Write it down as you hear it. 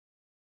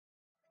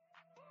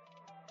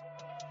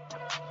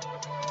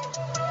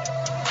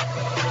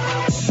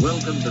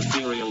Welcome to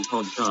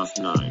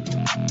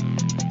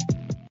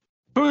SerialPodcastNine.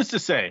 Who's to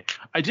say?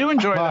 I do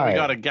enjoy that we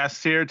got a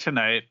guest here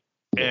tonight,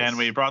 and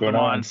we brought them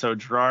on so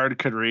Gerard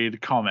could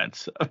read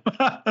comments.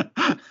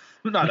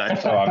 Not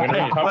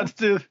actually. Let's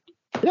do.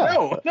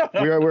 Yeah, no.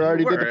 we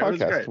already did the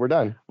podcast. We're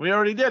done. We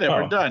already did it.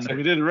 We're done.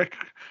 We did. Rick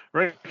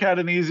had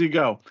an easy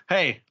go.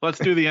 Hey, let's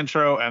do the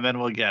intro, and then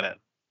we'll get it.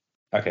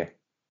 Okay.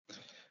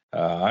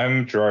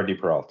 I'm Gerard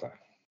DiPeralta.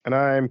 And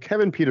I'm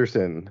Kevin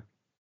Peterson.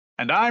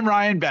 And I'm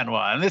Ryan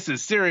Benoit, and this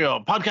is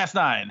Serial Podcast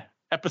 9,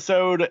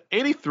 episode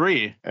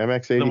 83.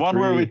 MX83. The one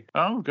where we...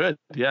 Oh, good.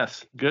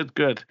 Yes.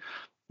 Good.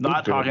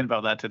 Not talking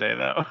about that today,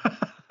 though.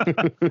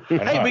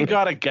 Hey, we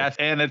got a guest,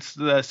 and it's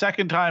the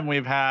second time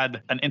we've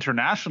had an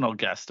international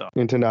guest on.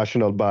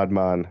 International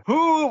Badman.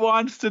 Who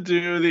wants to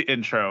do the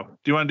intro?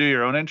 Do you want to do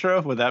your own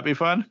intro? Would that be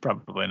fun?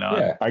 Probably not.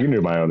 Yeah, I can do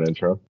my own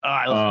intro. All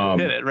right,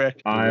 let's hit it,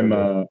 Rick. I'm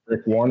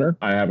Rick Warner.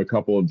 I have a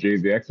couple of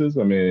JZXs.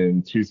 I'm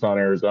in Tucson,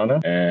 Arizona,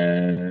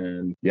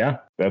 and yeah,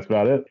 that's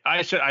about it.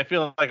 I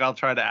feel like I'll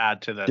try to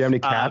add to this. Do you have any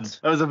cats?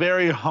 That was a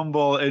very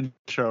humble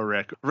intro,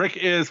 Rick. Rick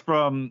is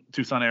from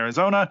Tucson,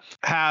 Arizona,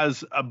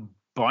 has a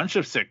bunch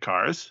of sick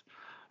cars,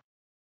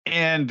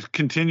 and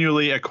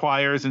continually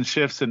acquires and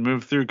shifts and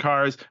moves through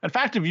cars. In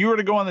fact, if you were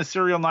to go on the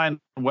Serial 9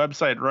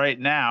 website right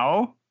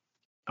now,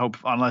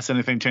 unless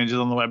anything changes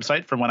on the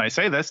website from when I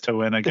say this to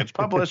when it gets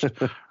published,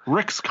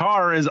 Rick's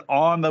car is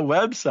on the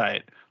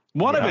website.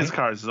 One of his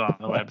cars is on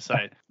the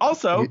website.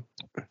 Also,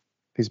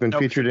 he's been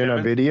featured in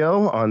a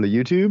video on the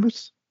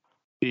YouTubes.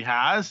 He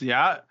has,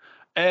 yeah.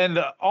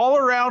 And all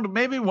around,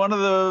 maybe one of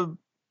the...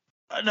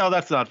 No,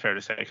 that's not fair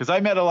to say, because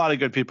I met a lot of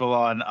good people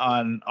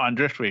on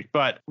Drift Week.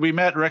 But we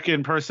met Rick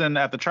in person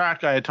at the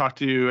track. I had talked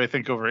to you, I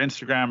think, over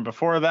Instagram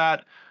before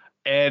that.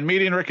 And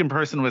meeting Rick in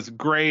person was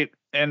great.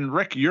 And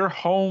Rick, your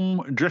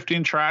home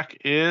drifting track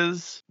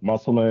is?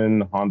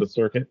 Musselman Honda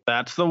Circuit.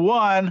 That's the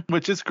one,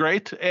 which is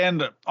great.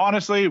 And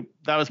honestly,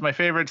 that was my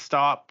favorite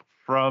stop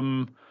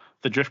from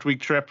the Drift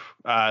Week trip.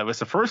 It was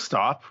the first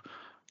stop.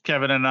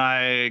 Kevin and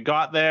I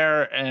got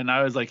there, and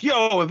I was like,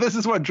 "Yo, if this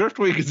is what Drift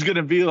Week is going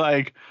to be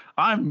like,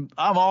 I'm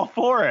all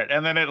for it."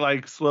 And then it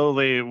like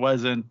slowly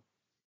wasn't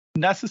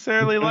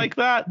necessarily like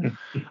that. And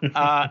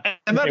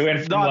that's it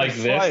went from like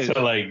this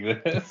to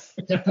like this.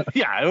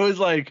 Yeah, it was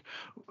like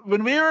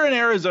when we were in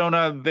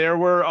Arizona, there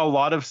were a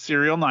lot of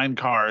Serial 9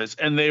 cars,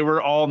 and they were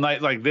all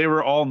nice. Like they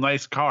were all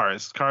nice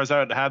cars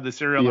that had the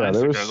Serial 9. Yeah,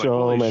 there were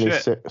so many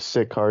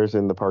sick cars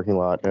in the parking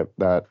lot at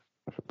that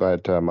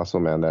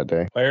Muscleman that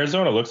day. Well,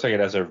 Arizona looks like it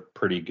has a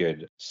pretty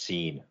good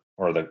scene,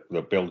 or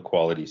the build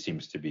quality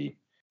seems to be.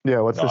 Yeah,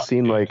 what's the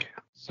scene like?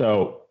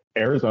 So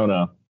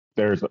Arizona,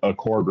 there's a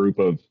core group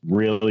of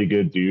really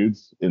good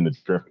dudes in the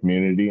drift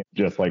community.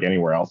 Just like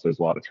anywhere else, there's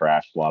a lot of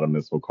trash, a lot of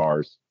missile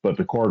cars. But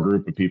the core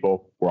group of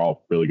people, we're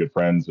all really good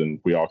friends, and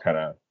we all kind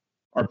of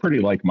are pretty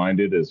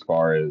like-minded as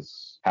far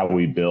as how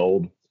we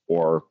build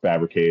or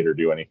fabricate or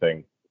do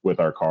anything with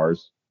our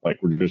cars. Like,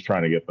 we're just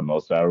trying to get the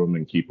most out of them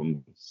and keep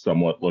them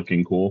somewhat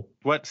looking cool.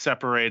 What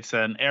separates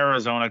an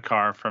Arizona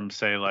car from,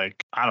 say,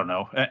 like, I don't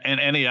know,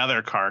 any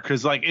other car?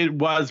 Because, like, it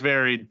was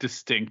very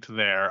distinct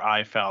there,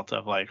 I felt,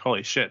 of like,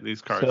 holy shit,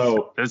 these cars,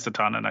 there's a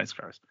ton of nice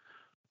cars.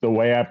 The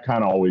way I've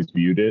kind of always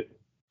viewed it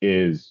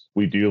is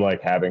we do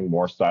like having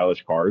more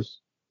stylish cars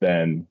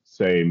than,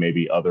 say,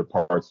 maybe other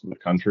parts of the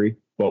country.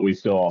 But we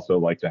still also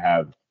like to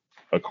have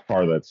a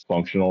car that's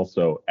functional,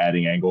 so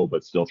adding angle,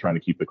 but still trying to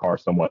keep the car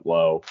somewhat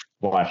low,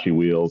 flashy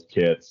wheels,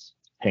 kits,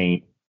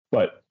 paint,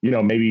 but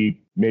maybe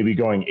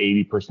going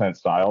 80%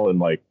 style and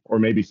like, or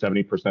maybe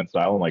 70%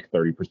 style and like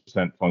 30%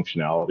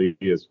 functionality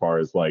as far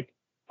as like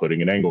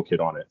putting an angle kit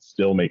on it,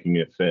 still making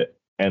it fit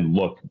and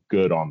look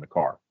good on the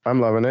car. I'm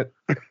loving it.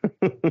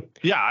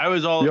 Yeah, I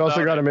was all. You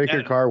also got to make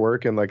your car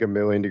work in like a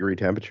 1,000,000 degree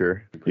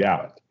temperature.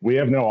 Yeah, we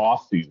have no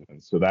off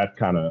season, so that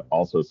kind of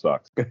also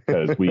sucks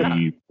because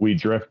we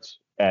drift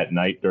at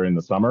night during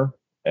the summer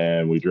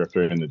and we drift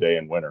during the day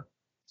in winter,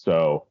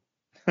 so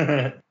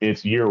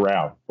it's year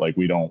round. Like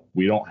we don't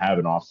have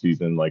an off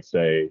season like,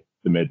 say,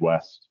 the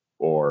Midwest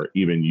or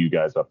even you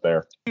guys up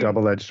there.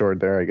 Double-edged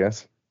sword there, I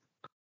guess.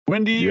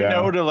 When do you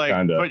know to like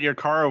put your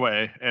car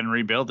away and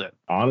rebuild it?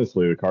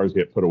 Honestly, the cars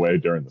get put away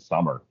during the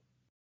summer.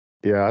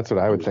 Yeah, that's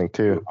what I would think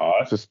too.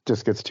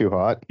 Just gets too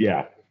hot.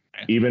 Yeah,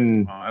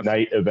 even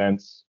night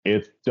events,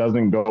 it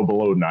doesn't go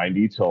below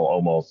 90 till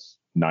almost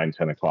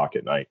 9-10 o'clock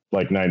at night,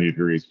 like 90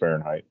 degrees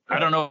Fahrenheit. I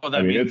don't know what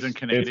that means in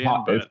Canadian,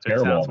 but it's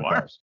terrible on the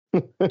cars.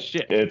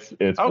 Shit. It's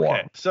okay.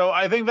 Warm. So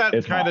I think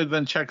that kind of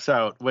then checks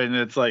out when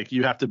it's like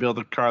you have to build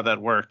a car that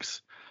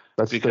works.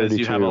 That's because 32.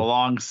 you have a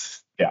long.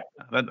 Yeah,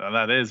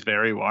 that is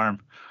very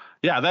warm.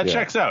 Yeah, that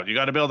checks out. You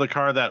got to build a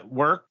car that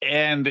works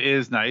and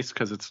is nice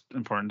because it's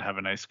important to have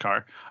a nice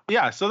car.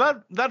 Yeah, so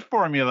that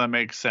formula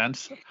makes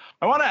sense.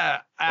 I want to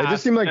ask. It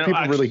just seemed like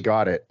people really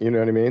got it. You know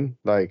what I mean?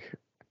 Like,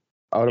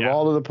 out of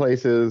all of the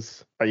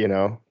places,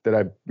 that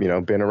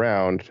I've, been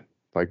around,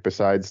 like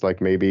besides like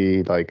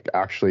maybe like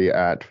actually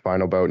at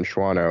Final Bout in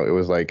Schwano, it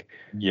was like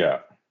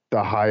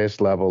the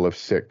highest level of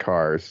sick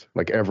cars.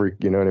 Like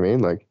you know what I mean?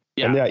 Like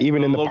And yeah,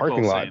 even in the local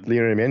parking lot, scene.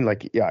 you know what I mean?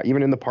 Like, yeah,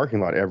 even in the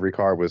parking lot, every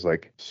car was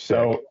like sick.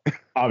 So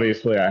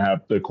obviously I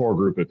have the core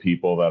group of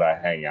people that I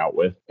hang out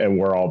with, and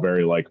we're all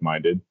very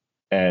like-minded.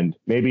 And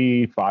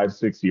maybe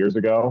 5-6 years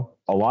ago,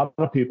 a lot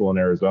of people in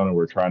Arizona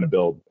were trying to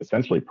build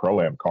essentially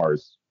pro-am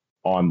cars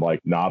on like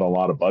not a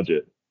lot of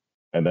budget.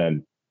 And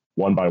then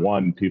one by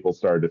one, people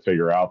started to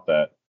figure out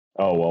that,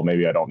 oh, well,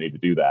 maybe I don't need to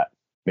do that.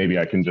 Maybe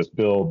I can just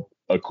build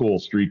a cool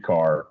street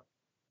car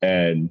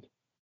and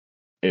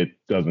it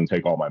doesn't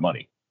take all my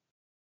money.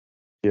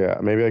 Yeah,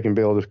 maybe I can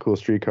build a cool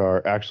street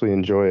car, actually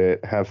enjoy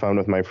it, have fun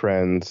with my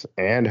friends,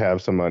 and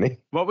have some money.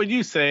 What would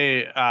you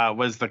say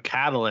was the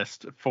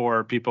catalyst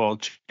for people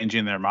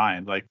changing their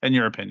mind, like in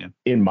your opinion?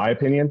 In my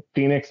opinion,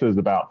 Phoenix is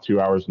about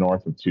 2 hours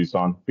north of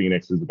Tucson.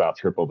 Phoenix is about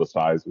triple the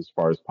size as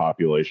far as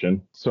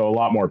population. So a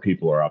lot more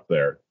people are up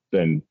there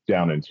than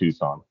down in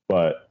Tucson.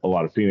 But a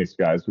lot of Phoenix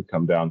guys would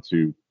come down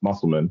to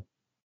Musselman,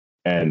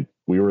 and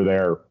we were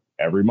there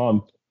every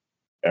month,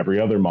 every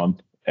other month.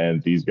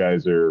 And these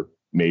guys are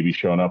maybe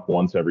showing up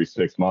once every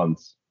 6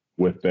 months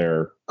with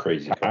their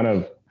Crazy kind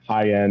of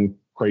high-end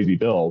crazy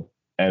build,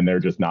 and they're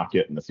just not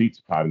getting the seat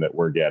time that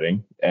we're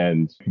getting.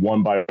 And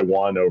one by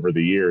one over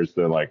the years,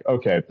 they're like,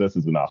 okay, this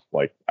is enough.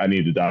 Like, I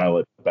need to dial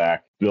it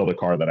back, build a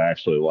car that I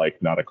actually like,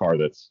 not a car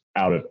that's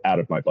out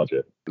of my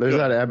budget. There's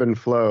that ebb and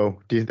flow.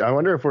 I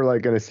wonder if we're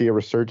like going to see a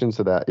resurgence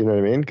of that. You know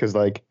what I mean? Because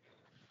like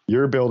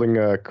you're building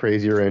a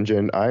crazier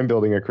engine, I'm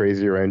building a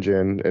crazier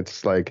engine.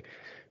 It's like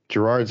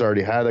Gerard's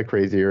already had a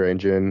crazier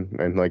engine,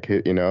 and like,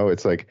 you know,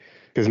 it's like,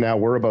 because now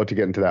we're about to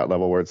get into that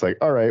level where it's like,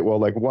 all right, well,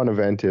 like one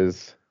event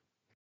is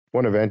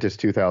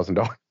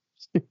 $2,000.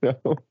 You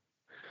know?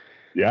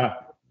 Yeah.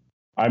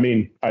 I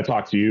mean, I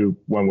talked to you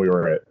when we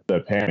were at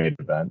the Pan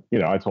event. You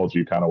know, I told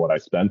you kind of what I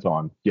spent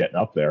on getting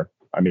up there.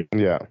 I mean,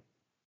 Yeah.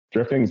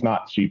 drifting's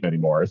not cheap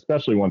anymore,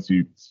 especially once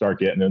you start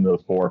getting into the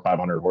 400 or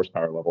 500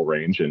 horsepower level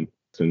range and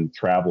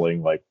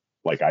traveling like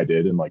I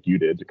did and like you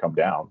did to come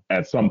down.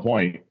 At some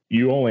point,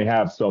 you only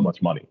have so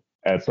much money.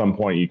 At some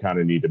point, you kind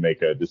of need to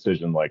make a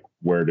decision like,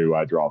 where do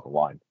I draw the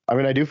line? I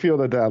mean, I do feel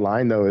that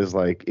line though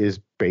is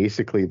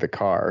basically the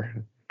car,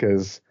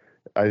 because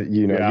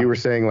you were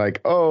saying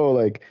like, oh,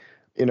 like,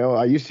 you know,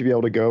 I used to be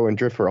able to go and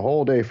drift for a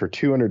whole day for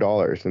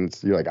 $200, and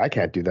you're like, I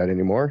can't do that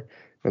anymore.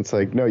 And it's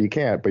like, no, you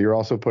can't, but you're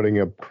also putting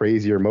a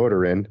crazier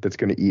motor in that's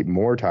going to eat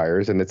more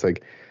tires, and it's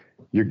like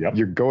you're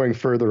going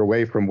further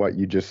away from what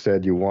you just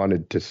said you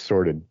wanted to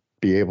sort of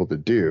be able to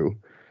do.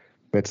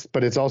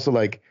 But it's also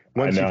like,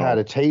 once you've had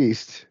a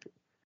taste,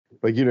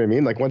 like, you know what I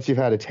mean? Like, once you've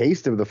had a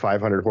taste of the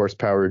 500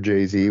 horsepower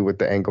JZ with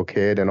the ankle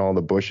kit and all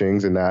the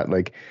bushings and that,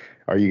 like,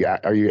 are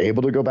you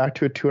able to go back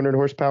to a 200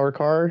 horsepower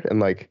car and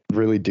like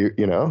really do,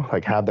 you know,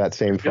 like have that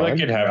same I feel fun?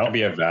 like it'd have to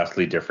be a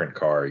vastly different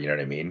car. You know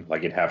what I mean? Like,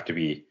 it'd have to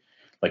be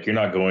like, you're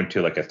not going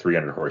to like a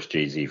 300 horse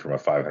JZ from a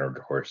 500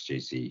 horse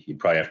JZ. You'd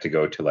probably have to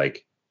go to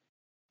like,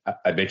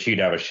 I bet you'd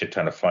have a shit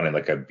ton of fun in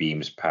like a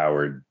Beams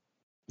powered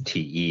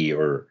TE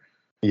or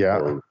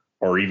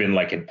even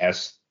like an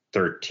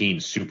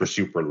S13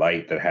 super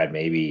light that had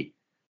maybe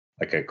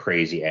like a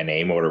crazy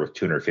NA motor with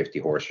 250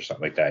 horse or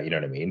something like that. You know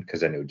what I mean?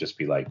 Because then it would just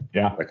be like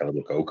like a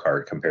little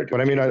go-kart compared to.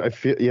 But I mean, I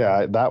feel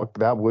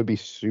that would be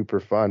super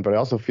fun. But it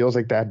also feels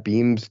like that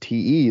Beams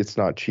TE, it's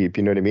not cheap.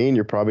 You know what I mean?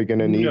 You're probably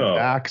gonna need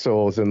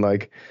axles and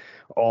like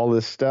all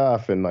this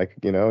stuff and like,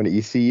 you know, an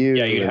ECU.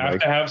 Yeah, you'd have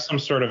to have some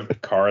sort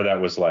of car that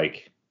was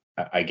like,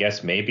 I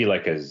guess maybe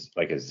like a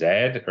Z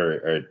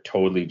or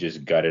totally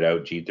just gutted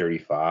out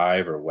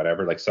G35 or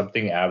whatever, like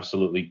something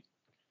absolutely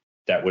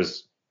that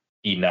was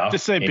enough.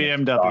 Just say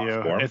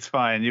BMW. It's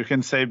fine. You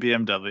can say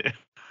BMW.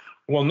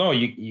 Well, no,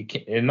 you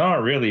can't,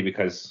 not really,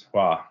 because,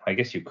 well, I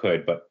guess you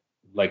could, but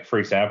like, for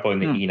example, in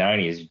the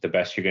E90s, the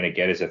best you're going to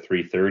get is a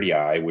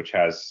 330i, which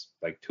has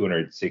like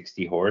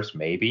 260 horse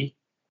maybe,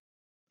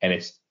 and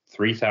it's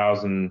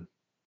 3,000.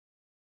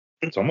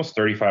 It's almost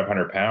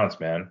 3,500 pounds,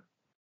 man,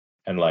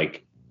 and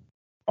like,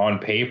 on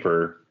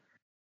paper,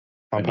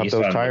 pump up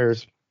those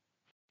tires.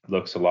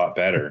 Looks a lot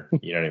better.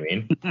 You know what I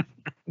mean?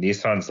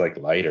 Nissan's like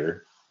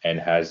lighter and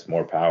has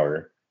more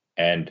power,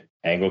 and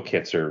angle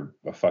kits are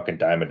a fucking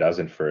dime a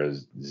dozen for a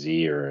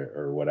Z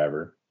or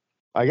whatever.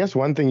 I guess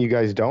one thing you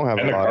guys don't have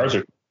and a the lot cars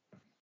of are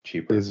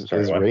cheaper. is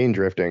rain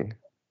drifting.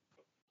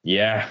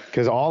 Yeah,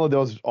 because all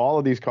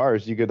of these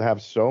cars, you could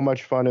have so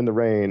much fun in the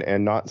rain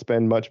and not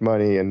spend much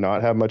money and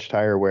not have much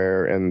tire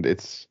wear, and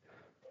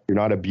you're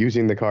not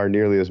abusing the car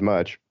nearly as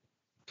much.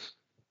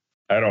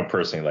 I don't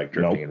personally like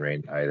drifting in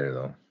rain either,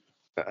 though.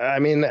 I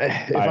mean,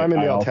 if I'm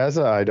in the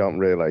Altezza, I don't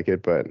really like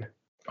it, but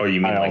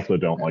you mean I also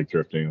don't like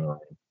drifting in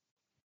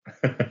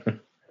the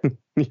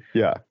rain.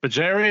 Yeah, but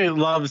Jerry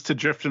loves to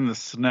drift in the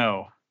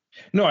snow.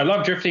 No, I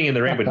love drifting in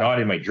the rain, but not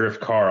in my drift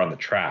car on the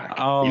track.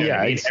 Oh, you know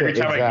I mean? Every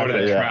time I go to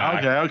the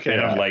track, okay,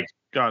 and I'm like,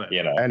 got it.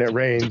 You know, and it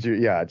rains,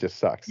 it just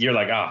sucks. You're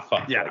like,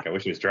 fuck, like I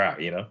wish it was dry,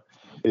 you know.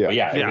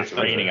 Yeah, but if it's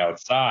raining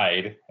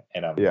outside,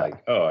 and I'm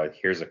like, oh,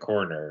 here's a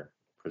corner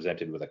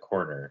presented with a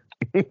corner,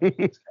 just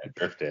kind of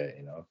drift it,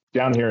 you know.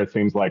 Down here, it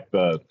seems like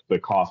the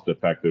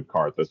cost-effective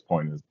car at this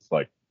point is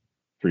like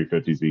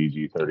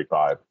 350Z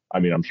G35. I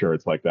mean, I'm sure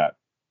it's like that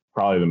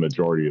probably the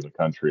majority of the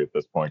country at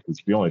this point, because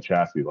it's the only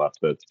chassis left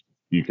that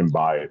you can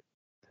buy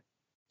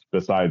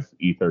besides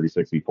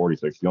E36,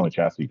 E46. The only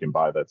chassis you can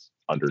buy that's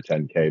under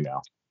 10K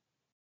now.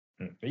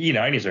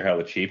 E90s are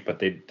hella cheap, but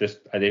they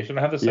don't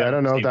have the Yeah, I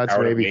don't know if that's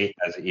maybe weight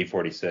as an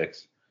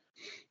E46.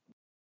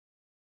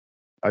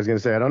 I was gonna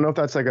say I don't know if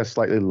that's like a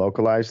slightly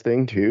localized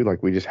thing too.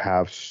 Like we just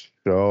have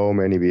so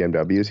many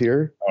BMWs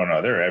here. Oh no,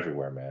 they're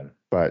everywhere, man.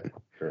 But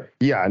sure.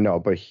 Yeah, no,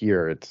 but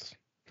here it's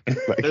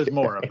like, there's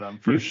more of them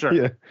for sure.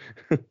 Yeah.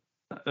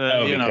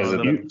 Because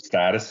of the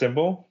status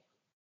symbol.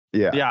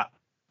 Yeah. Yeah.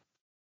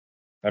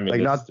 I mean,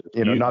 like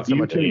not so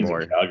much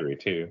anymore. In Calgary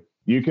too.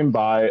 You can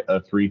buy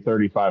a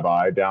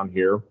 335i down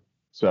here,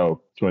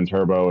 so twin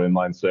turbo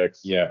inline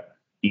six. Yeah.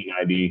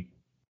 E90.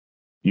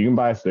 You can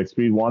buy a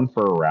 6-speed one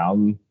for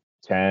around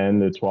 10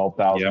 to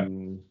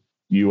 12,000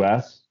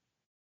 US.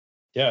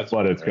 Yeah,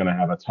 but it's going to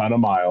have a ton of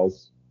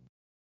miles,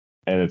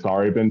 and it's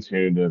already been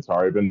tuned, and it's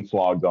already been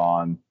flogged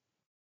on,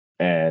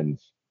 and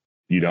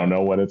you don't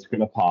know when it's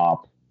going to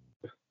pop.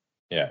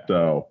 Yeah.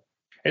 So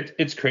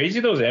it's crazy,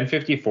 those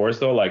N54s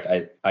though. Like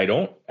I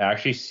don't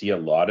actually see a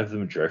lot of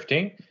them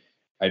drifting.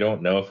 I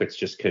don't know if it's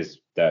just because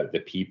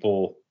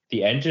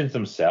the engines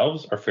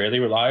themselves are fairly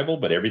reliable,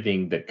 but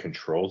everything that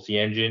controls the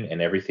engine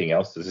and everything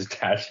else that's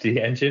attached to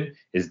the engine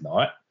is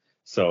not.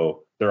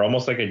 So they're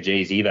almost like a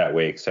JZ that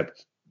way,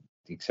 except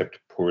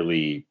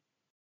poorly,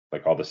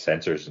 like all the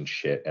sensors and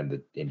shit, and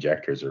the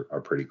injectors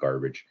are pretty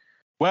garbage.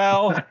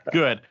 Well,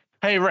 good.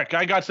 Hey, Rick,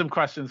 I got some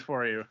questions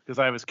for you because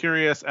I was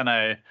curious and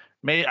I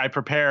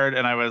prepared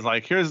and I was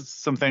like, here's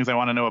some things I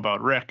want to know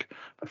about Rick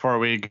before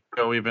we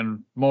go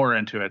even more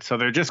into it. So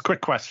they're just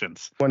quick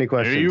questions. 20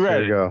 questions. Are you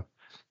ready? Here we go.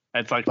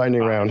 It's like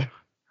lightning round.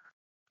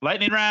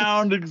 Lightning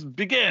round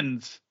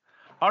begins.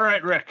 All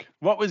right, Rick,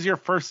 what was your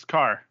first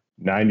car?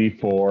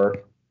 94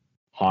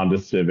 Honda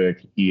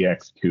Civic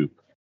EX Coupe.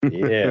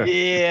 Yeah.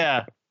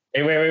 Yeah.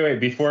 Hey, wait.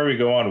 Before we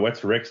go on,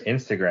 what's Rick's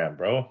Instagram,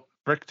 bro?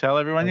 Rick, tell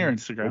everyone your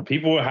Instagram. Well,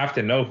 people will have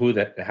to know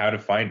how to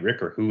find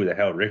Rick or who the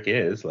hell Rick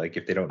is. Like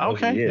if they don't know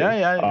who he is.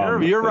 Yeah.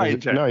 You're right,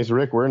 Jack. No, he's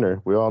Rick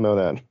Werner. We all know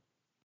that.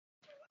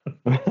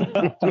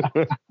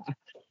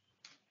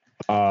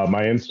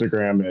 My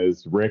Instagram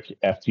is Rick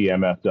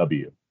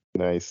FTMFW.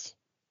 Nice.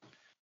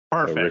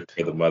 Perfect. So Rick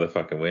for the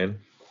motherfucking win.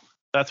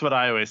 That's what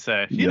I always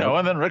say. You know,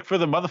 and then Rick for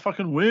the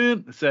motherfucking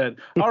win said,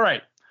 all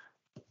right.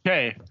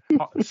 Okay,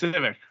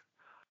 Civic.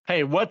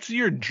 Hey, what's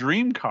your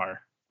dream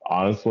car?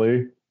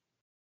 Honestly,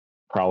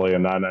 probably a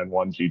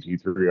 991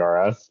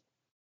 GT3 RS.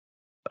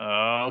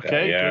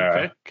 Okay, yeah.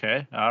 Good pick.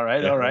 Okay, all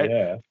right.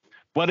 Yeah.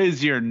 What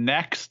is your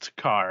next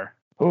car?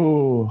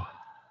 Oh,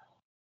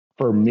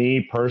 for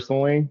me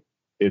personally,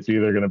 it's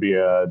either going to be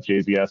a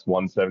JZS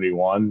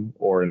 171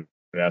 or an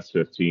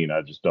S15.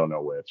 I just don't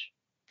know which.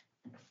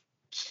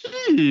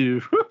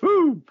 Those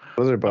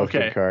are both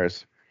good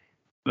cars.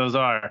 Those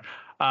are.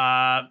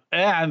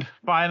 And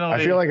finally,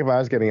 I feel like if I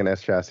was getting an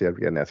S chassis, I'd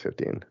get an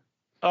S15.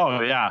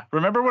 Oh yeah.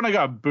 Remember when I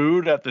got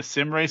booed at the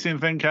sim racing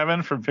thing,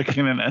 Kevin, for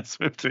picking an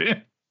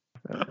S15?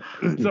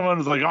 Someone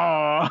was like,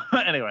 oh.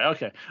 Anyway,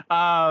 okay.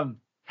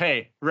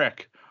 Hey,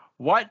 Rick,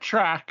 what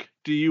track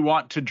do you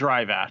want to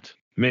drive at?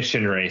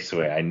 Mission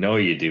Raceway. I know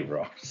you do,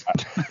 bro.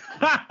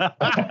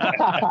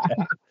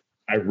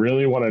 I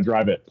really want to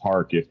drive at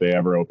Park if they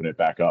ever open it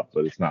back up,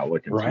 but it's not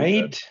looking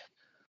right.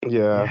 Too good.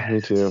 Yeah,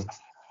 me too.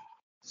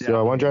 So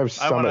I want to drive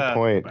Summit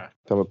Point.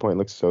 Summit Point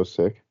looks so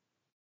sick.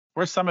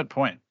 Where's Summit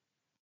Point?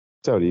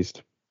 Out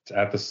east. It's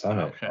at the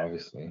summit,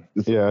 obviously.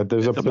 Yeah,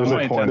 there's a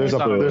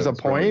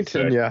point,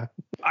 and yeah.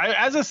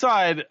 As a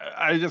side,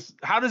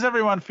 how does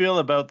everyone feel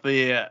about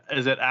the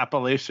is it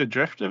Appalachia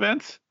Drift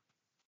events?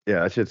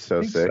 Yeah, that shit's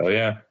so sick. So,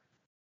 yeah.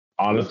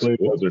 Honestly,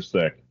 those are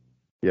sick.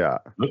 Yeah.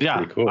 Looks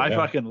pretty cool, I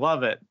fucking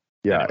love it.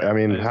 Yeah, anyway, I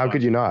mean, how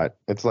could you not?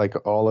 It's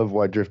like all of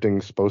what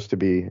drifting's supposed to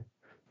be,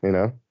 you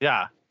know?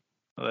 Yeah.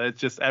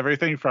 It's just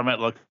everything from it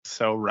looks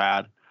so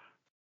rad.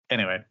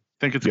 Anyway, I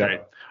think it's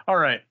great. All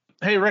right.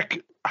 Hey,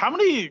 Rick, how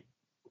many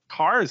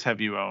cars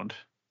have you owned?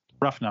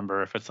 Rough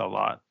number if it's a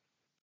lot.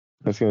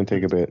 That's going to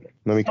take a bit.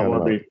 Let me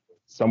count it out.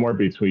 Somewhere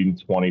between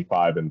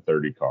 25 and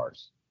 30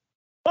 cars.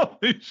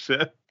 Holy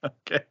shit.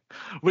 Okay.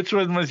 Which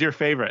one was your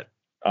favorite?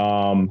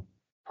 Probably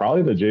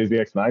the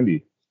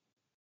JZX90.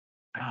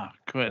 Oh,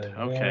 good.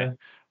 Okay.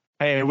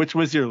 Hey, which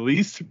was your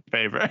least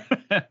favorite?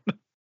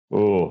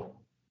 Oh.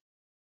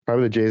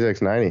 Probably the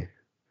JZX90.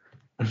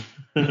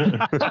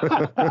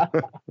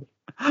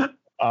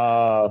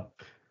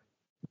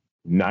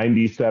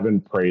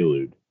 97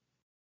 Prelude.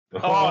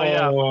 Oh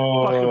yeah,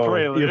 fucking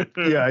Prelude.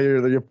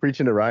 You're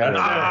preaching to Ryan.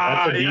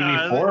 That's a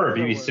BB4 or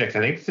BB6. I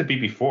think it's a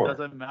BB4.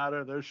 Doesn't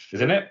matter. There's shit.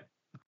 Isn't it?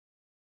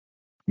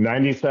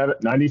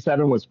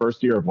 97 was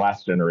first year of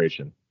last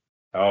generation.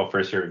 Oh,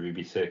 first year of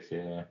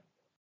BB6.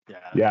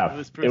 Yeah.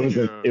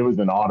 It was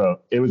an auto.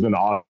 It was an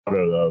auto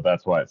though.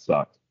 That's why it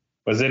sucked.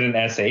 Was it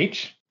an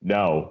SH?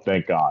 No,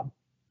 thank God.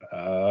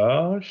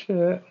 Oh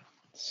shit.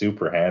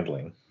 Super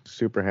handling,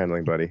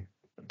 buddy.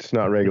 It's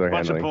not regular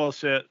handling. Bunch of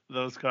bullshit.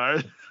 Those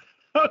cars.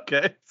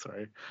 Okay,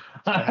 sorry.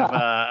 I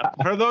have,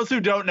 for those who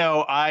don't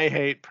know, I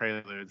hate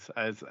Preludes.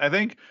 I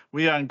think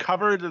we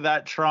uncovered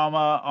that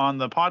trauma on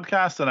the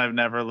podcast, and I've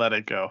never let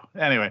it go.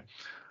 Anyway,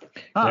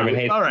 all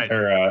right.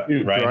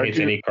 Ryan hates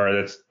any car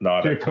that's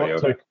not a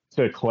Toyota.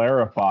 To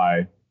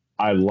clarify,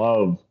 I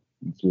love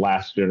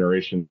last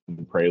generation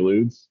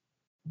Preludes.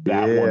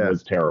 That one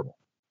was terrible.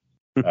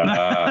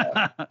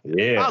 Yeah,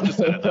 I'll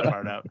just edit that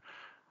part out.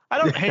 I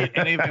don't hate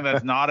anything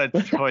that's not a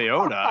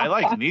Toyota. I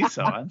like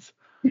Nissans.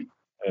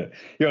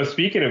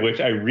 Speaking of which,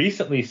 I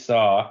recently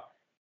saw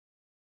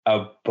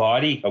a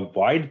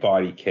wide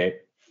body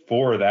kit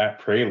for that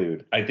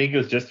Prelude. I think it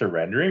was just a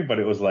rendering, but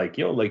it was like,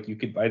 you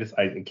could buy this.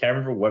 I can't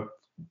remember what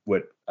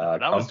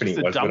company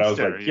it was, but I was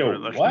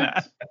like,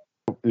 what?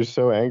 You're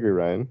so angry,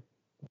 Ryan.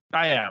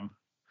 I am.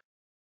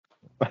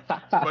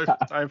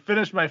 I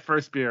finished my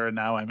first beer and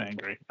now I'm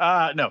angry.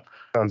 No.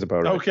 Sounds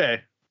about right.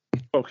 Okay.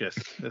 Focus.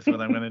 That's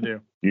what I'm going to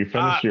do. You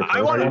finished your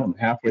first one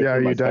halfway. Yeah,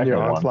 are you done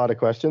your onslaught of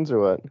questions or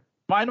what?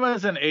 Mine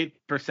was an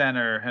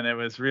 8%er, and it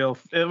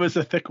was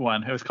a thick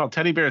one. It was called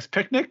Teddy Bear's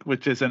Picnic,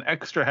 which is an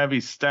extra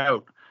heavy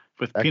stout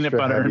with peanut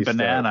butter and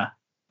banana.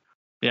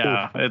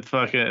 Stout. Yeah,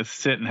 it's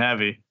sitting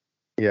heavy.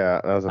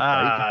 Yeah, that was a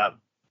fight.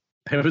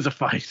 It was a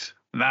fight.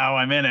 Now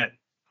I'm in it.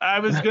 I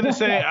was going to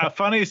say a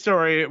funny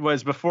story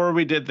was before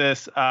we did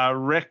this,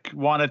 Rick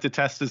wanted to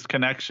test his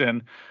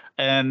connection.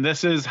 And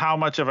this is how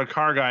much of a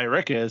car guy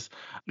Rick is.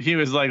 He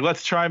was like,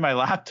 let's try my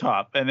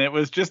laptop. And it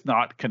was just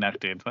not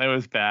connecting. It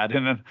was bad.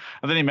 And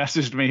then he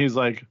messaged me. He's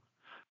like,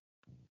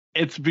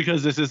 it's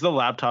because this is the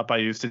laptop I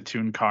use to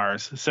tune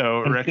cars.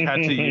 So Rick had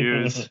to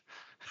use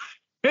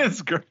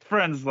his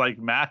girlfriend's like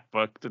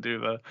MacBook to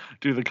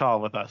do the call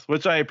with us,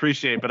 which I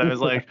appreciate. But I was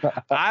like,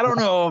 I don't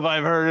know if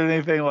I've heard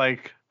anything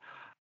like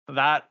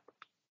that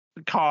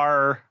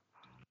car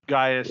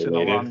guyish in a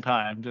long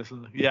time.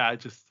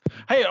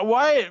 Hey,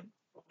 why?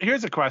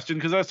 Here's a question,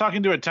 because I was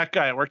talking to a tech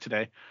guy at work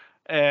today,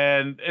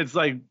 and it's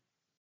like,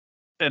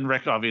 and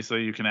Rick,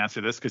 obviously you can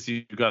answer this because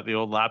you got the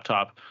old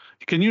laptop.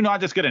 Can you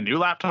not just get a new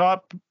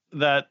laptop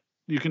that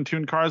you can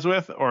tune cars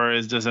with, or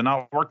does it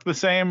not work the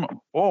same,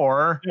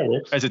 or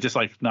is it just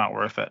like not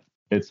worth it?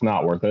 It's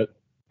not worth it.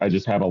 I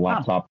just have a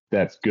laptop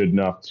that's good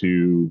enough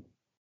to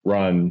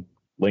run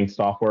Link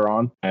software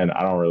on, and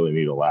I don't really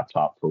need a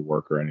laptop for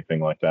work or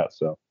anything like that.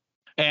 So.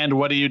 And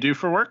what do you do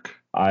for work?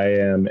 I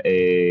am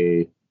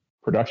a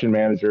production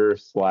manager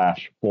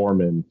 /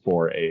 foreman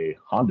for a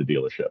Honda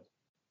dealership.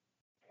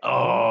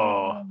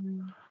 Oh,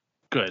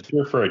 good.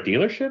 You're for a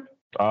dealership?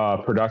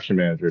 Production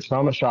manager. So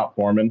I'm a shop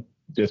foreman,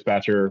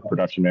 dispatcher,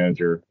 production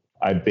manager.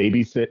 I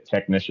babysit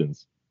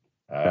technicians.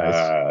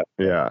 Yeah.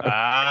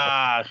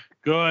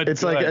 Good.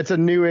 It's like it's a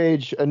new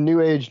age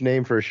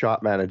name for a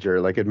shop manager.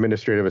 Like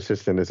administrative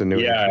assistant is a new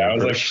age name. I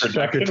was like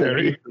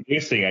secretary.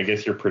 Producing. I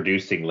guess you're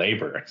producing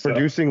labor. So.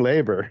 Producing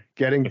labor.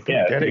 Getting.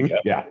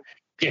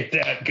 Get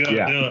that good.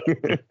 Yeah.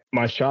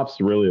 My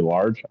shop's really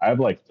large. I have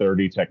like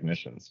 30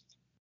 technicians.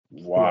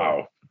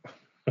 Wow.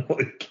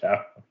 Holy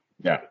cow.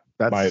 Yeah.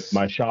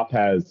 My shop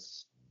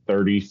has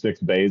 36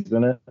 bays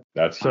in it.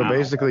 So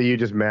basically you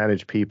just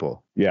manage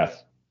people.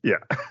 Yes. Yeah.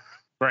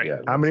 Right.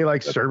 Yeah, how many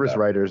service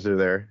writers are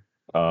there?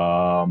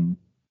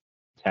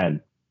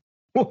 10.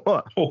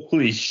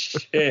 Holy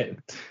shit.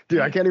 Dude,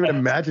 I can't even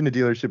imagine a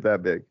dealership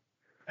that big.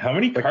 How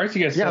many cars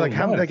you guys? Yeah,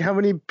 how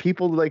many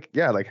people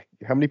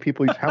how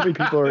many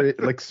people are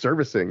like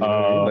servicing? You know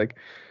what I mean? Like,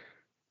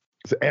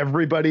 so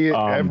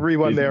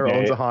everyone there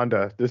owns a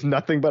Honda. There's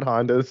nothing but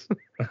Hondas.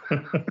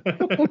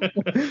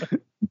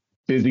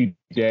 Busy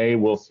day,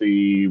 we'll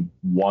see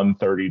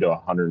 130 to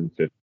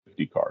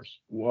 150 cars.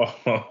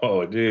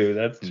 Whoa, dude,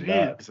 that's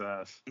nuts.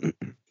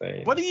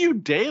 What do you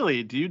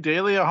daily? Do you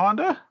daily a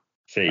Honda?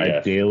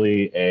 I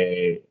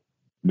daily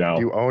no.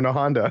 Do you own a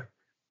Honda?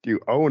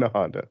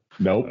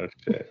 Nope. Oh,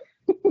 shit.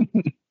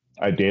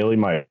 I daily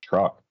my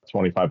truck,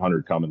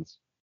 2500 Cummins.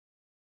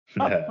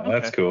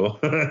 That's cool.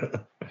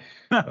 That.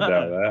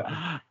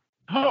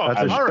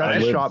 That's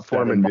a shop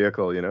foreman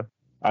vehicle, you know.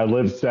 I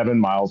live 7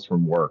 miles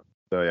from work.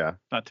 So yeah,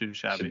 not too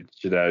shabby.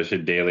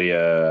 Should daily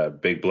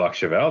big block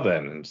Chevelle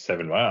then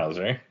 7 miles,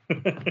 right?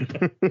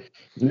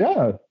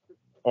 Yeah.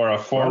 Or a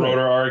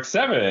 4-rotor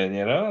RX-7,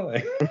 you know?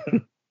 Like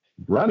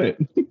run it.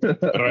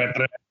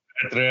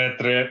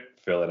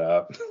 Fill it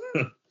up.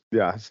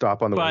 Yeah,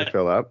 stop on the way to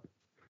fill up.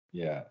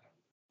 Yeah.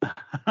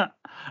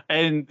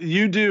 And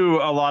you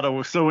do a lot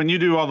of, so when you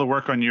do all the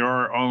work on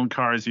your own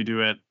cars, you do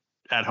it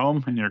at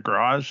home in your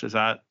garage? Is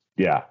that?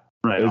 Yeah.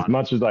 Right. As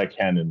much as I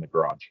can in the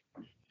garage.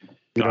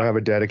 You don't have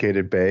a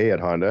dedicated bay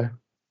at Honda?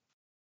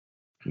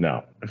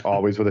 No.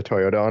 Always with a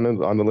Toyota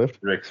on the lift?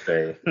 Rick's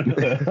bay.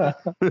 I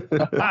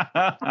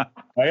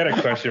got a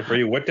question for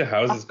you. What do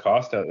houses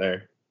cost out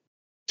there?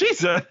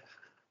 Jesus.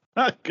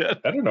 Not good.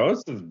 I don't know.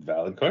 It's a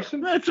valid question.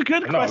 That's a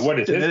good question. What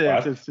is his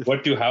cost?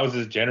 What do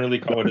houses generally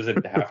cost? What does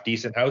a half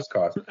decent house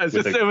cost?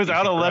 It was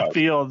out of left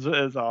field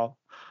is all.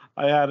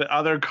 I had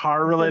other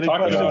car related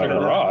questions. About a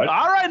garage.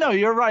 All right, no,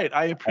 you're right.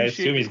 I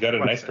assume he's got a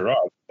nice garage.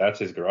 That's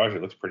his garage.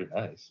 It looks pretty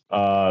nice.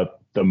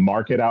 The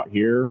market out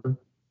here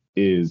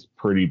is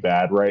pretty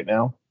bad right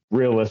now.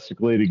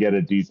 realistically, to get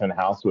a decent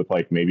house with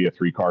like maybe a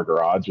 3-car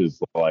garage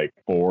is like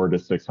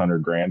 $400 to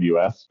 $600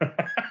 US.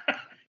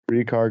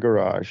 3-car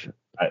garage.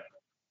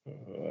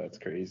 That's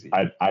crazy.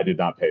 I did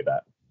not pay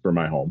that for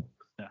my home.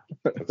 Yeah.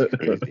 That's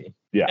crazy.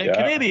 Yeah. In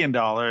Canadian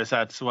dollars,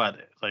 that's what,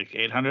 like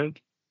 800?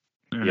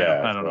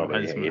 Yeah, I don't know.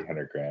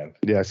 800 grand.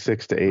 Yeah,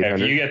 600 to If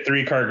 800. you get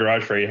 3-car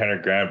garage for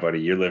 800 grand, buddy,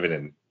 you're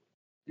living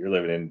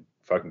in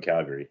fucking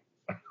Calgary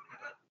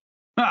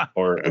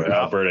or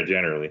Alberta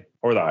generally,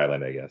 or the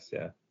island, I guess.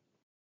 Yeah.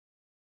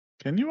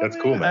 Can you? That's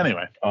cool, man.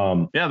 Anyway,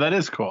 yeah, that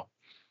is cool.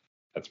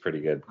 That's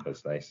pretty good.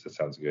 That's nice. That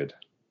sounds good.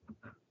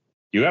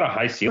 You got a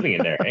high ceiling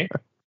in there, eh?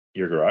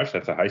 Your garage,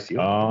 that's a high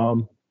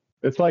ceiling.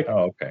 It's like,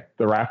 okay.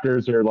 The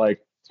rafters are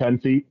like 10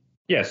 feet.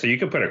 Yeah, so you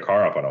can put a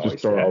car up on a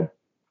hoist, but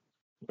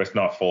it's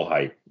not full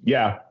height.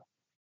 Yeah.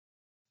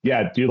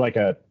 Do like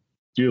a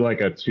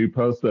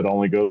 2-post that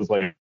only goes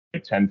like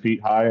 10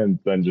 feet high, and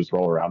then just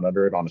roll around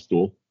under it on a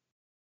stool.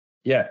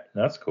 Yeah,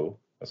 that's cool.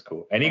 That's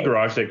cool. Any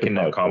garage that can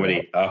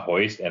accommodate a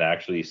hoist and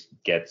actually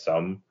get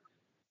some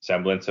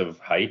semblance of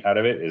height out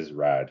of it is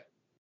rad.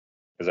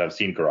 Because I've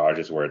seen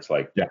garages where it's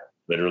like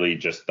literally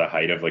just the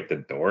height of like the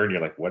door, and you're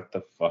like, what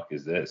the fuck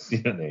is this?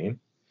 You know what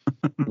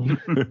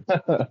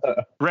I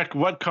mean? Rick,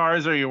 what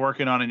cars are you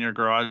working on in your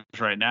garage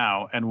right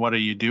now, and what are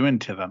you doing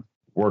to them?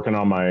 Working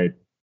on my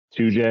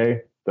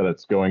 2J that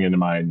it's going into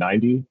my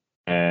 90,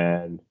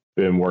 and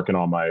been working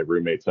on my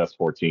roommate's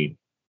S14.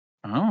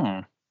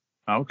 Oh,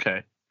 okay.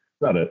 Is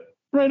that it?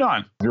 Right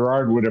on.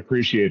 Gerard would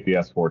appreciate the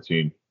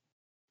S14.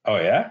 Oh,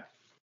 yeah?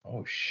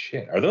 Oh,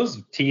 shit. Are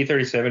those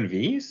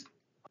T37Vs?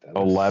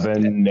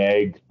 11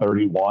 neg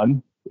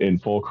 31 in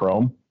full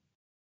chrome.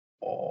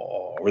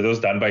 Oh, were those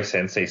done by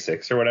Sensei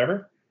 6 or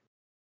whatever?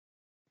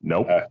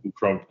 Nope.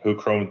 Who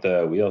chromed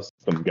the wheels?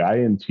 Some guy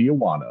in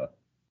Tijuana.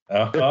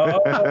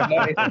 Oh,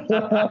 nice.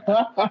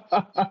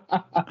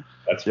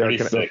 That's pretty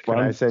sick. Can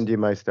I send you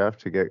my stuff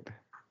to get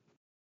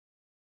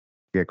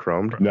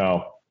chromed?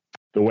 No.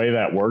 The way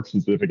that works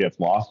is if it gets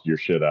lost, you're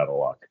shit out of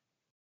luck.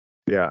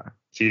 Yeah.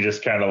 So you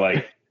just kind of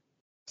like,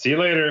 see you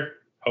later.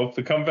 Hope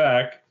to come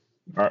back.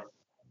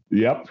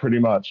 Yep, pretty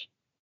much.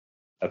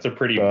 That's a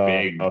pretty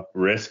big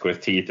risk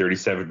with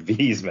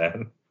T37Vs,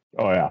 man.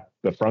 Oh, yeah.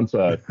 The front's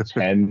a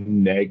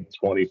 10 neg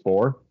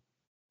 24.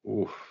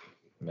 Oof,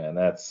 man,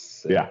 that's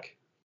sick.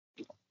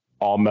 Yeah.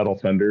 All metal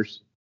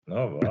fenders.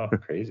 Oh, wow,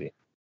 crazy.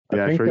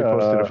 Yeah, I'm sure you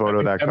posted a photo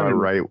of that car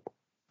right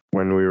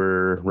when we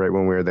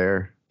were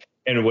there.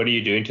 And what are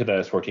you doing to the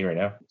S14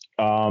 right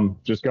now?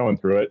 Just going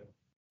through it.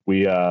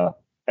 We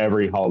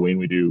every Halloween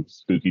we do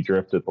spooky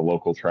drift at the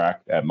local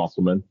track at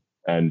Musselman,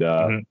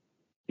 and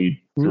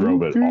he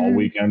drove it all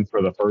weekend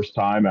for the first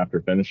time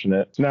after finishing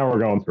it. So now we're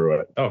going through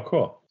it. Oh,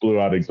 cool. Blew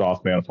out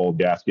exhaust manifold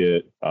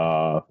gasket.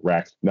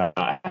 Rack's not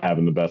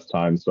having the best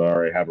time, so I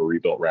already have a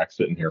rebuilt rack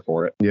sitting here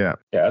for it. Yeah.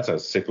 Yeah, that's a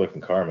sick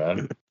looking car,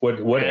 man. What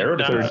aero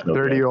does it?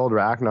 30-year-old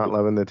rack, not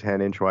loving the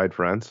 10-inch wide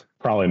fronts.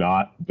 Probably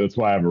not. That's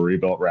why I have a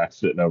rebuilt rack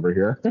sitting over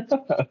here.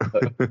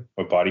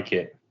 What body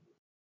kit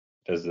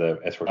does the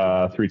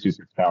S14?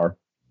 326 power.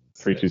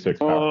 326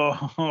 power.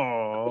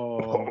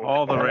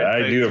 All the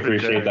right. I do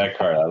appreciate that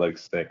car. That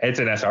looks sick. It's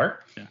an SR?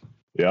 Yeah.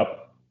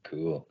 Yep.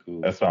 Cool.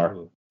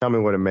 SR. Tell me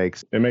what it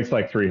makes. It makes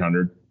like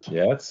 300.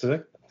 Yeah, that's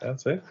sick.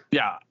 That's it.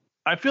 Yeah.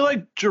 I feel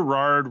like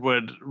Gerard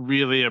would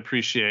really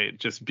appreciate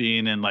just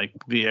being in like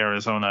the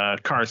Arizona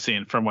car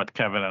scene from what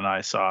Kevin and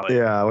I saw. Like,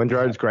 Yeah, when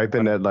Gerard's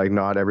griping that like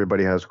not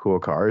everybody has cool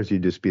cars, you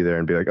just be there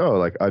and be like, oh,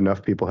 like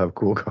enough people have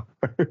cool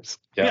cars.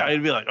 yeah,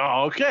 it'd be like,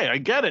 oh, okay, I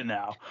get it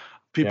now.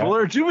 People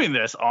are doing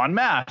this en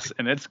masse,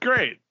 and it's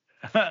great.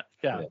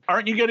 Yeah.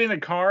 Aren't you getting a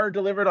car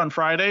delivered on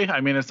Friday?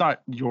 I mean, it's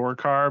not your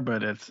car,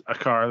 but it's a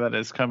car that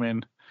is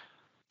coming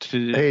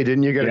to. Hey,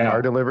 didn't you get a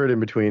car delivered in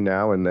between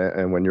now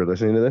and when you're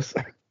listening to this?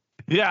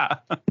 Yeah.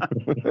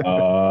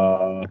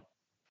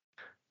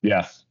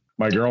 Yes.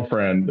 My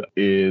girlfriend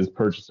is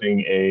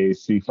purchasing a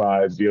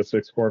C5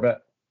 Z06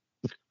 Corvette.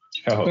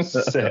 Oh,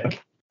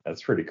 sick.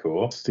 That's pretty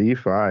cool.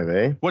 C5,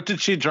 eh? What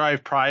did she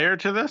drive prior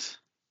to this?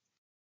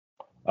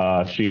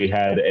 She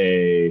had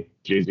a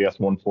JZS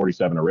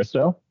 147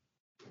 Aristo,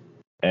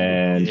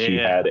 and she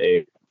had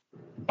a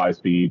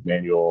 5-speed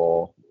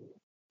manual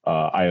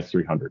IS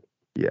 300.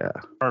 Yeah.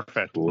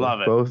 Perfect. Cool.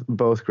 Love it.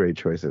 Both great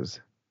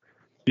choices.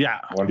 Yeah.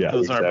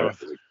 Those are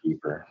both.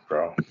 Keeper,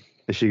 bro.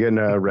 Is she getting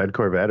a red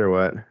Corvette or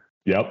what?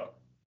 Yep.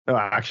 Oh,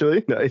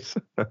 actually? Nice.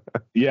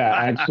 Yeah,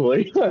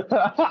 actually.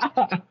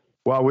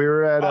 While we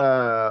were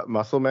at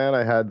Muscleman,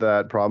 I had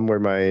that problem where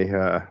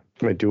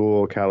my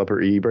dual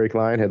caliper e-brake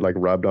line had like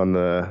rubbed on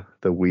the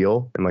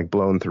wheel and like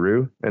blown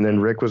through. And then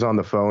Rick was on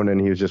the phone and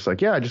he was just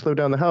like, yeah, I just live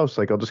down the house.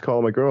 Like, I'll just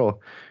call my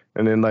girl.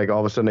 And then like all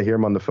of a sudden I hear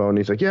him on the phone.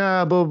 He's like,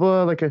 yeah, blah,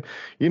 blah, like, there's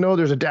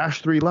a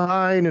 -3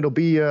 line. It'll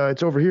be,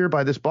 it's over here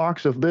by this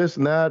box of this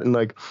and that. And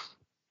like,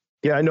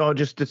 yeah, I know,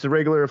 it's a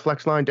regular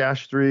flex line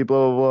 -3,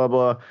 blah, blah, blah,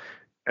 blah.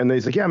 And then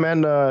he's like, yeah, man,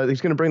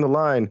 he's going to bring the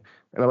line.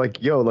 And I'm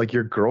like, yo, like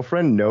your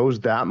girlfriend knows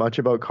that much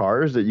about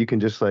cars that you can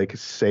just like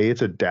say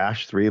it's a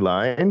 -3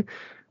 line.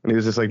 And he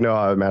was just like,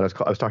 no, man, I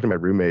was talking to my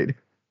roommate.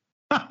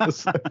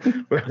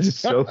 We're just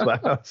so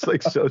flat. I was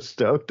like so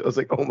stoked. I was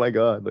like, oh my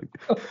God. Like,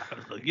 I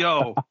was like,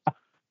 yo,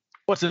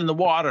 what's in the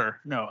water?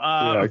 No.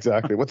 yeah,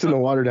 exactly. What's in the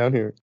water down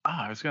here?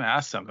 I was going to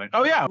ask something.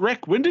 Oh, yeah.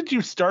 Rick, when did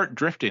you start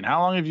drifting? How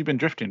long have you been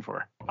drifting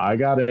for? I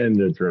got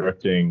into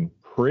drifting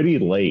pretty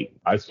late.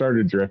 I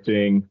started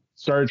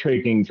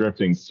taking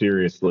drifting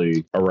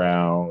seriously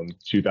around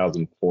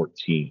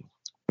 2014.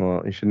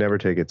 Well, you should never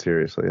take it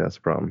seriously. That's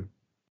the problem.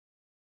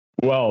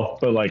 Well,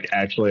 but like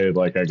actually,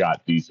 like I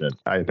got decent.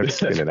 I'm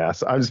just being an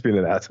asshole. I'm just being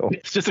an asshole.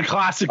 It's just a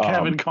classic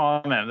Kevin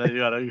comment that you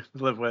got to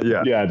live with.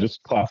 Yeah,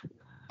 just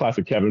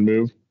classic Kevin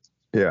move.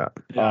 Yeah.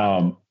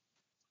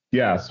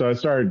 Yeah. So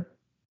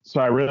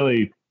I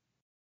really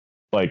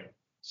like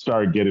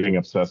started getting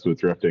obsessed with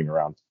drifting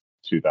around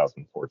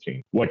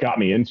 2014. What got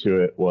me into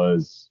it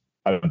was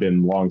I've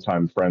been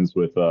longtime friends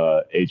with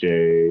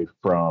AJ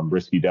from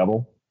Risky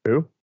Devil.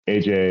 Who?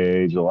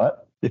 AJ Gillette.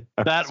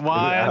 That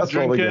wine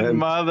drinking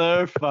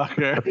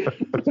motherfucker.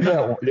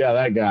 Yeah,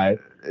 that guy.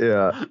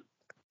 Yeah.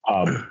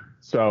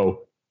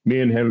 So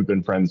me and him have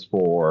been friends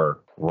for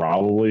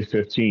probably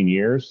 15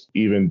 years,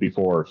 even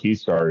before he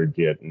started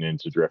getting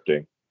into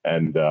drifting.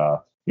 And,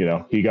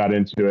 he got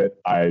into it.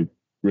 I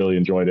really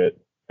enjoyed it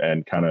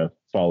and kind of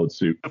followed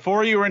suit.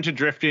 Before you were into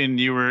drifting,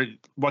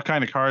 what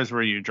kind of cars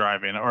were you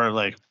driving? Or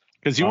like,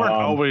 because you weren't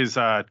always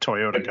a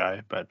Toyota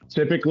guy, but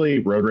typically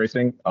road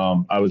racing.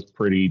 I was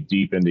pretty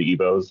deep into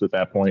Evos at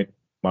that point.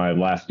 My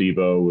last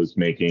Evo was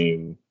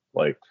making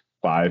like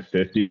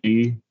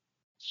 550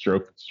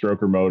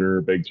 stroker motor,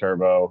 big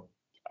turbo.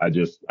 I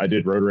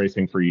did road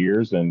racing for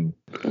years, and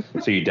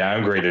so you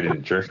downgraded into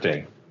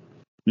drifting.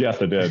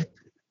 Yes, I did.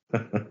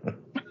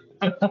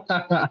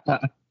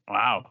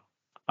 Wow.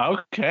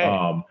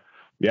 Okay.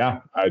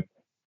 Yeah,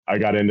 I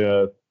got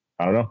into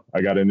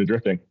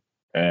drifting,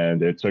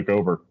 and it took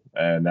over.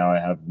 And now I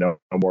have no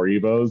more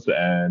Evos,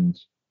 and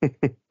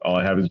all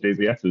I have is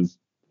JZXs.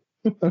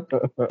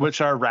 Which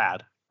are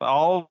rad.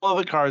 All of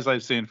the cars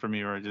I've seen from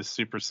you are just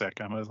super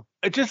sick.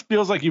 It just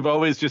feels like you've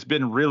always just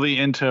been really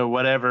into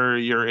whatever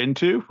you're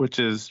into, which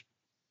is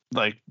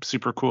like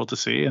super cool to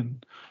see.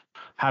 And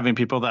having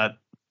people that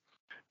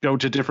go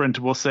to different,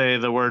 we'll say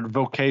the word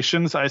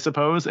vocations, I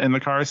suppose, in the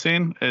car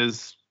scene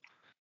is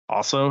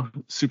also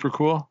super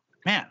cool.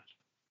 Man.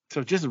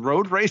 So just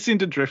road racing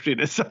to drifting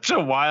is such a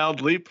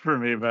wild leap for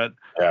me, but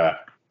yeah,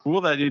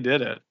 cool that you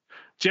did it.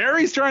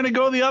 Jerry's trying to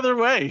go the other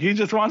way. He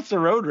just wants to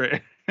road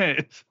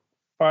race.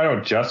 Well, I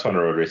don't just want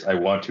to road race. I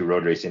want to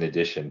road race in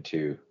addition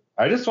to.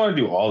 I just want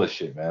to do all this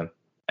shit, man.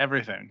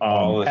 Everything.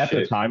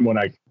 The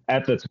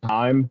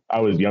time I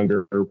was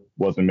younger,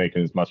 wasn't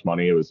making as much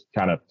money. It was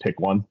kind of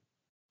pick one,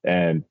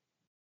 and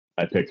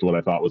I picked what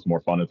I thought was more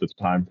fun at the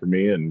time for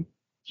me, and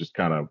just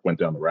kind of went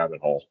down the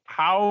rabbit hole.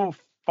 How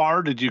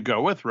far did you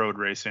go with road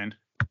racing?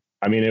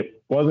 I mean,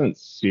 it wasn't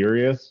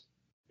serious.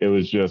 It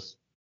was just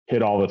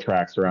hit all the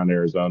tracks around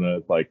Arizona.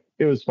 Like,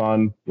 it was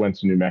fun. Went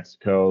to New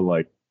Mexico,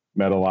 like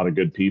met a lot of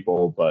good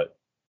people, but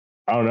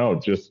I don't know,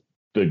 just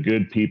the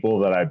good people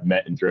that I've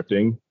met in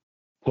drifting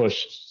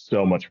pushed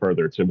so much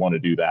further to want to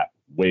do that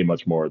way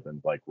much more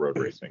than like road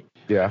racing.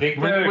 Yeah. I think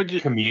the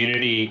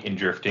community in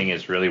drifting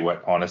is really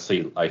what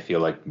honestly I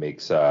feel like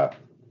makes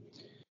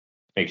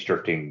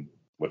drifting,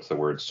 what's the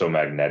word, so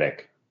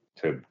magnetic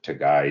to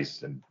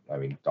guys, and I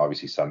mean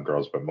obviously some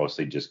girls, but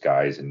mostly just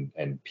guys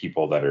and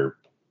people that are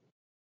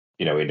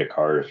into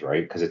cars,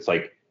 right? Because it's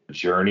like the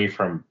journey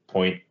from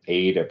point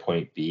A to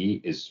point B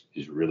is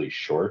really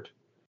short.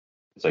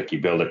 It's like you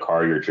build a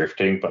car, you're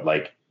drifting, but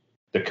like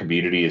the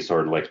community is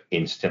sort of like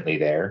instantly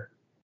there.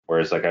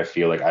 Whereas like I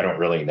feel like I don't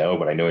really know,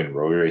 but I know in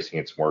road racing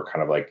it's more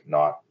kind of like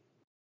not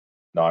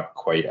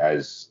quite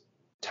as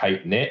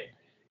tight knit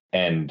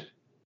and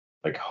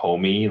like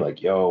homey,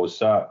 like, yo,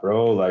 what's up,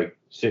 bro? Like,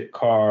 sit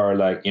car,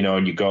 like,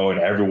 and you go and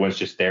everyone's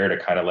just there to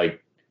kind of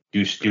like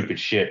do stupid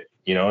shit,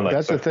 like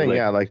that's the thing. like,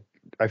 yeah. Like,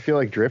 I feel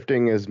like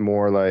drifting is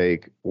more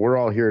like we're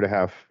all here to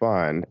have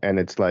fun. And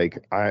it's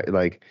like,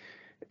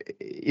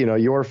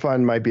 your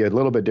fun might be a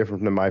little bit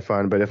different than my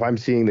fun, but if I'm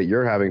seeing that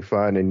you're having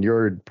fun and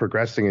you're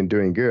progressing and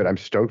doing good, I'm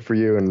stoked for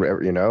you. And,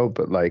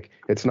 but like,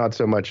 it's not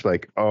so much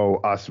like, oh,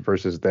 us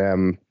versus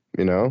them,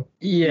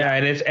 Yeah.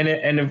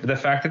 And the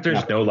fact that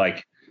there's no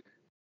like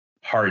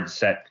hard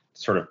set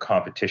sort of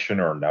competition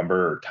or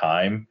number or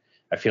time,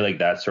 I feel like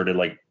that sort of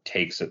like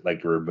takes it,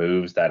 like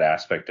removes that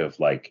aspect of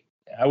like,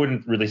 I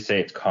wouldn't really say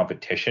it's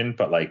competition,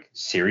 but like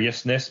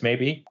seriousness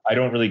maybe. I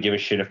don't really give a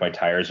shit if my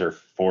tires are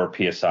 4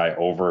 psi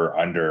over or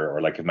under, or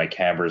like if my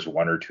camber is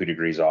 1 or 2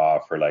 degrees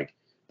off, or like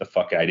the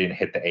fuck I didn't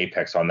hit the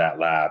apex on that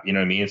lap. You know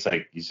what I mean? It's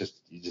like you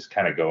just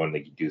kind of go and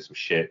like you do some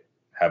shit,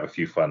 have a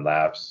few fun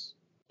laps.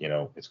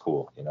 It's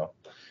cool.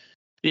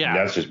 Yeah, and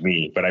that's just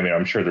me. But I mean,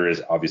 I'm sure there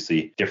is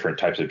obviously different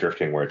types of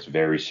drifting where it's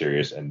very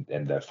serious, and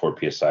that 4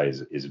 psi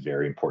is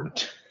very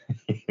important.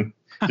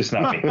 Just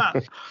not me.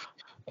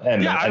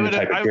 And the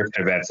type of drift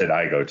events that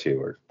I go to,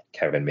 or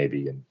Kevin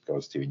maybe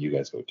goes to, and you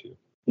guys go to.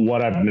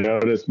 What I've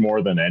noticed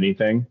more than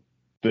anything,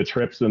 the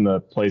trips and the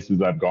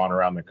places I've gone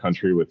around the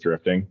country with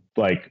drifting,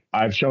 like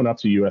I've shown up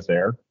to US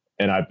Air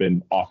and I've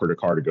been offered a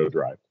car to go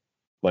drive.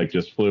 like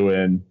just flew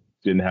in,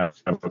 didn't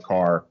have a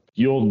car.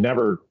 You'll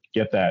never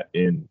get that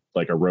in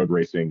like a road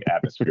racing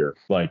atmosphere.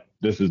 Like,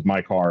 this is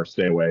my car,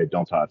 stay away,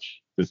 don't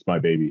touch. This is my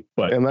baby.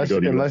 But unless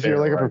you're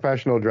like a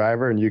professional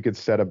driver and you could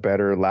set a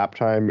better lap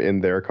time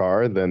in their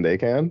car than they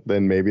can,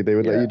 then maybe they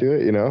would let you do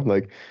it, you know,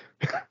 like.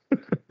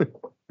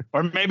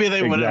 Or maybe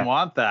they wouldn't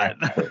want that.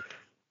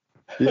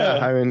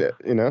 Yeah, I mean,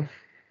 you know.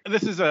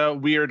 This is a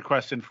weird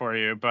question for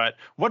you, but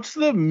what's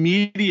the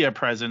media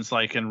presence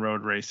like in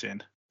road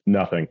racing?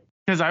 Nothing.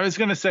 Because I was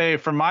going to say,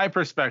 from my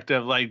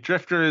perspective, like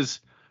drifters,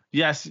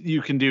 yes,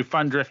 you can do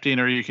fun drifting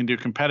or you can do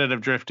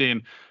competitive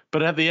drifting.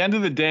 But at the end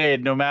of the day,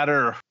 no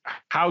matter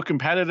how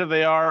competitive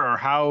they are or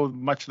how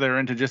much they're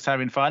into just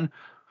having fun,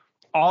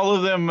 all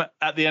of them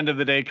at the end of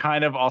the day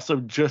kind of also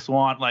just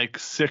want like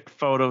sick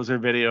photos or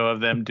video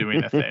of them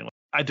doing a thing.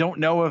 I don't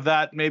know if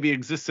that maybe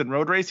exists in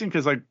road racing,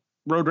 because like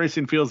road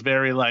racing feels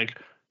very like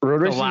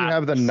road racing. You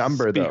have the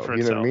number though.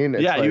 You know what I mean?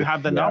 It's like, you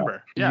have the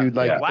number. Yeah. You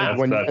like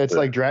when it's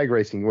like drag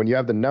racing. When you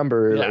have the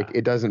number, like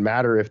it doesn't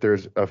matter if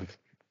there's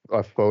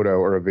a photo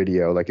or a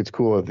video. Like, it's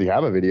cool if you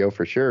have a video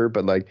for sure,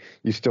 but like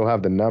you still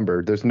have the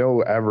number. There's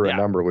no ever a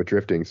number with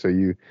drifting, so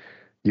you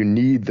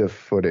need the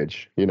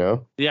footage, you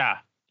know. Yeah,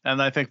 and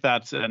I think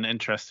that's an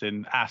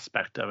interesting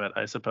aspect of it,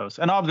 I suppose,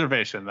 an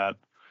observation that.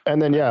 And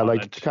then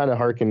like kind of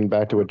harkening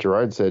back to what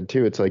Gerard said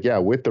too, it's like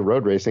with the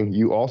road racing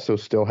you also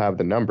still have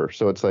the number,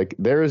 so it's like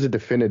there is a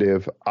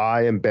definitive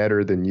I am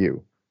better than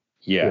you.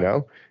 Yeah, you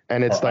know,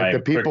 and it's like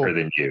the people quicker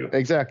than you.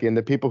 Exactly, and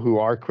the people who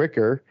are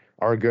quicker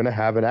are going to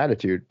have an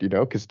attitude, you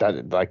know, because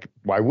that, like,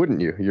 why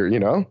wouldn't you? You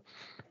know,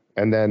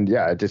 and then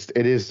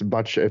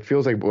it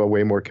feels like a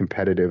way more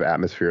competitive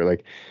atmosphere.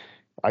 Like,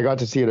 I got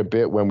to see it a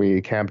bit when we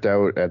camped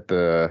out at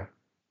the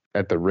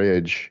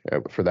Ridge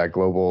for that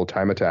global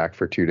time attack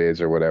for 2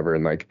 days or whatever,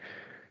 and like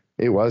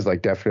it was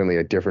like definitely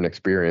a different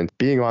experience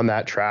being on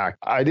that track.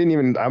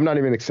 I'm not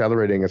even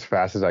accelerating as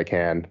fast as I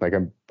can. Like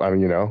I'm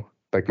you know,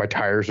 like my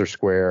tires are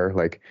square,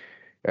 like.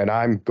 And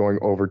I'm going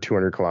over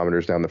 200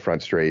 kilometers down the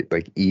front straight,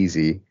 like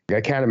easy.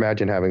 I can't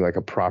imagine having like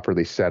a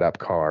properly set up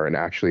car and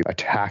actually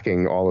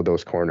attacking all of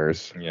those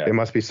corners. Yeah. It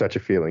must be such a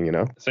feeling, you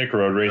know? It's like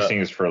road racing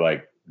is for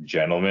like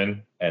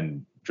gentlemen,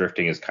 and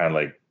drifting is kind of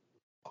like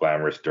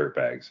glamorous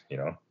dirtbags, you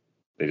know?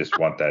 They just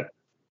want that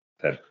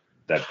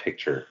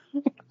picture.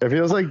 It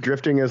feels like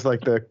drifting is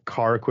like the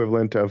car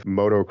equivalent of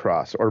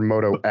motocross or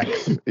Moto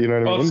X. You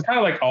know what I mean? It's kind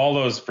of like all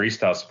those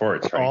freestyle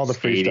sports, right? All the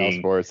freestyle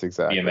sports,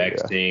 exactly.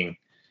 BMXing.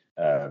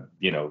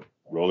 You know,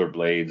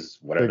 rollerblades,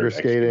 whatever, figure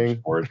skating,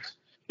 sports,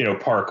 you know,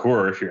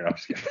 parkour. If you're not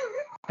just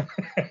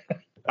kidding.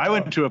 I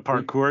went to a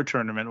parkour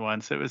tournament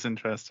once. It was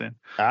interesting.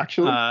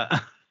 Actually,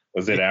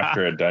 was it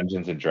after a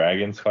Dungeons and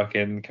Dragons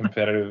fucking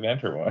competitive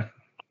event or what?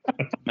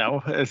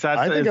 No,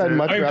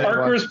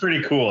 parkour is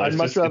pretty cool. I'd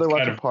much rather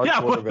watch a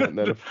parkour event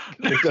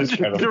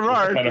than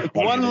Gerard.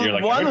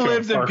 One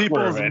lives in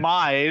people's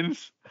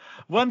minds.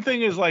 One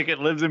thing is like it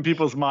lives in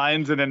people's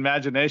minds and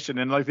imagination,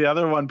 and like the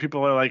other one,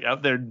 people are like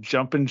out there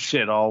jumping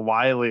shit all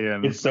wily,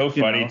 and it's so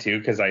funny too,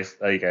 because I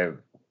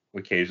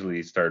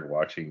occasionally started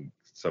watching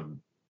some.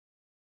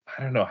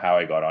 I don't know how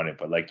I got on it,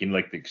 but like in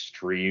like the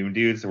extreme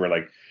dudes were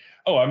like,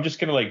 oh, I'm just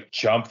gonna like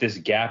jump this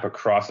gap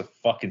across a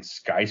fucking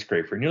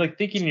skyscraper, and you're like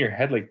thinking in your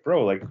head like,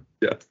 bro, like,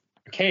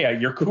 okay,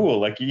 you're cool,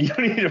 like you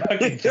don't need to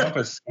fucking jump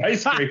a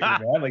skyscraper,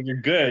 man, like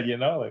you're good, you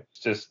know, like it's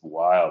just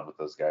wild with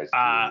those guys.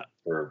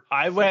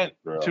 I went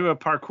to a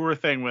parkour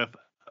thing with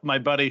my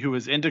buddy who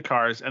was into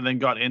cars and then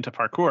got into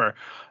parkour,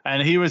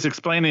 and he was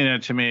explaining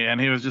it to me,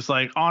 and he was just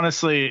like,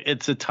 honestly,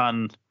 it's a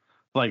ton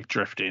like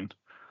drifting.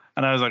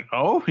 And I was like,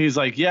 oh, he's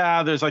like,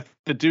 yeah, there's like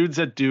the dudes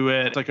that do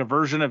it. It's like a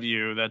version of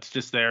you that's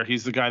just there.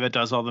 He's the guy that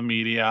does all the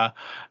media.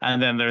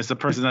 And then there's the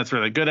person that's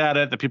really good at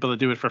it, the people that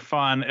do it for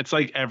fun. It's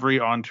like every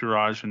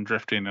entourage in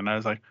drifting. And I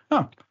was like,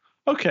 oh,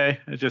 okay.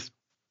 It just.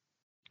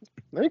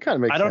 That kind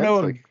of makes sense. I don't know.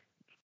 Like,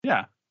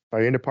 yeah.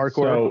 Are you into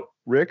parkour,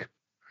 Rick?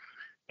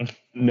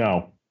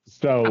 No.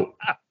 So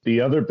the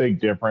other big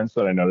difference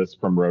that I noticed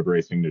from road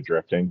racing to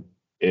drifting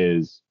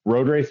is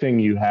road racing,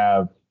 you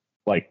have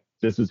like,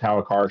 this is how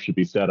a car should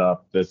be set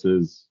up.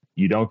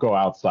 You don't go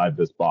outside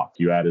this box.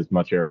 You add as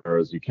much aero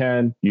as you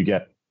can. You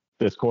get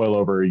this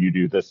coilover, you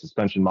do this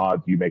suspension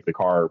mod, you make the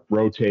car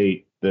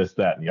rotate, this,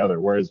 that, and the other.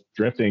 Whereas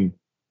drifting,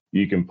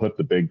 you can put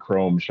the big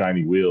chrome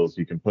shiny wheels,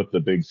 you can put the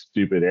big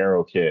stupid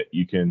aero kit,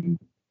 you can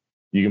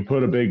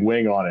put a big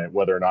wing on it,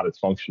 whether or not it's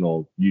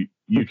functional.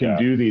 You can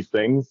do these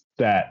things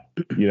that,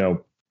 you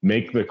know,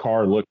 make the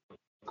car look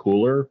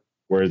cooler.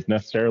 Whereas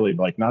necessarily,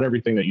 like, not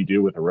everything that you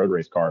do with a road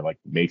race car like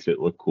makes it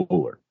look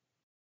cooler.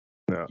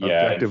 No,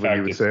 objectively,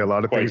 you would say a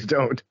lot of things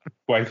don't.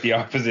 Quite the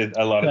opposite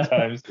a lot of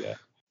times. Yeah.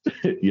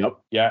 Yep.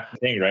 Yeah.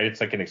 Thing, right?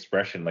 It's like an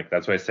expression. Like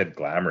that's why I said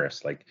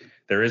glamorous. Like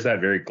there is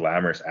that very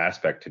glamorous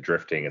aspect to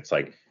drifting. It's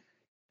like,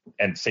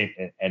 and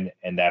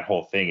that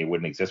whole thing, it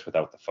wouldn't exist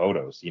without the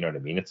photos. You know what I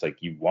mean? It's like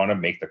you want to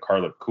make the car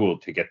look cool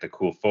to get the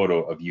cool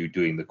photo of you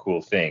doing the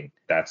cool thing.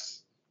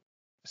 That's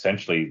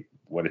essentially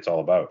what it's all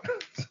about.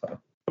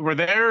 So. Were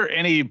there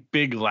any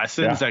big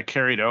lessons that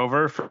carried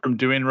over from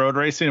doing road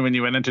racing when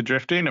you went into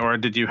drifting, or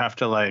did you have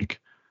to like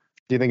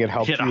Do you think it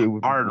helped hit you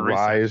hard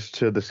rise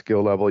to the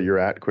skill level you're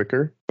at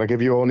quicker? Like,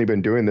 have you only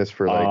been doing this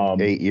for like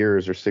 8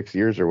 years or 6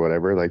 years or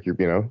whatever? Like, you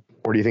know,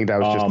 or do you think that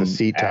was just the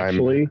seat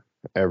time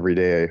every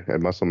day at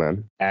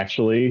Muscleman?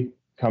 Actually,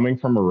 coming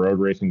from a road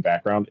racing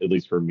background, at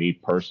least for me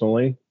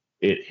personally,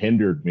 it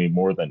hindered me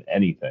more than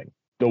anything.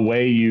 The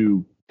way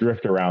you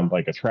drift around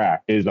like a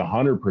track is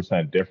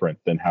 100% different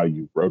than how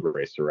you road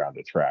race around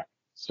a track.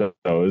 So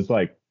it was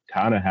like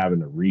kind of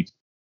having to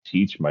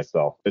reteach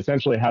myself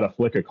essentially how to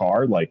flick a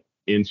car like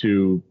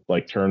into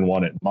like turn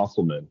one at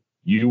Muscleman.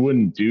 You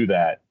wouldn't do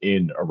that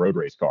in a road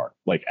race car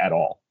like at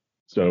all.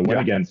 So it went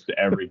against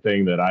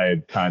everything that I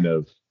had kind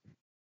of,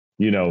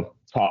 you know,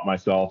 taught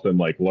myself and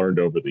like learned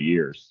over the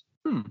years.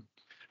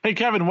 Hey,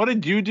 Kevin, what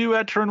did you do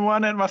at turn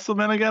one at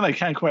Muscleman again? I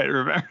can't quite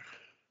remember.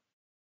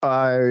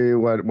 I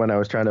went when I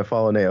was trying to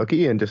follow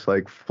Naoki and just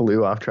like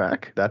flew off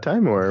track that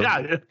time, or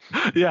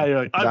Yeah, you're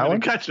like, I'm gonna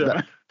catch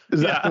him.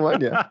 Is that the one?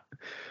 Yeah.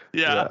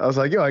 Yeah. I was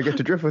like, yo, I get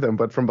to drift with him,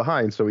 but from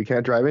behind, so he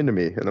can't drive into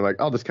me. And they're like,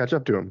 I'll just catch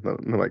up to him.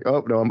 And I'm like,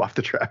 oh no, I'm off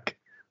the track.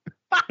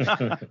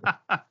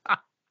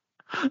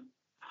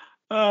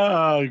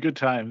 Oh, good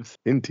times.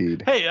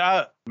 Indeed.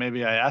 Hey,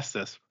 maybe I asked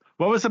this.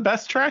 What was the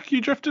best track you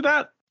drifted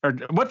at? Or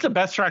what's the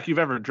best track you've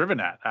ever driven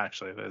at,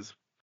 actually, Liz?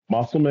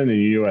 Muscleman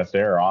and US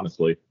Air,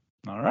 honestly.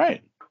 All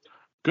right.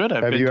 Good.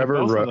 Have you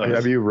ever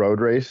road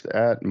raced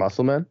at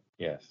Muscleman?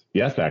 Yes.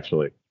 Yes,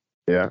 actually.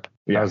 Yeah.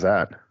 How's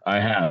that? I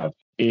have.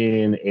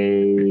 In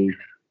a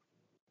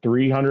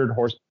 300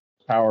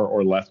 horsepower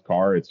or less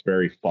car, it's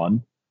very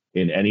fun.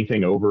 In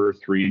anything over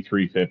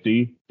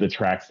 350, the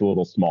track's a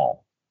little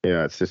small.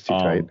 Yeah, it's just too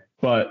tight.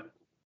 But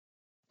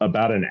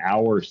about an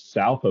hour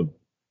south of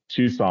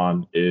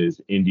Tucson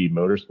is Indy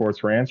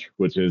Motorsports Ranch,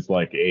 which is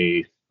like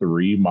a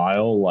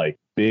 3-mile, like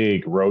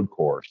big road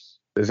course.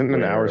 Isn't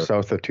an hour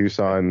south of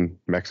Tucson,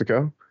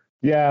 Mexico?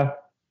 Yeah.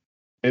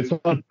 It's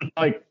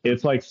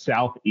like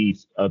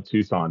southeast of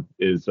Tucson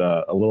is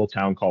a little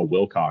town called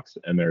Wilcox,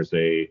 and there's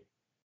a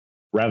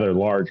rather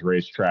large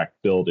racetrack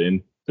built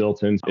into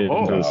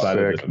the side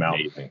of this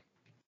mountain.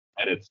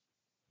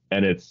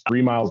 And it's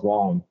 3 miles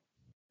long,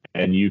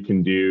 and you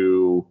can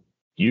do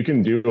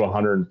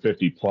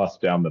 150 plus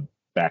down the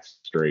back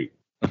straight.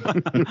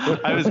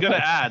 I was going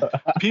to add,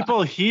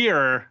 people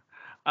here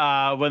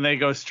when they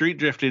go street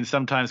drifting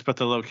sometimes put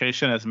the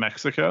location as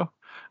Mexico.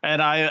 And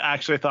I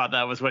actually thought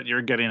that was what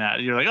you're getting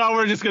at. You're like, oh,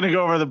 we're just going to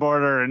go over the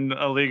border and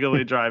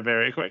illegally drive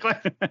very quickly.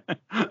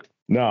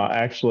 No,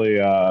 actually,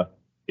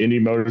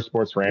 Indy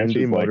Motorsports Ranch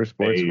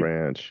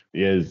Ranch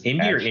is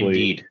Indy or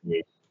Indeed?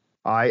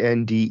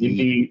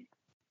 INDE.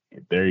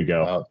 There you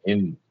go.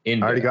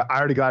 I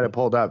already got it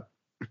pulled up.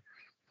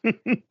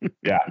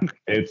 Yeah,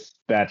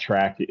 that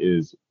track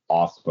is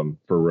awesome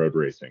for road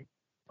racing.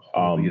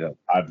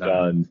 I've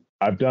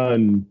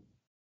done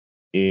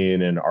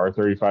in an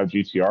R35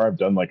 GTR, I've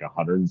done like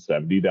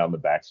 170 down the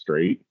back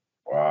straight.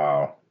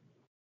 Wow.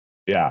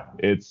 Yeah,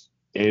 it's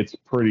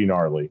pretty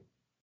gnarly.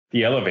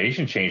 The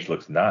elevation change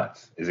looks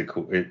nuts. Is it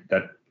cool?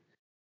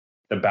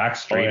 The back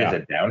straight is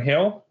a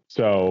downhill?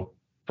 So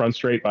front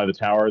straight by the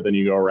tower, then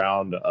you go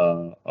around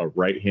a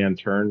right-hand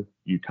turn.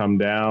 You come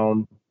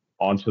down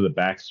onto the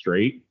back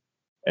straight,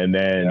 and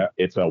then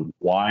it's a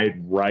wide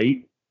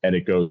right, and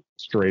it goes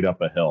straight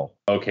up a hill.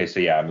 Okay, so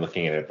yeah, I'm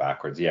looking at it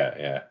backwards.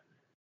 Yeah.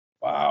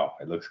 Wow,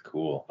 it looks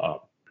cool.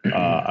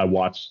 I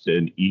watched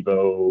an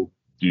Evo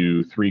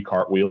do 3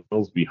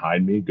 cartwheels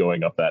behind me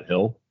going up that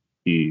hill.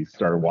 He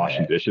started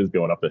washing dishes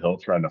going up the hill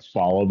trying to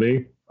follow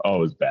me. Oh, it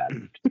was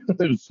bad.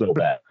 It was so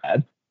bad.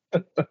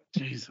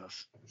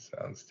 Jesus.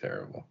 Sounds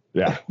terrible.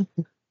 Yeah.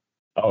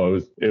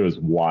 Oh, it was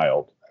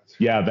wild.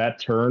 Yeah,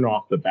 that turn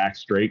off the back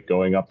straight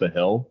going up the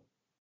hill,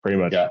 pretty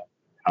much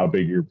how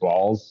big your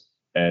balls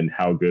and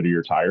how good are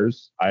your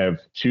tires. I have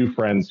 2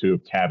 friends who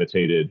have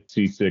cavitated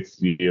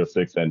C6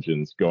 Z06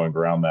 engines going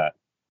around that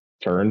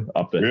turn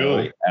up the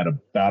hill at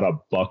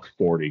about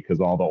 $140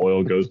 because all the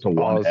oil goes to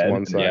one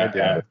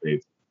side.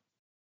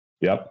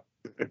 Yep.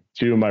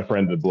 2 of my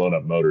friends have blown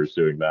up motors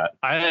doing that.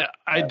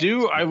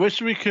 I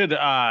wish we could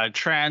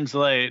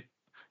translate,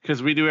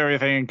 because we do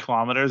everything in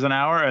kilometers an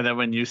hour, and then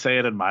when you say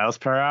it in miles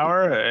per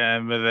hour,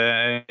 and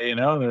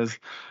there's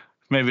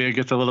maybe it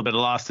gets a little bit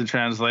lost in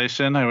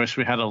translation. I wish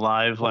we had a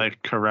live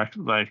correct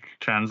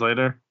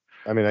translator.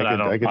 I mean,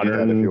 I could do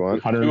that if you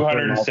want.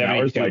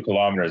 272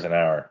 kilometers an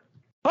hour.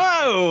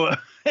 Whoa!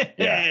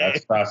 Yeah,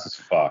 that's fast as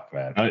fuck,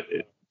 man.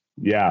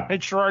 Yeah. Hey,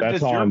 Gerard,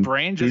 does your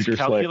brain just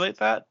calculate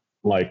that?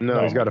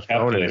 No, he's got a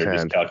phone in his hand.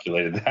 Just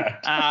calculated that.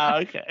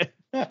 Okay.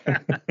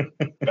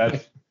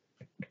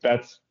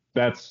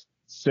 that's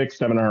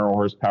 600-700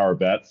 horsepower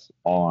bets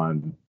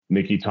on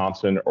Nicky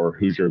Thompson or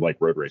Hoosier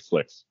road race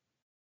slicks,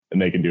 and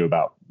they can do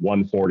about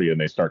 140, and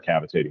they start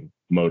cavitating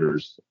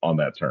motors on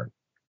that turn.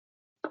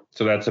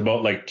 So that's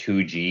about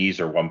 2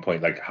 Gs or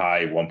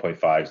high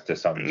 1.5s to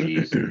some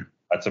Gs.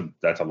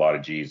 That's a lot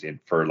of Gs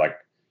for an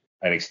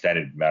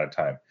extended amount of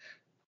time.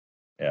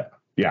 Yeah.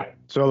 Yeah.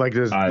 So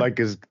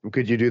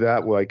could you do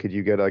that? Could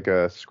you get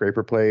a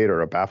scraper plate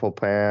or a baffle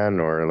pan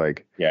or or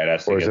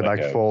is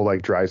it full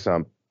dry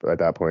sump at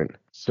that point?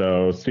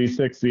 So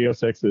C6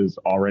 Z06 is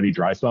already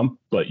dry sump,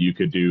 but you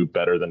could do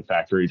better than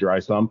factory dry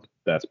sump.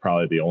 That's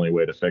probably the only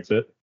way to fix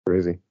it.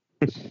 Crazy.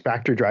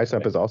 Factory dry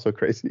sump is also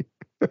crazy.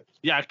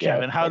 Yeah,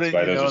 Kevin, how did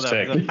you know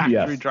that the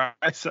factory dry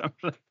sump?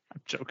 I'm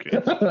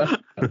joking.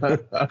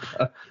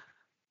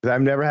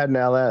 I've never had an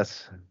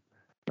LS.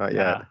 Not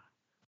yet.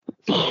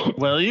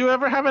 Will you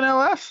ever have an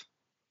LS?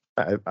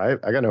 I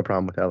got no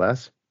problem with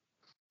LS.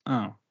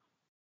 Oh.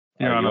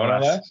 You're on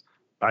LS?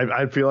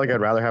 I feel like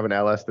I'd rather have an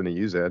LS than a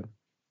UZ.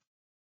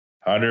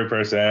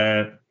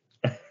 100%.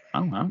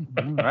 Oh, well,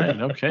 all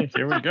right. Okay,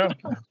 here we go.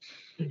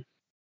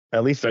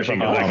 At least especially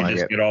because I can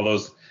just get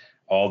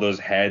all those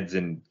heads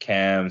and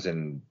cams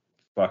and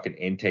fucking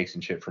intakes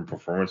and shit from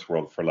Performance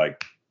World for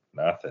like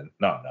nothing.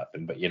 Not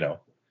nothing, but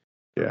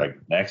like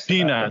next to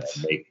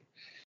peanuts.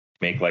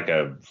 Make like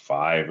a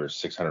 500 or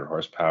 600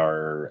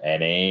 horsepower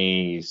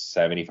NA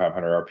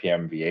 7,500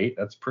 RPM V8.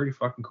 That's pretty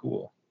fucking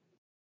cool.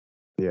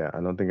 Yeah,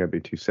 I don't think I'd be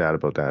too sad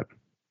about that.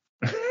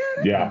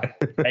 Yeah,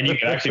 and you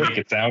can actually make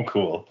it sound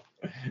cool.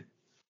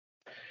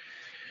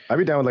 I'd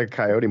be down with like a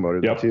Coyote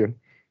motor though too.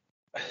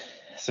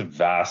 It's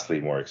vastly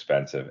more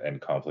expensive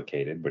and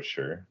complicated, but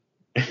sure.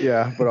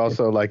 Yeah, but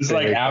also like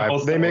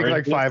they make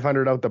like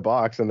 500 out the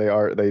box, and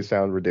they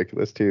sound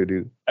ridiculous too,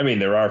 dude. I mean,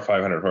 there are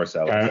 500 horse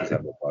LSs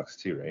out the box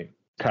too, right?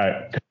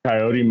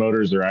 Coyote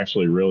motors are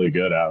actually really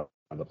good out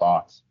of the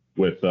box.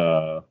 With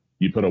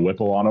you put a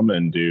Whipple on them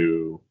and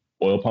do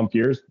oil pump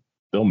gears,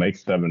 they'll make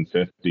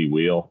 750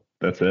 wheel.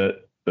 That's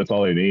it. That's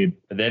all they need.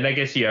 And then I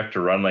guess you have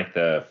to run like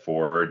the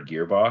Ford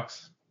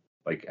gearbox.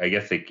 Like I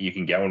guess you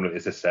can get one with,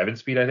 it's a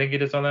 7-speed. I think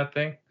it is on that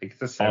thing. I think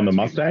it's a 7 on the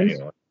Mustangs.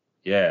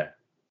 Yeah.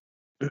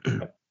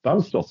 That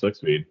was still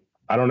 6-speed.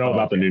 I don't know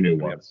about the new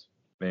ones.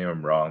 Maybe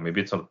I'm wrong. Maybe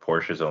it's on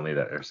Porsches only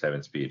that are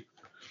 7-speed.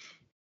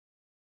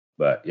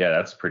 But yeah,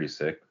 that's pretty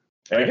sick.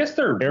 I guess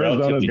they're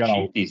relatively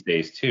cheap these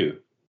days too.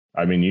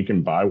 I mean, you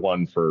can buy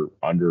one for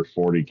under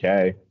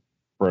 40K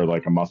for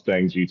like a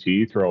Mustang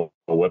GT. Throw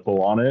a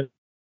Whipple on it.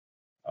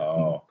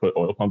 Put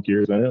oil pump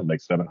gears in it. It'll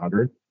make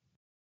 700.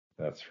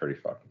 That's pretty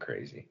fucking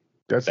crazy.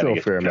 That's still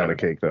a fair amount of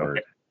cake though.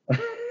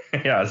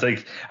 Yeah, it's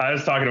like I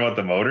was talking about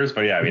the motors,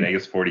 but yeah, I mean, I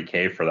guess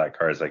 40K for that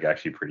car is like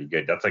actually pretty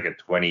good. That's like a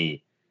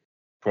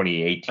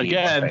 2018.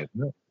 Again,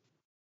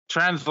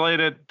 translate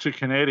it to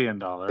Canadian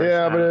dollars.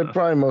 Yeah, but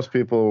probably most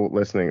people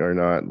listening are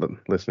not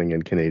listening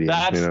in Canadian.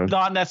 That's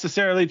not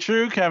necessarily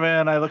true,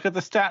 Kevin. I look at the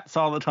stats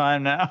all the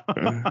time now.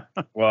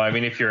 Well, I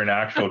mean, if you're an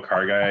actual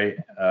car guy,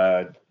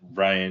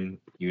 Brian,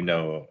 you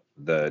know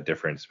the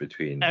difference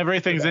between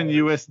everything's in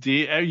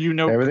USD.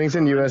 Everything's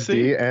in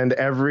USD, and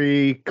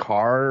every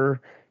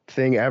car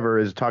thing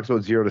ever talks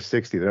about 0 to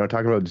 60. They're not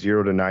talking about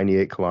 0 to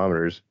 98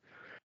 kilometers.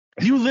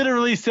 You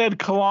literally said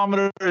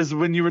kilometers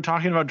when you were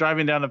talking about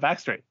driving down the back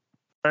straight.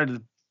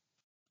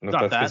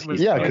 Because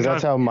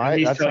that's how my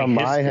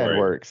head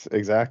works.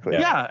 Exactly.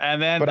 Yeah,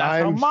 and then but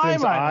that's how my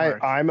mind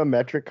works. I'm a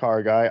metric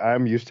car guy.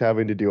 I'm used to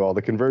having to do all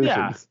the conversions.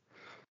 Yeah.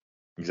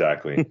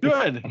 Exactly.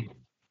 Good.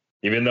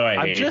 Even though I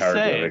hate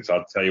hieroglyphics,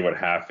 I'll tell you what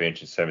half-inch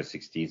and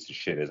 7/16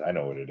 shit is. I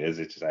know what it is.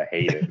 It's just I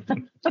hate it.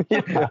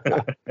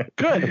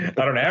 Good.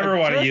 I don't ever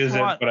want to use it,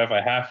 but if I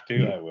have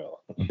to, I will.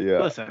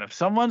 Yeah. Listen, if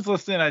someone's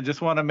listening, I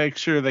just want to make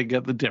sure they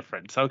get the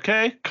difference.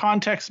 Okay,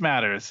 context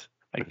matters.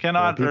 I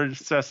cannot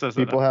stress this.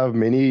 People have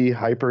mini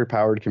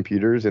hyper-powered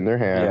computers in their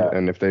hand,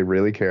 and if they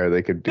really care,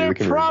 they could do the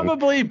conversion. They're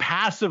probably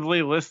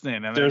passively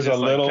listening. And there's a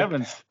little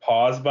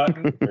pause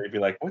button where you'd be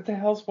like, "What the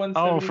hell's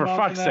 170 Oh, for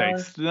fuck's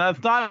sakes!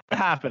 That's not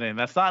happening.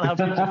 That's not how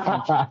people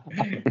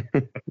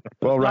function."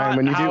 Well, Ryan,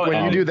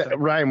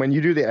 when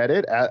you do the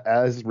edit,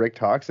 as Rick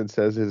talks and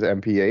says his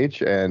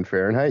MPH and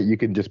Fahrenheit, you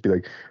can just be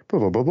like, "Blah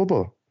blah blah blah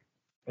blah."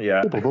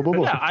 Yeah.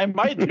 Yeah, I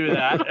might do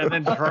that, and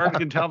then Vern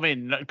can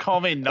call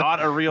me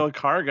not a real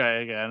car guy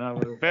again.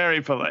 I'm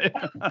very polite.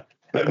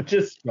 I'm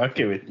just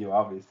fucking with you,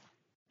 obviously.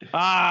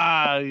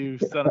 You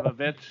son of a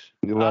bitch.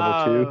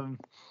 Level 2.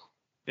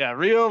 Yeah,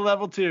 real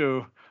level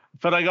 2.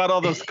 But I got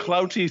all those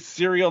clouty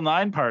Serial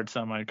 9 parts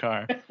on my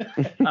car.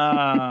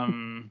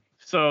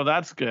 So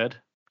that's good.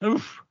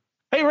 Oof.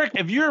 Hey, Rick,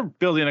 if you're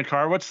building a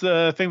car, what's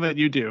the thing that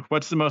you do?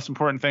 What's the most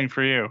important thing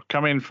for you?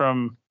 Coming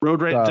from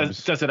road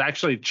race, does it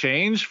actually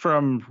change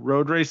from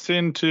road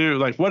racing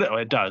to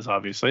it does,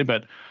 obviously,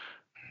 but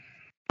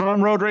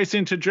from road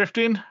racing to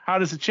drifting, how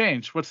does it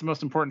change? What's the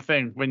most important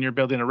thing when you're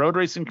building a road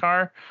racing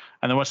car?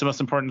 And then what's the most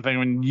important thing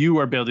when you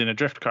are building a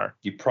drift car?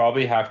 You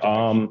probably have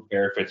to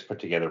care if it's put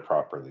together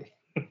properly.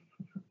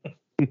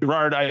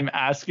 Gerard, I'm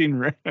asking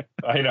Rick.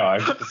 I know,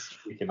 I'm just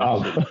speaking.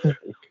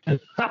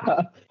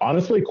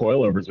 Honestly,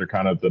 coilovers are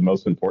kind of the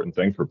most important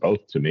thing for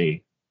both to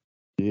me.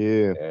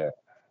 Yeah.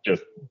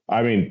 Just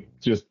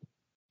 100%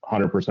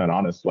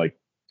 honest. Like,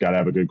 gotta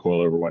have a good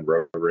coilover when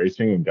road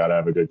racing, and gotta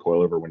have a good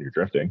coilover when you're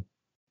drifting.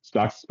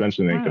 Stock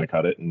suspension ain't gonna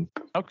cut it. And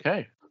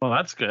okay. Well,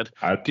 that's good.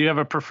 Do you have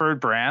a preferred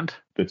brand?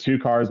 The two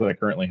cars that I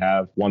currently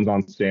have, one's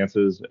on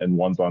Stances and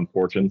one's on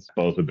Fortunes.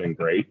 Both have been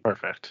great.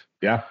 Perfect.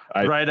 Yeah,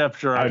 right up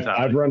Gerard's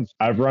alley.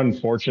 I've run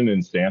Fortune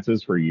and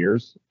Stances for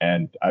years,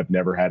 and I've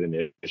never had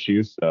an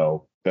issue.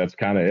 So that's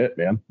kind of it,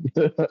 man.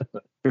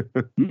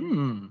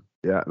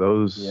 Yeah,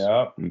 those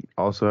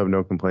also have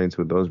no complaints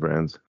with those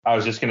brands. I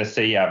was just gonna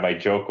say, my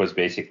joke was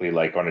basically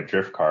like on a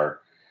drift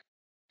car,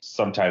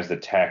 sometimes the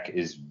tech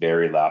is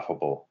very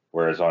laughable,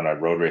 whereas on a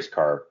road race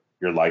car,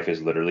 your life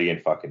is literally in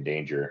fucking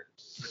danger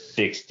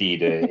 60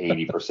 to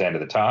 80%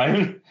 of the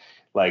time.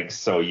 Like,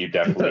 so you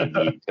definitely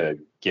need to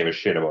give a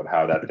shit about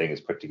how that thing is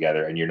put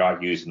together, and you're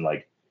not using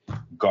like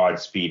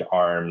Godspeed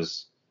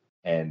arms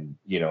and,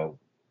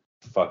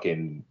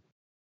 fucking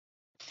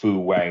Fu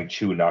Wang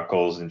Chu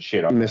knuckles and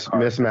shit on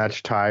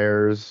mismatched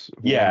tires.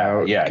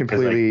 Yeah.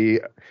 Completely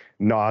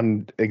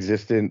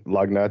non-existent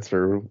lug nuts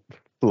or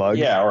lugs.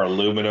 Yeah, or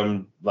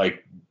aluminum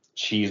like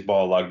cheese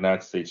ball lug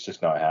nuts. It's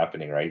just not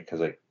happening, right? Because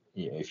like,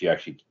 if you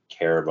actually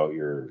care about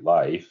your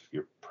life,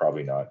 you're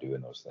probably not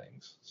doing those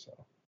things. So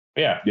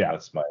yeah,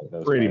 that's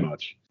pretty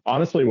much.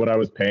 Honestly, what I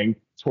was paying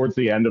towards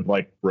the end of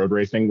like road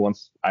racing,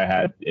 once I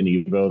had an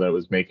Evo that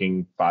was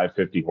making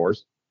 550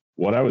 horse,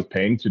 what I was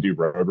paying to do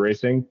road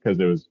racing, because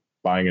it was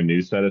buying a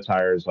new set of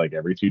tires like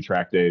every 2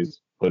 track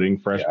days, putting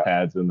fresh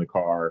pads in the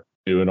car,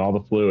 doing all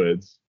the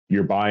fluids.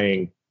 You're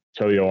buying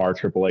Toyo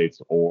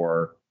R888s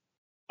or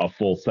a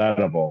full set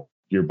of them.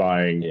 You're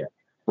buying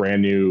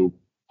brand new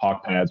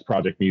Hawk pads,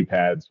 Project Mu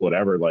pads,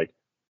 whatever. Like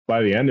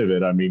by the end of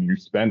it, I mean, you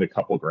spend a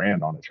couple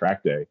grand on a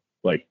track day,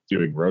 like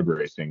doing road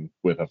racing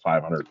with a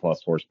 500 plus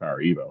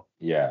horsepower Evo.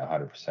 Yeah,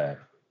 100%.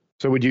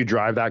 So would you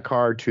drive that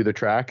car to the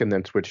track and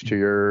then switch to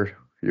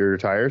your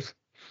tires?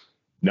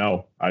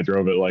 No, I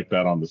drove it like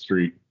that on the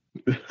street.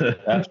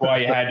 That's why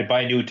you had to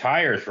buy new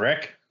tires,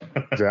 Rick.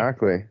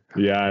 Exactly.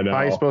 Yeah, I know. How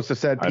are you supposed to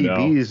set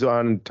PBs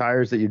on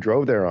tires that you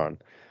drove there on?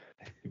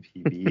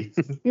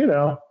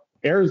 PBs.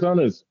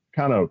 Arizona's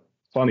kind of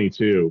funny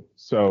too.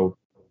 So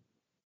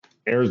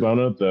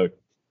Arizona, the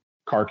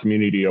car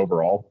community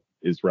overall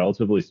is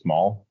relatively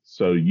small.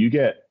 So you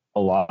get a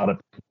lot of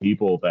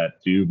people that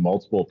do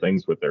multiple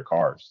things with their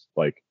cars.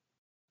 Like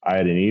I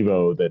had an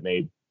Evo that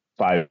made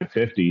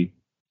 550,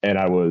 and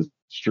I was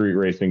street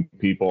racing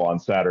people on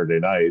Saturday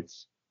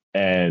nights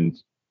and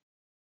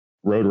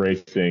road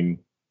racing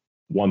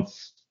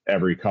once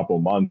every couple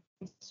months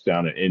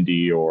down at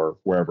Indy or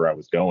wherever I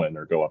was going,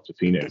 or go up to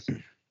Phoenix.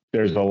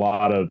 There's a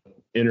lot of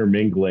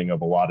intermingling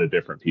of a lot of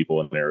different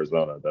people in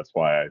Arizona. That's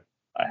why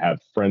I have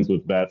friends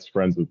with vets,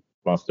 friends with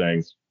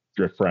Mustangs,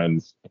 drift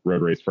friends,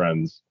 road race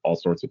friends, all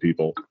sorts of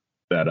people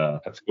that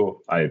that's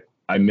cool. I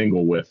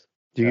mingle with.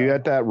 Do you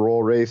get that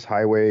roll race,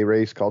 highway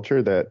race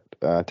culture that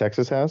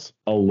Texas has?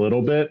 A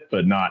little bit,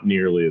 but not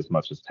nearly as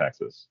much as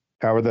Texas.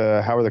 How are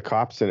the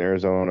cops in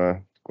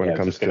Arizona when it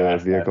comes to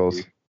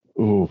vehicles?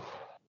 Ooh,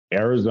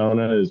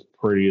 Arizona is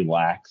pretty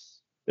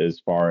lax as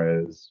far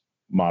as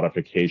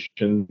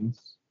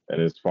modifications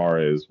and as far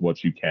as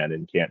what you can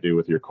and can't do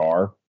with your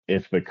car.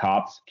 If the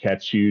cops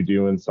catch you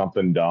doing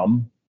something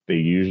dumb, they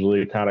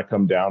usually kind of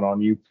come down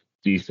on you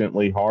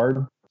decently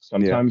hard.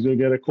 Sometimes you'll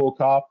get a cool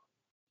cop.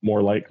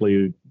 More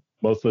likely,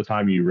 most of the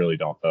time, you really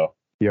don't, though.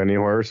 You got any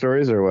horror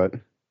stories or what?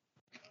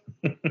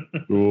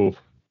 Ooh.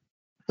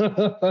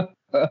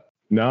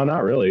 No,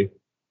 not really.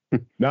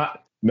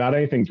 Not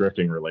anything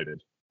drifting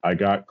related. I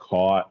got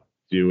caught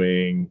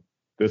doing,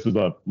 this is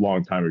a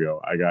long time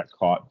ago, I got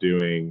caught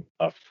doing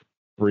a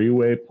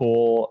freeway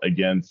pull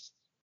against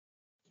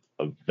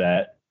a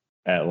vet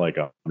at like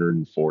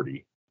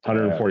 140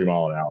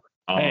 mile an hour.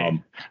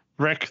 Hey,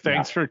 Rick,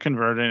 thanks for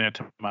converting it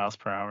to miles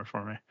per hour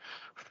for me.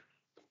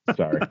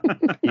 Sorry.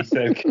 He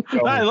said,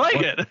 I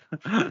like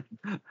it.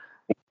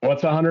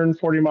 What's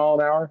 140 mile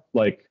an hour?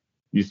 Like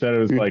you said, it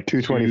was like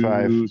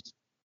 225.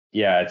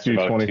 Yeah, it's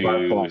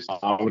 225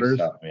 kilometers.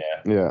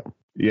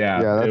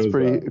 Yeah, that's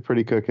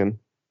pretty cooking.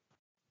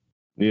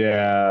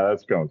 Yeah,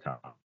 that's going kind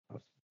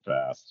of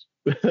fast.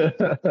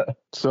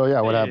 So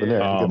yeah, what happened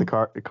there? You get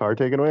the car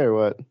taken away or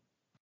what?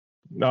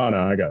 No,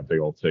 I got a big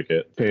old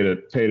ticket.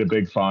 Paid a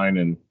big fine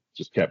and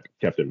just kept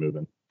it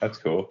moving. That's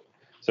cool.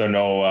 So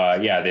no,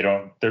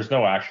 there's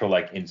no actual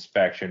like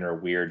inspection or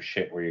weird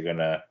shit where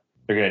they're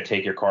gonna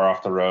take your car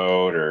off the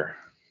road or.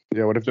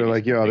 Yeah, what if they're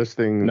like, this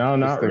thing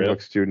really.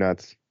 Looks too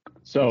nuts.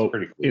 So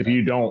cool, if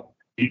you don't,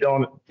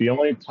 the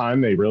only time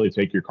they really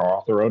take your car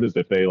off the road is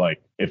if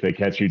they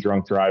catch you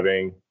drunk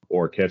driving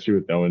or catch you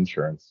with no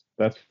insurance.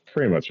 That's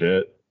pretty much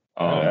it.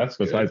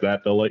 Besides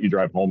that, they'll let you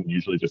drive home and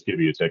usually just give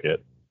you a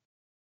ticket.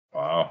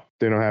 Wow.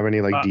 They don't have any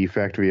like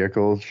defect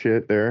vehicle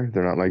shit there.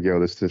 They're not like,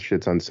 this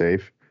shit's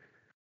unsafe.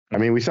 I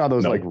mean, we saw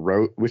those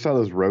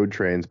road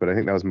trains, but I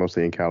think that was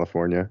mostly in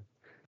California.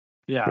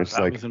 Yeah,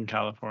 that was in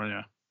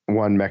California.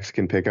 One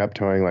Mexican pickup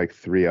towing like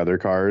 3 other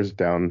cars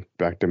down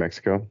back to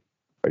Mexico,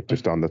 like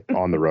just on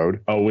the road.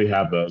 Oh, we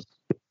have those.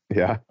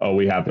 Yeah. Oh,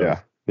 we have those.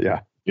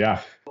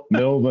 Yeah.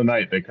 Middle of the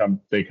night, they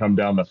come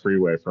down the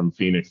freeway from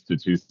Phoenix to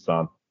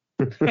Tucson.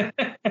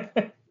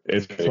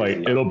 It's like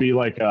it'll be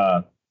like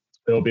a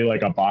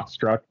box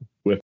truck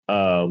with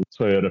a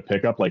Toyota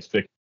pickup like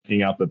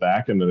sticking out the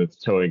back, and then it's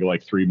towing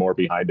like 3 more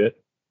behind it.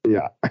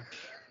 Yeah.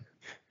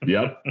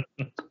 Yep.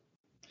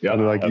 Yeah.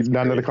 And like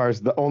none of the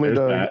cars,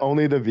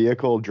 only the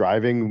vehicle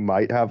driving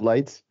might have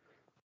lights,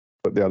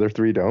 but the other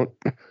 3 don't.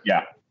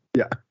 Yeah.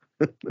 Yeah.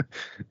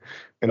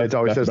 And it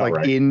always says like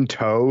right. In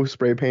tow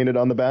spray painted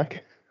on the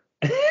back.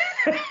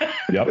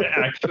 Yep.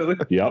 Actually.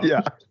 Yep.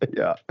 Yeah.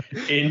 Yeah.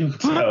 In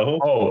tow.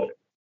 Oh.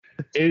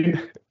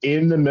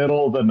 In the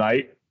middle of the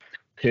night,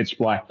 pitch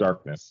black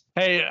darkness.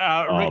 Hey,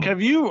 Rick,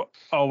 have you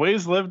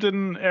always lived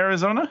in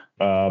Arizona?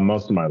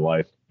 Most of my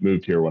life.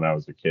 Moved here when I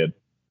was a kid.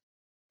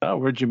 Oh,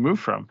 where'd you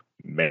move from?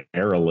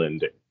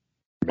 Maryland.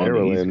 On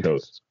the East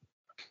Coast.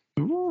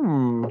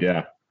 Ooh.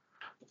 Yeah.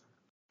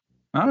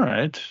 All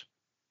right.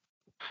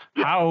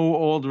 How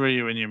old were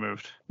you when you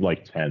moved?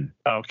 Like 10.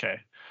 Okay.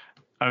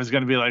 I was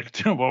going to be like,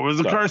 what was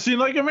the car scene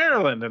like in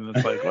Maryland? And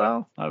it's like,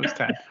 well, I was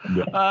 10.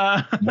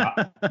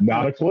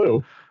 Not a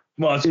clue.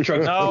 Monster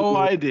trucks. No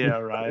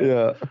idea,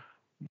 right?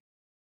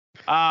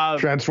 Yeah.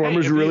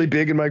 Transformers were really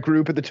big in my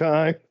group at the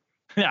time.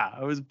 Yeah,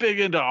 I was big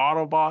into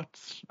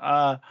Autobots.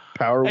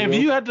 Power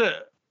Wheels.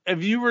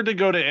 If you were to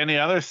go to any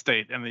other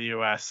state in the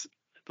U.S.,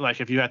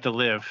 like if you had to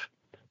live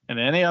in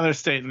any other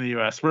state in the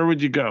U.S., where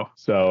would you go?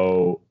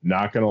 So,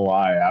 not going to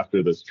lie,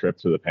 after this trip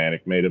to the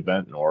Panic Mate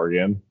event in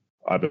Oregon,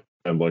 I've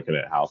been looking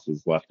at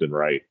houses left and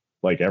right.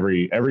 Like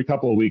every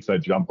couple of weeks, I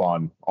jump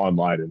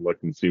online and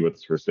look and see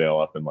what's for sale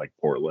up in like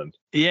Portland.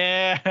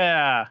 Yeah.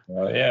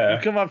 Yeah.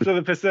 You come up to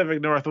the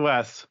Pacific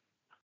Northwest.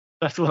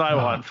 That's what I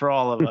want for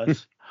all of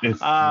us. It's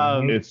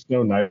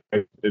so nice.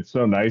 It's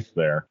so nice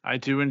there. I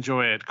do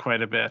enjoy it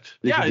quite a bit.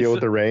 You can deal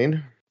with the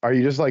rain. Are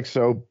you just like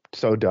so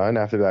done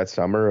after that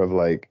summer of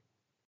like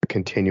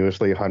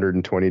continuously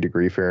 120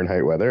 degree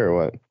Fahrenheit weather or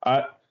what?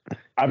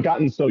 I've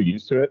gotten so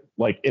used to it.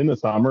 Like in the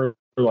summer,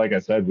 like I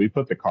said, we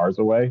put the cars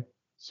away.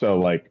 So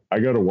like I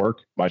go to work,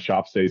 my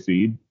shop's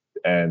AC'd,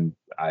 and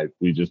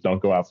we just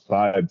don't go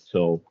outside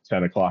till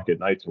 10 o'clock at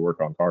night to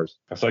work on cars.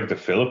 It's like the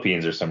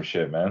Philippines or some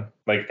shit, man.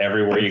 Like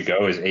everywhere you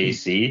go is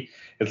AC.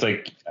 It's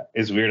like,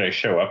 it's weird. I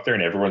show up there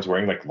and everyone's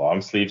wearing like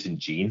long sleeves and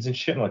jeans and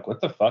shit. I'm like,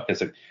 what the fuck?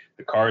 It's like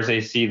the car's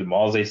AC, the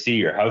mall's AC,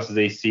 your house is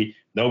AC.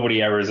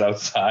 Nobody ever is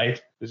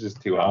outside. It's just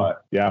too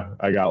hot. Yeah.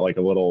 I got like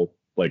a little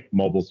like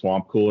mobile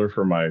swamp cooler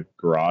for my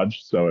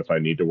garage. So if I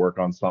need to work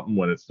on something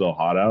when it's still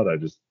hot out, I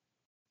just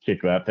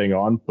kick that thing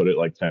on, put it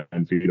like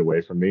 10 feet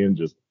away from me and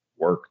just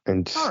work.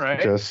 And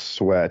just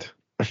sweat.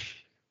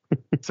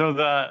 So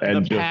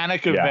the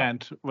panic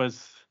event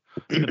was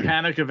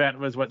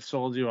what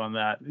sold you on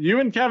that. You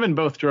and Kevin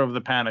both drove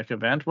the panic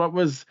event. What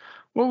was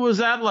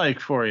that like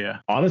for you?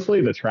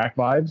 Honestly, the track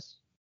vibes,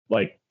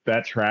 like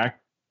that track's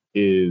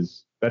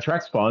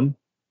fun,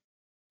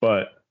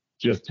 but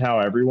just how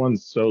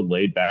everyone's so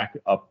laid back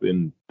up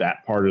in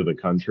that part of the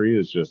country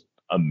is just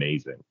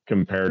amazing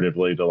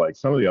comparatively to like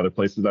some of the other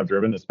places I've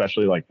driven,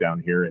 especially like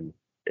down here in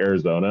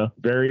Arizona.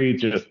 Very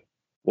just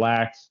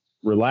relaxed.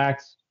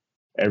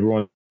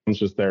 Everyone's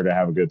just there to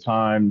have a good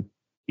time.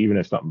 Even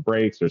if something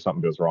breaks or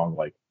something goes wrong,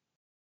 like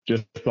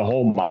just the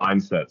whole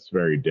mindset's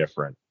very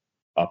different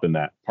up in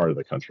that part of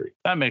the country.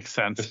 That makes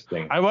sense.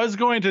 I was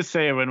going to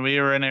say when we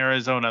were in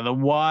Arizona,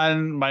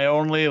 my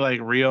only like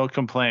real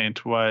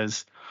complaint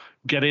was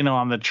getting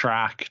on the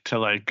track to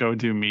like go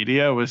do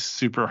media was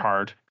super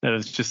hard. It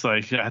was just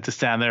like I had to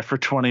stand there for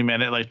 20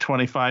 minutes, like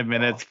 25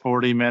 minutes,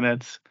 40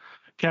 minutes.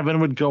 Kevin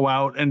would go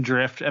out and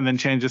drift and then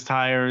change his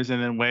tires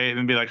and then wait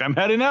and be like, I'm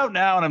heading out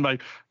now. And I'm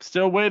like,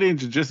 still waiting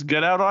to just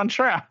get out on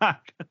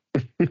track.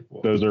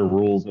 Those are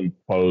rules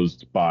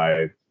imposed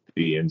by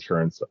the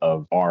insurance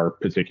of our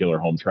particular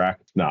home track.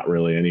 It's not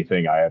really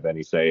anything I have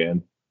any say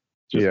in.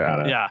 Just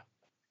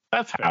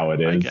that's how it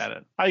is.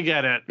 I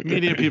get it.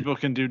 Media people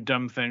can do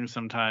dumb things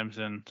sometimes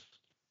and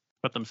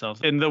put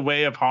themselves in the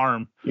way of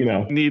harm,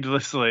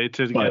 needlessly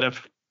to get a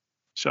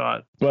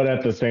shot. But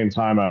at the same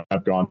time,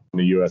 I've gone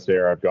to US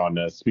Air, I've gone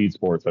to Speed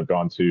Sports, I've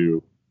gone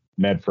to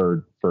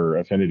Medford for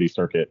Affinity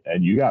Circuit,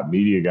 and you got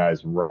media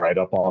guys right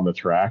up on the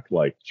track,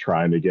 like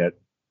trying to get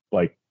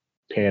like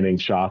panning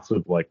shots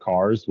of like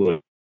cars,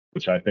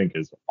 which I think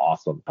is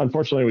awesome.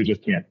 Unfortunately, we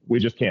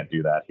just can't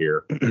do that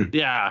here.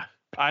 Yeah.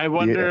 I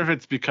wonder if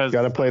it's because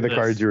got to play the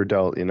cards you're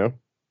dealt,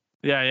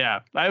 Yeah.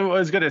 I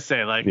was going to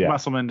say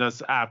Musselman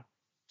does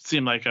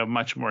seem like a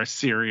much more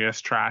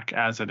serious track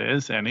as it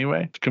is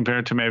anyway,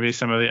 compared to maybe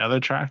some of the other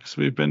tracks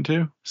we've been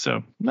to.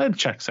 So it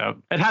checks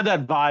out. It had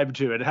that vibe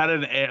to it. It had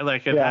an air,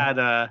 had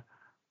an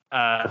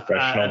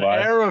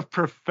air of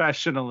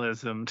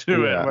professionalism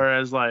to it.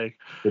 Whereas like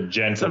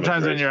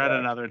sometimes when you're at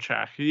another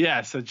track,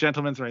 yes, a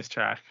gentleman's race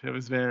track. It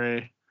was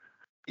very.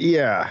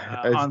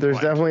 Yeah, there's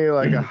definitely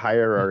like a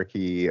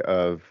hierarchy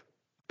of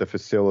the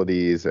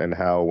facilities and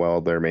how well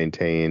they're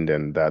maintained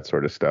and that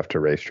sort of stuff to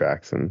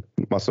racetracks, and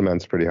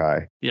Musselman's pretty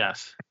high.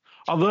 Yes,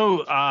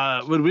 although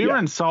when we were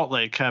in Salt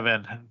Lake,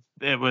 Kevin,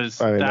 it was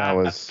something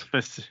else.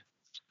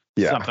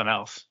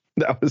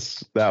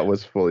 That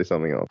was fully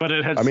something else. But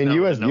it had.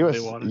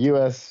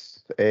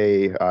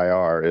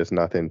 USAIR is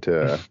nothing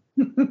to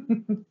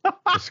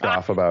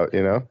scoff about,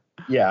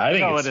 Yeah, I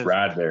think it's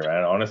rad there,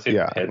 man. Honestly,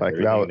 yeah, the pit, like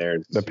everything there.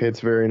 The pit's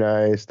very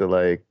nice.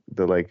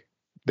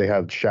 They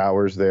had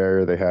showers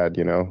there. They had,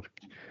 yeah,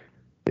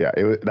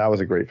 that was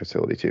a great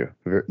facility too.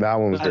 That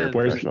one was very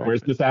professional.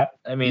 Where's this at?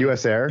 I mean,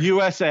 US Air.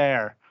 US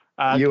Air.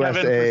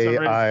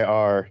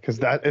 USAIR, because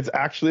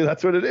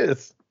that's what it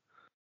is.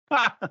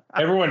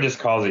 Everyone just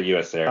calls it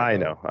US Air. I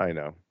know.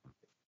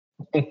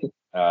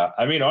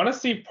 I mean,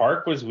 honestly,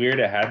 Park was weird.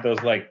 It had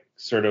those like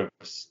sort of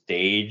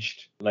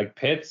staged like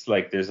pits,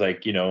 like there's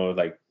like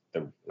like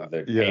the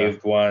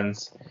paved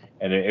ones,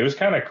 and it was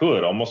kind of cool.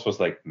 It almost was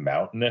like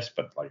mountainous,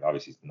 but like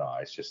obviously it's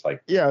not. It's just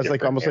like it's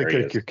like almost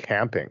areas. Like you're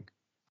camping.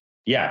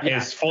 Yeah,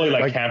 it's fully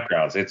like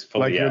campgrounds. It's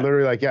fully like you're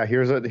literally like,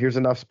 here's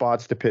enough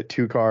spots to pit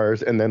 2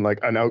 cars, and then like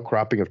an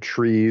outcropping of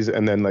trees,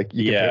 and then like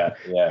you can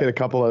hit a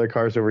couple other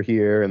cars over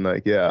here, and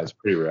like it's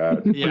pretty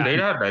rad. Yeah, they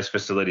have nice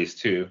facilities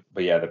too,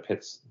 but the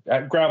pits,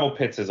 gravel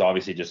pits is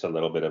obviously just a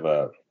little bit of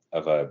a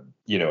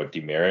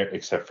demerit,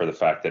 except for the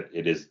fact that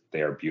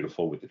they are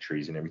beautiful with the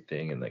trees and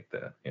everything, and like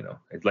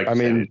it's like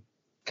it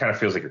kind of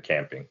feels like you're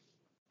camping.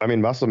 I mean,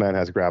 Muscle Man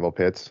has gravel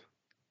pits.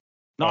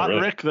 Not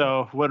really? Rick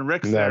though. When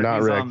Rick's there,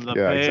 he's Rick. on the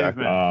pavement.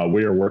 Exactly.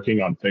 We are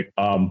working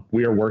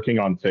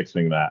on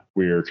fixing that.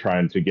 We are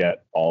trying to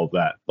get all of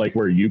that, like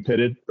where you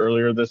pitted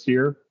earlier this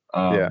year.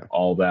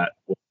 All that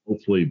will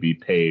hopefully be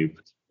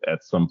paved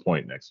at some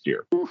point next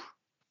year.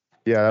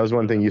 Yeah, that was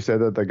one thing you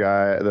said, that the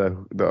guy, the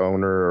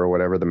owner or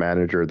whatever, the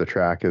manager of the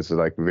track is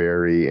like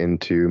very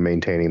into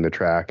maintaining the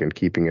track and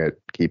keeping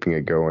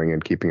it going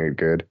and keeping it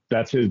good.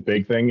 That's his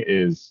big thing.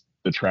 Is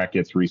the track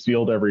gets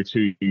resealed every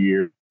 2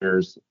 years.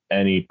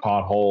 Any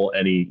pothole,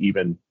 any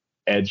even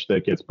edge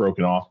that gets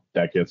broken off,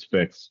 that gets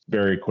fixed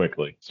very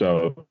quickly.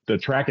 So the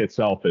track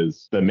itself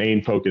is the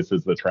main focus,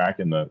 is the track,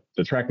 and the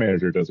track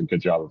manager does a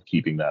good job of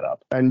keeping that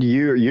up. And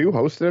you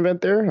host an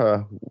event there,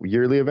 a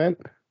yearly event,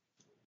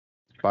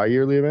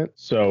 bi-yearly event?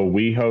 So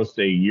we host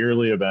a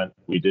yearly event.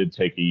 We did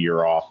take a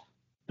year off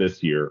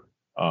this year.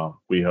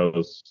 We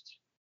host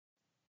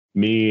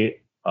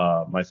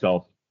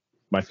myself,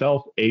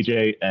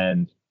 AJ,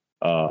 and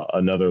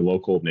another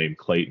local named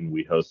Clayton.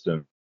 We host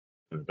an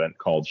event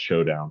called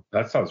Showdown.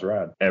 That sounds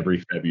rad.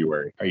 Every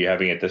February. Are you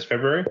having it this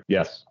February?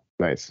 Yes.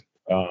 Nice.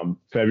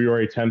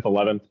 February 10th,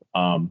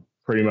 11th.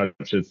 Pretty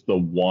much it's the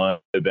one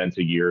event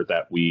a year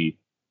that we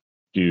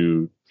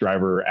do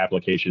driver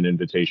application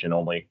invitation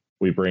only.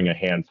 We bring a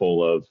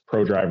handful of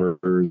pro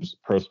drivers,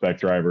 pro spec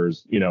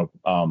drivers,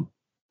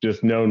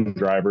 just known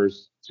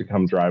drivers to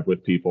come drive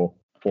with people.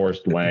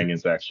 Forrest Wang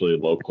is actually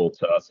local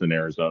to us in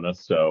Arizona,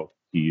 so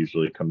he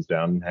usually comes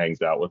down and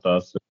hangs out with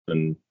us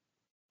and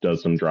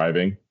does some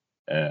driving,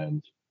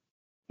 and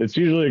it's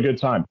usually a good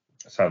time.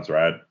 Sounds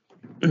rad.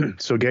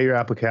 So get your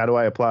application. How do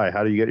I apply?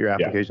 How do you get your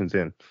applications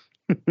in?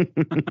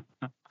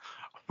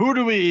 Who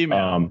do we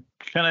email?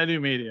 Can I do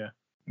media?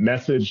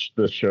 Message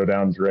the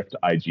Showdown Drift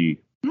IG.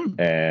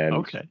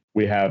 And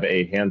we have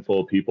a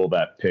handful of people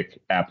that pick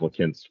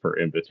applicants for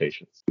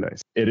invitations.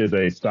 Nice. It is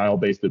a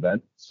style-based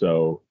event,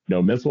 so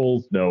no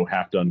missiles, no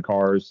half-done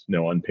cars,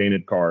 no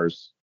unpainted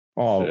cars.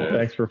 Oh,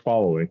 thanks for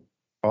following.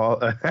 Oh.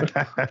 I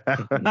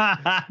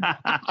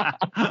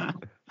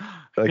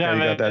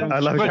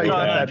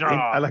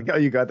like how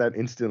you got that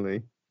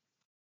instantly.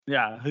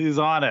 Yeah, he's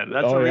on it.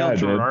 That's a real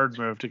Gerard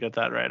move to get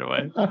that right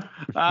away.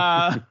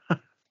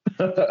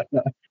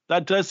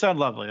 That does sound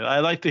lovely.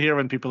 I like to hear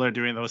when people are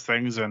doing those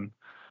things and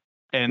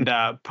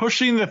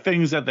pushing the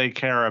things that they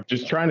care about.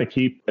 Just trying to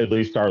keep at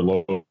least our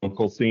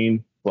local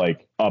scene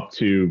like up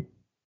to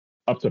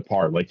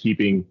par, like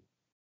keeping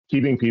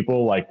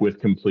people like with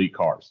complete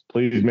cars.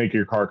 Please make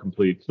your car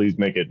complete. Please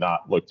make it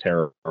not look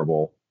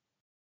terrible.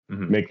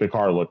 Mm-hmm. Make the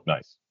car look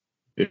nice.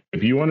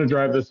 If you want to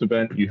drive this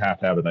event, you have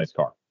to have a nice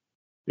car.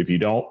 If you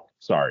don't,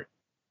 sorry.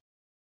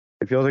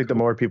 It feels like the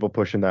more people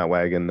pushing that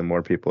wagon, the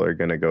more people are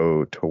going to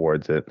go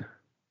towards it.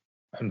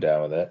 I'm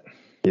down with it.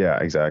 Yeah,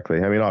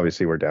 exactly. I mean,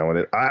 obviously we're down with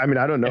it. I mean,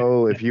 I don't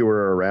know if you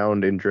were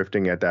around in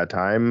drifting at that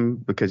time,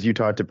 because you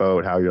talked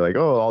about how you're like,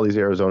 oh, all these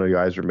Arizona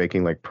guys are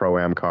making like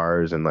Pro-Am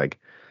cars and like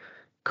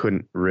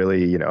couldn't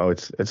really,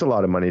 it's a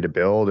lot of money to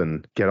build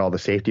and get all the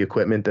safety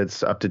equipment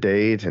that's up to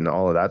date and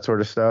all of that sort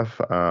of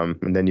stuff.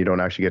 And then you don't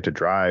actually get to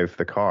drive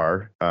the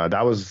car.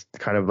 That was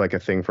kind of like a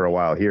thing for a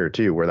while here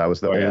too, where that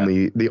was the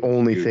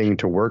only Huge. Thing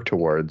to work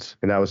towards.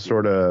 And that was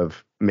sort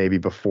of maybe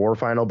before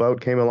Final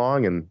Bout came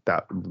along. And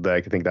that,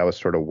 I think that was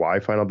sort of why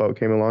Final Bout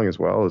came along as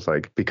well, is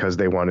like, because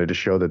they wanted to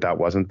show that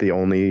wasn't the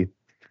only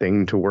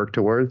thing to work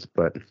towards.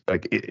 But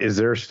like, is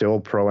there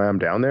still Pro-Am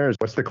down there?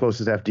 What's the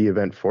closest FD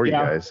event for you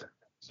guys?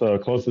 So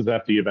the closest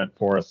FD event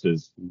for us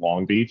is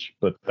Long Beach,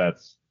 but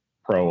that's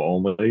pro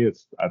only.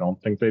 I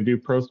don't think they do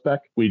pro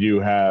spec. We do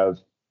have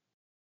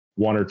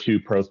 1 or 2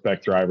 pro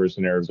spec drivers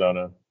in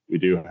Arizona. We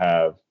do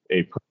have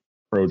a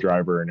pro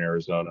driver in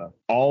Arizona.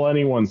 All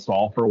anyone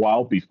saw for a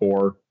while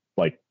before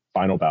like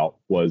Final Bout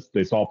was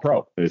they saw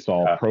pro. They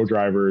saw pro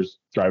drivers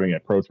driving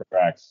at pro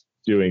tracks,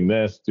 doing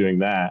this, doing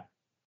that.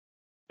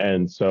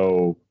 And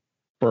so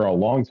for a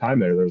long time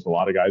there's a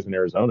lot of guys in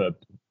Arizona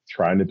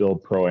trying to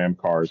build Pro-Am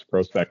cars,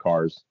 pro spec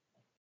cars,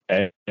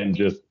 and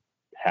just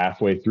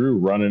halfway through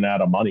running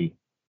out of money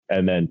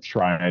and then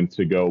trying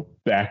to go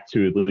back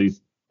to at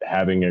least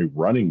having a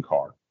running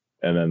car.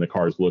 And then the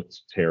cars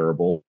looked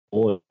terrible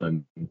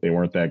and they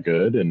weren't that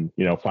good. And,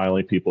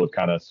 finally people have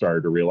kind of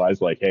started to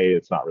realize like, hey,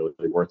 it's not really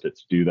worth it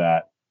to do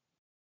that.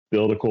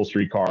 Build a cool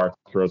street car,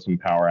 throw some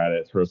power at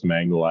it, throw some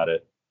angle at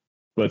it,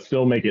 but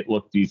still make it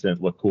look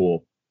decent, look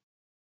cool,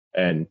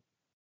 and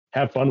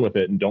have fun with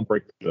it, and don't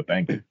break the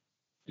bank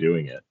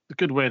doing it. A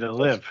good way to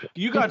live.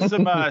 You got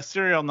some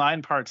Serial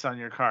 9 parts on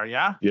your car,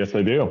 yeah? Yes,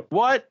 I do.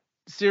 What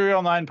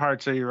Serial 9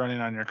 parts are you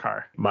running on your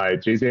car? My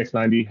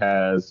JZX90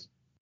 has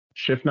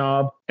shift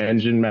knob,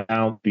 engine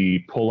mount, the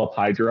pull-up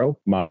hydro.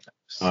 My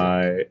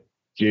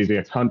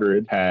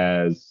JZX100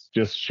 has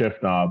just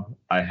shift knob.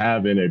 I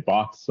have in a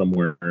box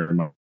somewhere in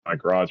my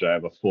garage, I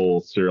have a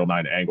full Serial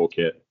 9 angle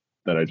kit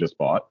that I just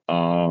bought.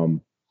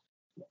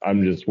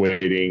 I'm just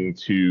waiting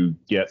to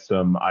get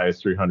some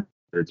IS300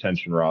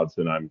 tension rods,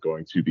 and I'm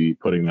going to be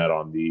putting that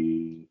on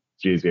the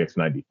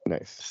JZX90.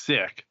 Nice.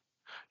 Sick.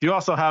 You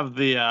also have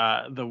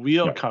the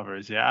wheel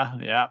covers, yeah?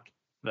 Yeah.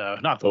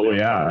 Not the wheel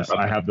covers.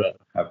 I have the...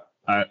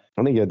 I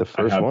think you had the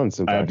first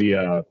ones. I have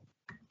the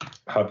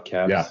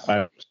hubcaps. Yeah,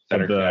 I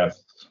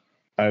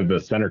have the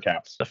center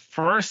caps. The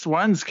first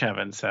ones,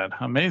 Kevin said.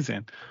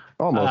 Amazing.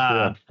 Almost,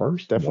 yeah.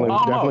 First, definitely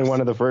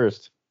one of the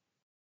first.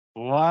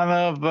 One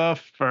of the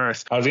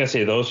first. I was gonna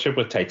say those ship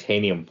with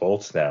titanium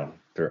bolts now.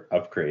 They're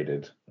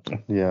upgraded.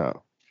 Yeah.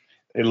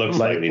 It looks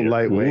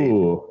lightweight.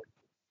 Ooh.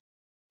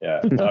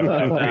 Yeah,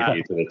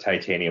 upgraded to the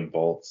titanium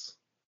bolts.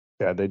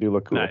 Yeah, they do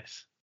look cool.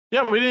 Nice.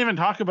 Yeah, we didn't even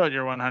talk about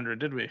your 100,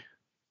 did we? A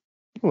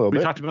little we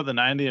bit. talked about the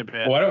 90 a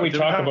bit. Why don't we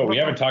talk about? We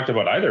haven't talked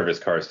about either of his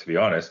cars, to be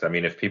honest. I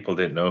mean, if people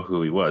didn't know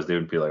who he was, they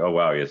would be like, "Oh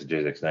wow, he has a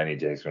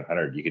JZX90,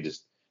 JZX100." You could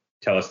just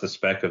tell us the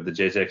spec of the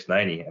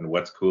JZX90 and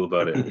what's cool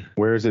about it.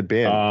 Where has it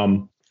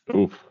been?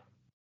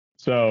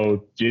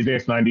 So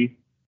JZX90,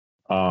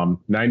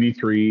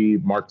 93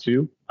 Mark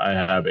II. I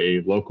have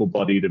a local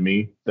buddy to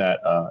me that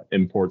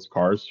imports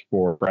cars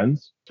for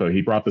friends. So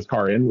he brought this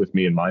car in with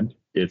me in mind.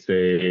 It's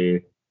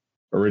a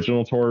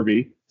original Tourer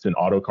V. It's an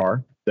auto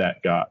car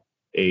that got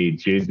a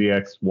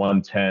JZX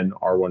 110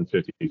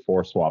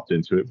 R154 swapped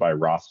into it by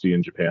Rosti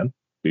in Japan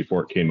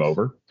before it came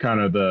over. Kind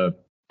of the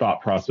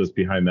thought process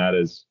behind that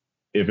is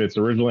if it's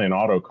originally an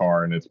auto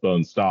car and it's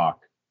bone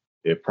stock,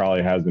 it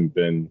probably hasn't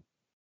been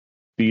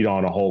beat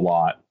on a whole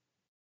lot.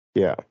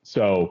 Yeah.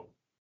 So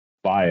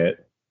buy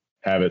it,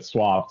 have it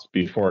swapped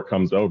before it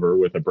comes over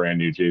with a brand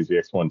new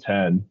JZX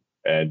 110,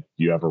 and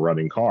you have a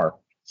running car.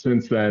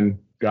 Since then,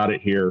 got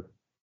it here,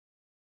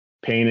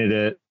 painted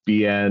it,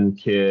 BN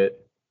kit.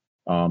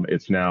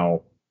 It's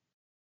now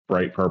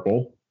bright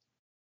purple.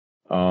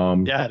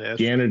 Yeah, it is.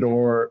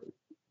 Ganador.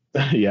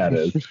 Yeah, it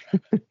is.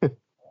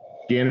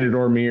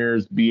 Ganador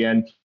mirrors,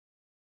 BN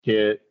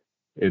kit.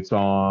 It's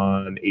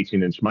on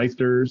 18-inch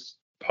Meisters.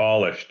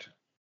 Polished.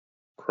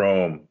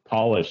 Chrome.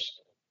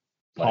 Polished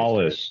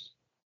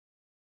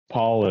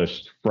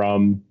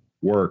from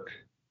work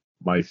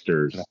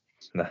Meisters.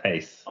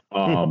 Nice.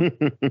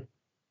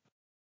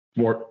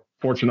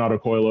 Fortunato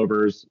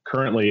coilovers.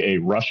 Currently a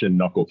Russian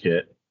knuckle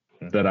kit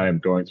that I am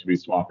going to be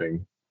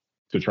swapping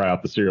to try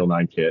out the Serial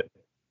 9 kit.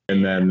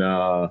 And then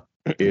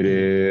it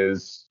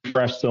is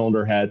fresh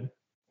cylinder head,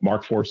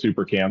 Mark IV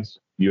super cams,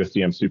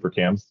 USDM super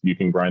cams. You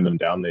can grind them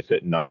down. They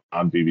fit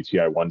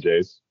non-VVTi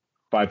 1Js.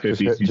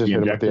 550 cc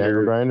injectors. With the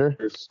angle grinder?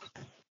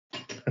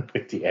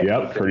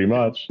 Yep, pretty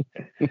much.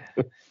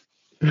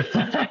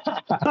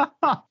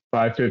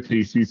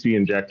 550 cc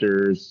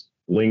injectors,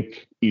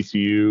 Link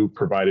ECU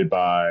provided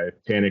by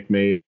Panic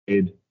Made,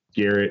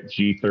 Garrett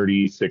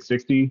G30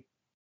 660.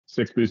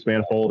 6-boost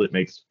manifold. It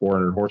makes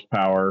 400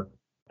 horsepower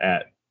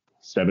at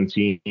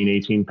 17,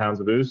 18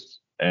 pounds of boost,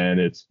 and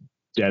it's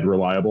dead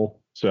reliable.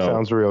 So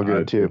sounds real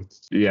good too.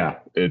 Yeah,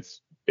 it's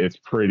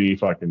pretty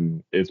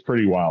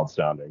wild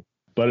sounding.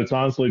 But it's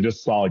honestly just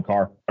a solid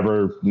car.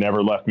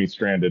 Never left me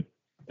stranded.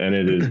 And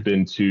it has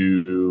been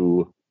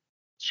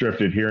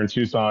drifted here in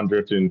Tucson,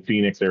 drifted in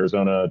Phoenix,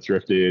 Arizona,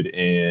 drifted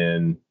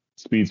in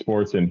Speed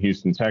Sports in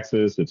Houston,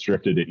 Texas. It's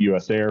drifted at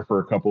US Air for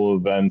a couple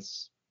of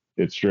events.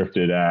 It's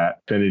drifted at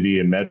Affinity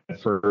in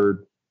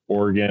Medford,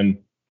 Oregon.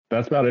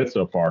 That's about it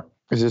so far.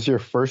 Is this your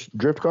first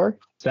drift car?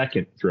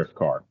 Second drift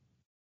car.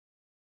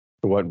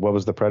 What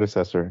was the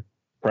predecessor?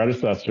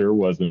 Predecessor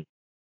was an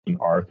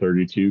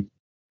R32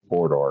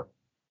 four-door.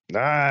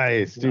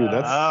 Nice, dude.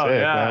 That's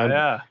sick, man.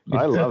 Yeah.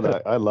 I love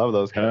that. I love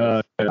those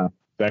cars. Yeah.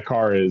 That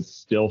car is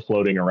still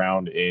floating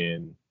around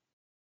in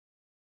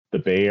the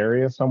Bay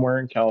Area somewhere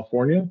in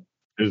California.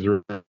 It was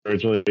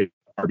originally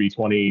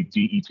RB20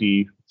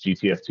 DET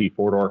GTST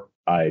four-door.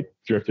 I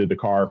drifted the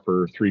car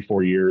for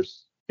 3-4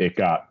 years. It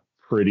got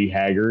pretty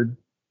haggard,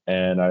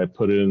 and I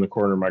put it in the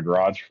corner of my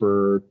garage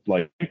for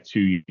like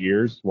 2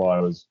 years while I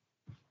was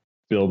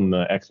building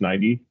the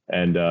X90,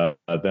 and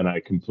then I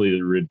completely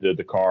redid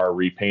the car,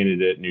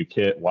 repainted it, new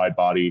kit, wide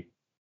body,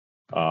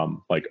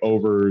 like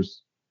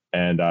overs,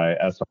 and I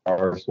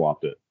SR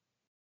swapped it,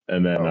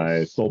 and then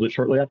I sold it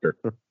shortly after.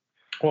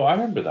 Well, I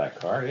remember that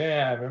car.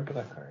 Yeah, I remember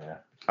that car. Yeah.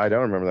 I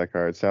don't remember that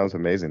car. It sounds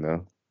amazing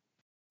though.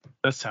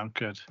 That sounds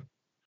good.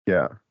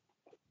 Yeah.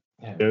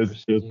 It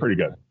was pretty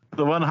good.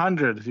 The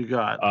 100 you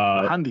got.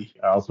 Handy.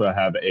 I also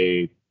have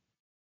a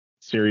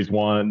Series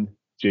 1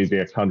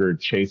 JZX 100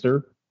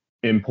 Chaser,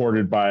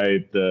 imported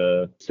by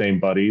the same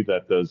buddy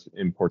that does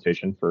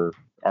importation for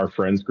our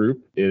friends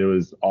group. It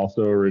was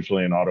also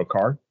originally an auto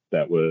car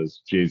that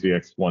was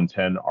JZX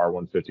 110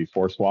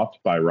 R154 swapped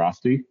by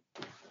Rosti.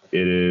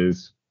 It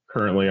is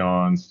currently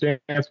on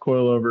stance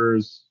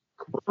coilovers,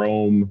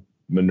 chrome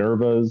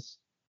Minervas,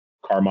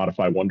 car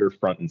modified Wonder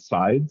front and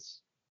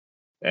sides,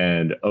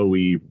 and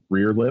OE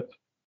rear lip.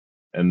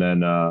 And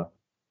then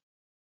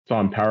it's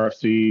on Power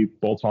FC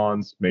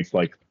bolt-ons, makes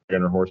like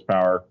 300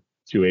 horsepower,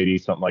 280,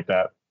 something like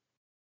that.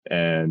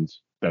 And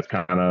that's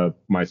kind of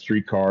my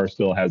street car.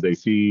 Still has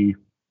AC,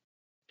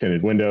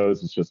 tinted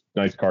windows. It's just a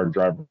nice car to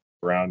drive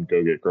around,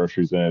 go get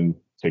groceries in,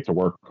 take to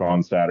work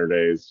on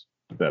Saturdays,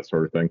 that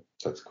sort of thing.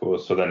 That's cool.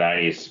 So the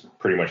 90s,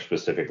 pretty much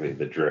specifically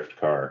the drift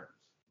car.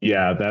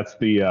 Yeah, that's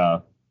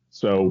the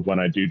so when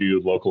I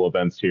do local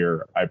events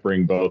here, I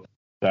bring both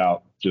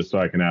out just so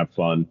I can have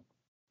fun.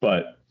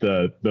 But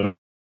the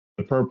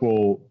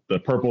purple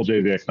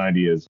JZX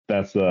 90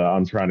 that's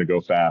I'm trying to go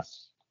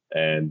fast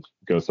and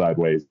go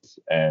sideways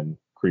and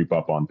creep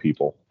up on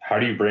people. How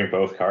do you bring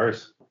both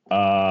cars?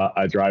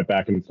 I drive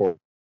back and forth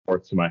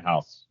to my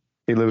house.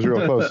 He lives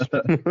real close.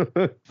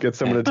 Get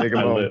someone to take him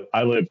home.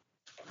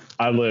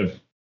 I live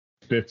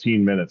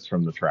 15 minutes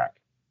from the track.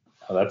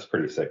 Oh, that's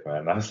pretty sick,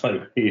 man. I was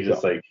like, you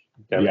just like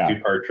have a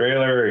 2-car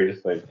trailer, or you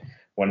just like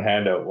one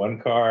hand out one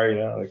car,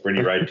 like when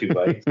you ride 2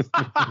 bikes.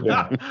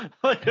 Yeah.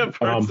 Like a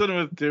person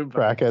with 2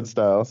 bikes. Crackhead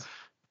styles.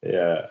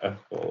 Yeah.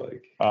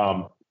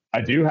 Well,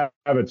 I do have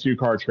a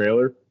 2-car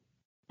trailer,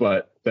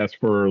 but that's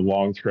for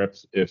long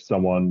trips. If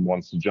someone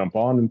wants to jump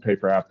on and pay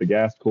for half the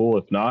gas, cool.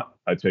 If not,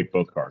 I take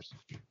both cars.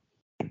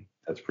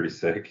 That's pretty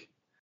sick.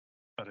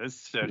 That is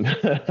sick.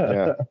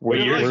 Yeah.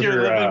 You're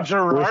living Gerard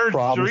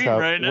Street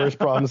right now. Worst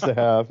problems to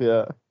have,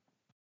 yeah.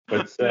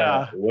 What's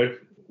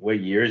what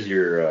year's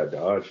your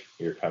Dodge?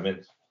 Your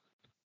Cummins?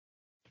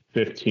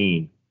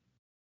 15.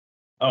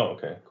 Oh,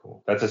 okay,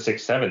 cool. That's a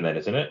 6.7 then,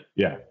 isn't it?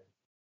 Yeah.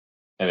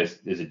 And is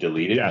it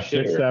deleted? Yeah,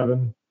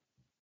 6.7.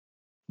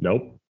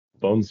 Nope.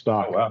 Bone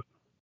stock. Oh, wow.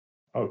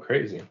 Oh,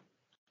 crazy.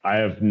 I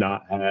have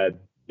not had,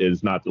 it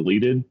is not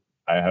deleted.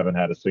 I haven't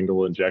had a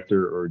single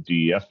injector or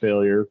DEF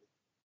failure.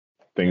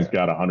 Thing's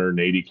got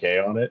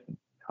 180K on it,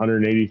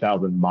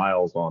 180,000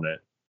 miles on it.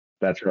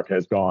 That truck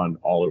has gone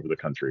all over the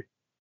country.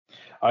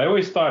 I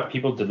always thought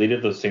people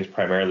deleted those things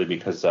primarily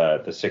because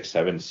the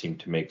 6.7 seemed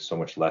to make so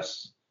much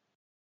less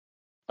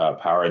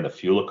power and the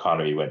fuel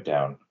economy went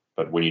down.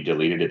 But when you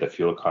deleted it, the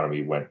fuel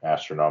economy went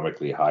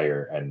astronomically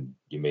higher and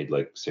you made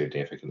like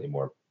significantly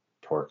more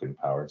torque and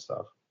power and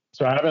stuff.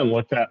 So I haven't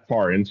looked that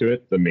far into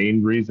it. The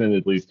main reason,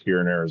 at least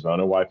here in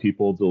Arizona, why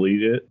people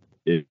delete it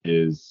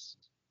is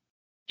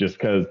just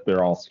because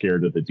they're all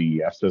scared of the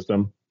DEF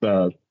system.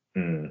 The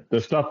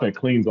stuff that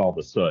cleans all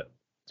the soot,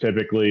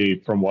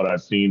 typically from what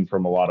I've seen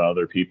from a lot of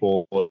other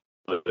people,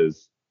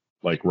 is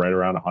like right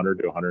around 100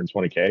 to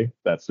 120K.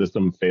 That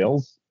system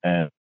fails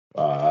and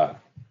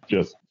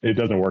just it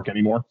doesn't work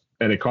anymore.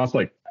 And it costs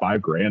like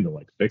 $5,000 to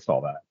like fix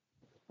all that.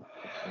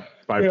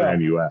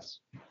 $5,000 US.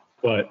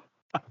 But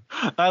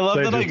I love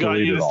that I got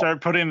you to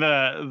start putting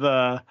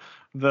the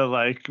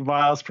like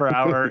miles per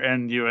hour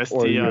and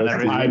USD on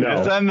everything. I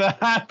know. I'm the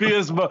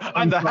happiest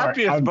I'm the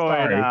happiest boy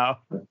sorry. now.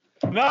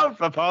 No,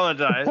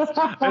 apologize.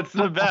 It's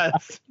the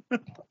best.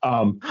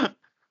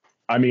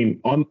 I mean,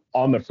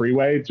 on the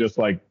freeway, just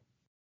like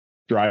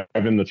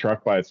driving the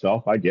truck by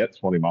itself, I get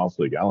 20 miles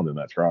to the gallon in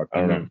that truck.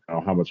 I don't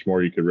know how much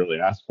more you could really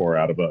ask for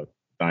out of a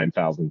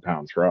 9,000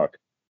 pound truck.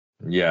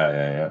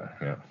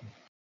 Yeah.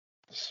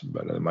 It's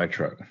better than my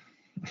truck.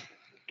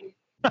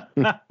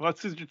 Well,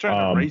 since you're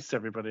trying to race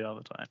everybody all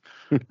the time.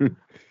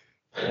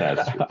 Yeah,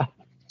 that's true.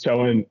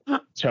 Towing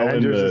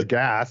the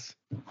gas.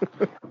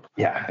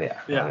 Yeah.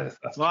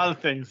 That's a lot of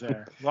things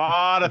there. A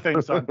lot of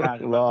things on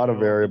that. A lot of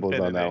variables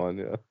on that one.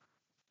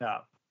 Yeah.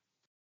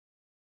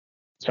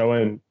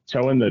 Towing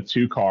the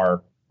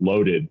 2-car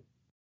loaded.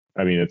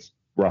 I mean, it's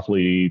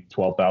roughly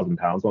 12,000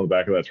 pounds on the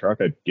back of that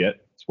truck. I'd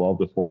get 12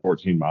 to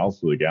 14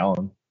 miles to the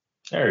gallon.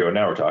 There you go.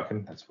 Now we're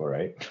talking. That's all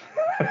right.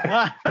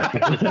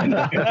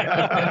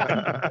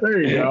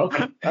 There you go.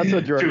 That's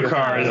a 2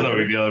 cars, no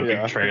big deal.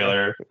 Big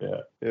trailer.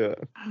 Yeah.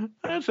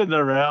 That's in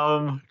the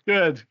realm.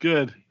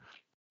 Good.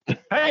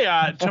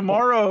 Hey,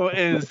 tomorrow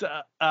is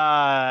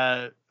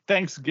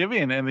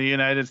Thanksgiving in the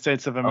United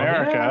States of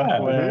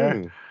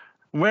America,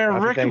 where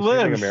Rick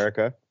lives.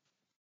 America.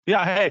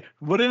 Yeah. Hey,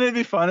 wouldn't it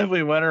be fun if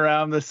we went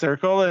around the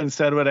circle and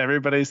said what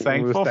everybody's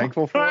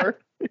thankful for?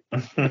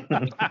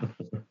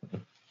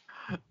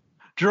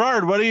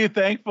 Gerard, what are you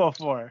thankful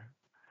for?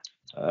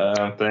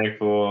 I'm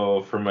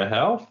thankful for my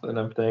health, and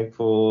I'm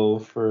thankful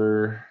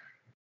for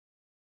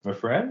my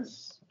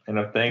friends, and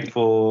I'm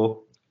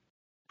thankful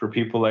for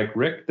people like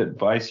Rick that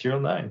buy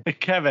Serial 9. Hey,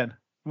 Kevin,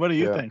 what are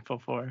you thankful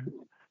for?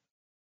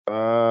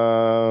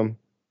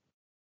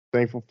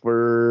 Thankful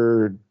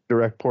for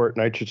direct port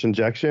nitrous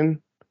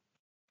injection.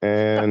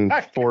 and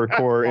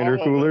 4-core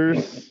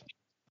intercoolers,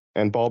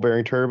 and ball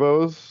bearing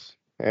turbos,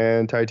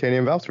 and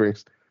titanium valve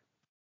springs.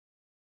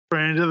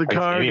 Brain to the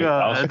car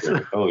gods.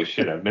 Holy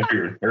shit, I've never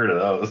even heard of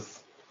those.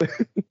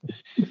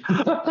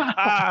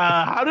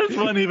 How does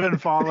one even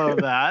follow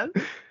that?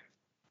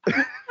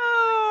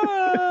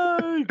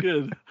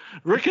 Good.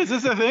 Rick, is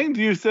this a thing?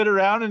 Do you sit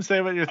around and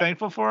say what you're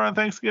thankful for on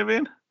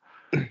Thanksgiving?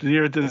 Do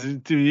you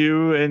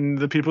and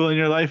the people in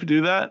your life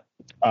do that?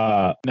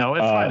 No,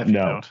 it's fine if you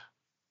don't.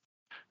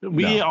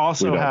 We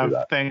also have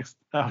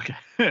Okay.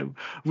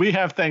 We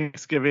have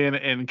Thanksgiving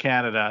in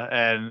Canada,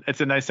 and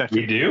it's a nice section.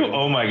 We do?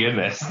 Oh my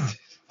goodness.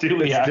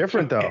 It's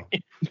different though.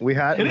 It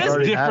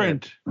is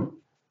different.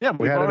 Yeah,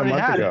 we had it a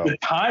month ago. The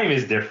time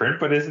is different,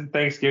 but isn't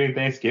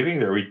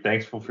Thanksgiving? Are we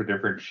thankful for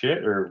different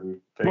shit, or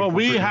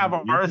we have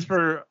ours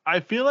for? I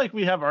feel like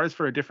we have ours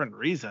for a different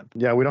reason.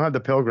 Yeah, we don't have the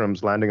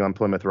Pilgrims landing on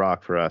Plymouth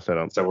Rock for us. I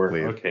don't. So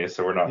we're okay.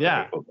 So we're not.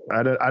 Yeah.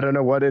 I don't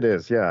know what it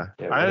is. Yeah.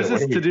 Ours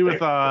is to do with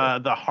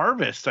the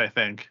harvest, I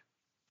think.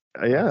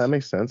 Yeah, that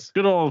makes sense.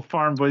 Good old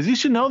farm boys. You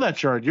should know that,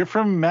 George. You're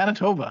from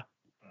Manitoba.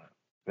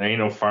 There ain't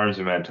no farms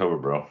in Manitoba,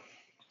 bro.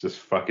 Just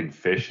fucking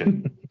fish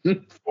and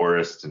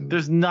forest and.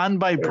 There's none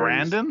by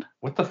Brandon.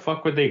 What the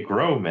fuck would they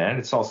grow, man?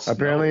 It's all snow.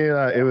 Apparently,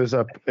 it was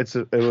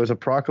a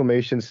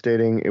proclamation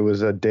stating it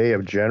was a day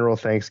of general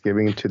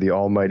thanksgiving to the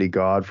Almighty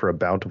God for a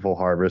bountiful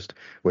harvest,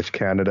 which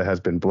Canada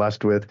has been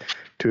blessed with,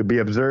 to be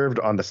observed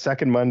on the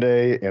second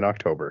Monday in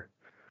October.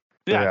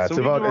 Yeah, it's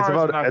about our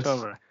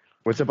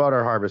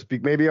harvest.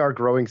 Maybe our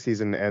growing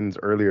season ends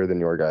earlier than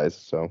your guys.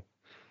 So.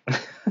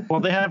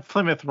 Well, they have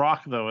Plymouth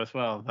Rock though as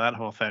well. That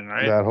whole thing,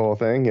 right? That whole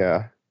thing,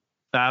 yeah.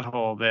 That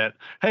whole bit.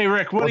 Hey,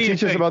 Rick, what do you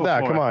teach us about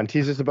that? Come on,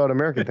 teach us about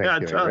American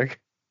Thanksgiving,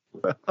 Rick.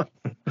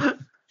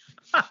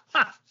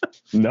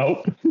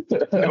 Nope.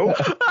 Yeah,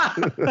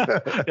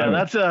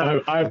 that's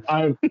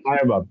I'm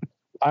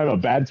a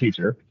bad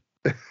teacher.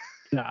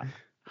 Yeah.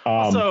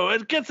 So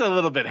it gets a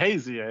little bit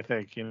hazy, I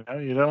think. You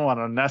don't want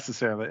to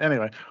necessarily.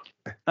 Anyway.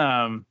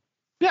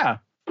 Yeah.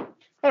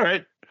 All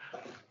right.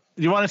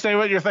 You want to say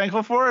what you're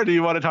thankful for, or do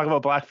you want to talk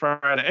about Black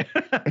Friday?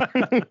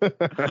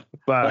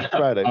 Black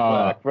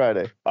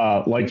Friday.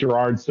 Like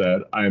Gerard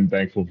said, I am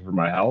thankful for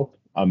my health.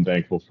 I'm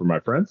thankful for my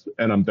friends,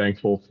 and I'm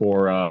thankful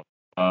for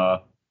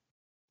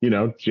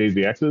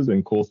JZXs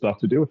and cool stuff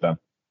to do with them.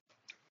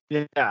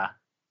 Yeah.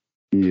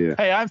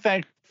 Hey, I'm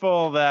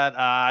thankful that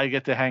I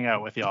get to hang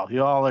out with y'all.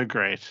 Y'all are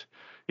great.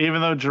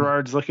 Even though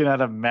Gerard's looking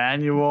at a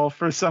manual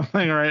for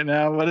something right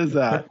now. What is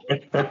that?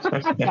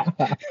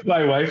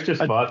 My wife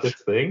just bought this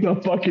thing. The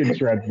fucking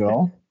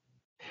treadmill.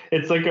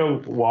 It's like a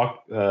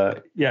walk.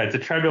 It's a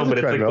treadmill, but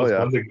it's like those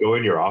ones that go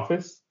in your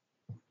office.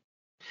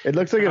 It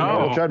looks like a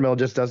normal treadmill,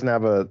 just doesn't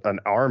have an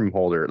arm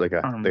holder, like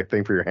a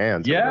thing for your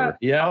hands. Yeah.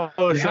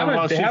 Oh, they have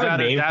a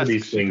name for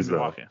these things,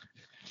 though.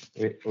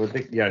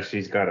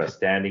 She's got a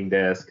standing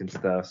desk and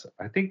stuff. So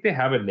I think they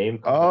have a name.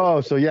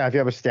 So yeah, if you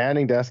have a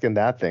standing desk and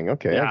that thing,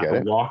 okay, I get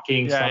it.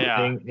 Walking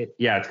something.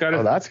 It's got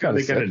a. That's kind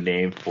of. They got a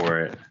name for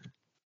it.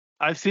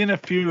 I've seen a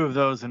few of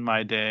those in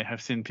my day.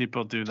 I've seen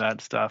people do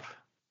that stuff.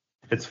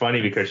 It's funny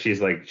because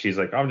she's like,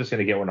 oh, I'm just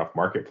gonna get one off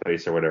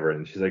Marketplace or whatever,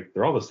 and she's like,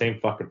 they're all the same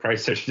fucking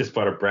price. So she just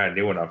bought a brand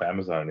new one off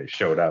Amazon and it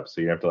showed up.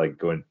 So you have to like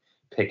go and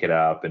pick it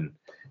up and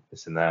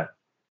this and that.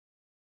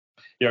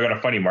 Yeah, I got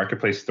a funny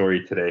Marketplace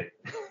story today.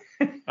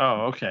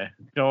 Oh, okay.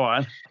 Go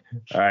on.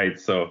 All right.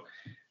 So,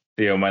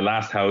 my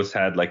last house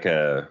had like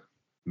a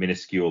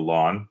minuscule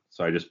lawn.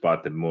 So I just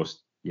bought the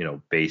most,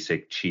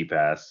 basic, cheap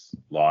ass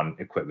lawn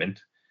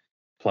equipment.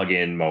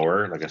 Plug-in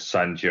mower, like a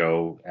Sun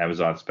Joe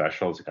Amazon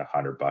special. It's like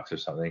 $100 or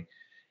something.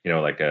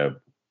 Like a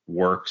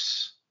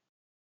Works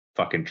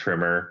fucking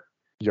trimmer.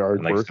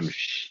 Yard like Works. It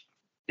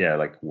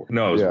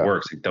was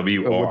Works. Like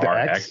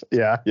WORX.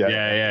 Yeah.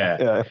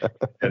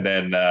 And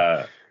then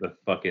the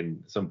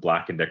fucking some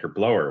Black & Decker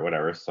blower or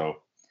whatever.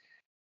 So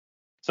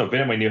I've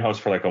been at my new house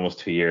for like almost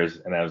 2 years,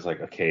 and I was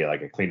like, okay,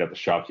 like I cleaned up the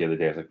shop the other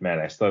day. I was like, man,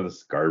 I still have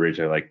this garbage.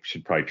 I like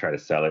should probably try to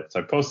sell it. So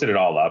I posted it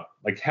all up,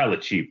 like hella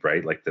cheap,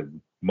 right? Like the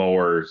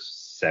mower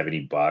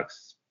 $70,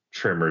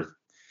 trimmer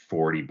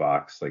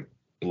 $40, like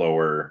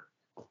blower,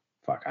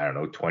 I don't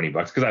know, $20.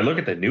 Because I look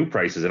at the new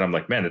prices and I'm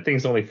like, man, the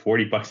thing's only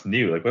 $40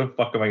 new. Like, what the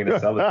fuck am I going to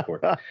sell it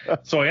for?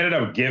 So I ended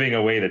up giving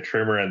away the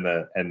trimmer and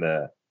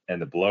the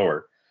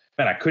blower.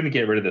 Man, I couldn't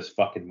get rid of this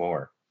fucking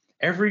mower.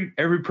 Every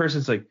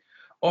person's like,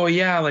 oh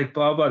yeah, like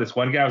blah blah. This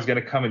one guy was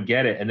gonna come and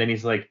get it, and then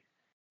he's like,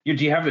 do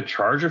you have the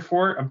charger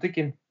for it? I'm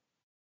thinking,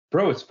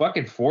 bro, it's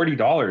fucking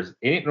 $40.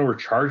 It ain't no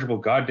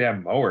rechargeable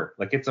goddamn mower.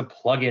 Like, it's a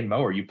plug-in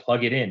mower. You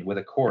plug it in with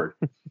a cord.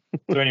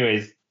 So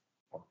anyways,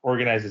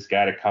 organized this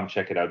guy to come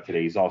check it out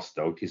today. He's all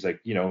stoked. He's like,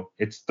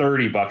 it's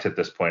 $30 at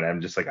this point.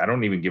 I'm just like, I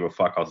don't even give a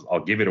fuck.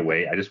 I'll give it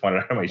away. I just want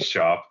it out of my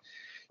shop.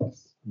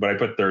 But I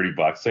put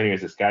 $30. So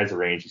anyways, this guy's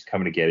arranged. He's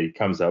coming to get it. He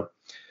comes up.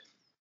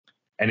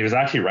 And he was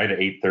actually right at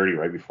 8:30,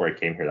 right before I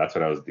came here. That's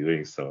what I was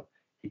doing. So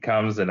he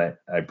comes and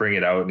I bring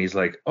it out and he's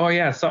like, oh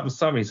yeah,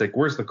 something. He's like,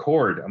 where's the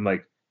cord? I'm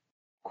like,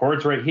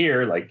 cord's right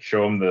here. Like,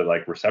 show him the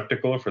like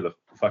receptacle for the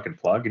fucking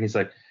plug. And he's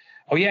like,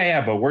 oh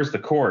yeah, but where's the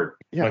cord?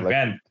 Yeah, like,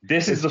 man,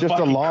 this is the just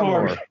fucking a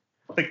lawnmower. cord.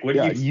 Like, what?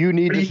 Yeah, you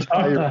need what to are supply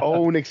talking your about?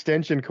 own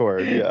extension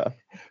cord. Yeah.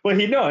 Well,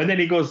 and then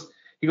he goes,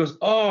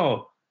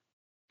 oh,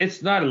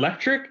 it's not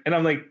electric, and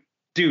I'm like,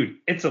 dude,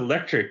 it's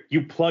electric.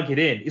 You plug it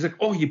in. He's like,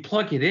 oh, you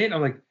plug it in.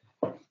 I'm like,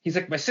 he's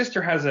like, my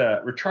sister has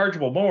a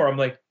rechargeable mower. I'm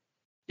like,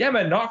 yeah,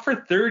 man, not for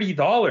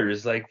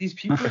 $30. Like, these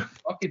people are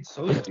fucking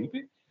so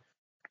stupid.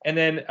 And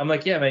then I'm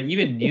like, yeah, man,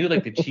 even new,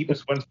 like the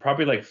cheapest one's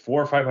probably like $400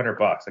 or $500,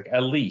 like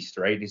at least,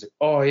 right? And he's like,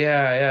 oh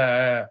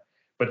yeah.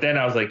 But then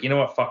I was like, you know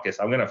what, fuck this.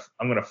 I'm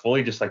gonna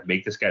fully just like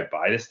make this guy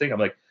buy this thing. I'm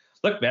like,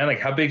 look, man, like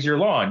how big's your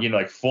lawn? You know,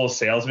 like full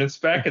salesman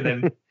spec. And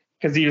then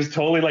because he was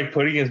totally like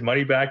putting his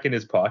money back in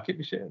his pocket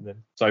and shit. And then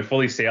so I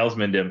fully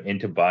salesmaned him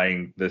into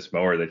buying this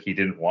mower that he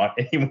didn't want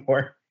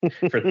anymore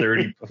for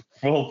 30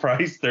 full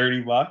price,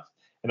 $30.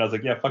 And I was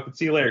like, yeah, fucking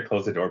see you later.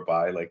 Close the door.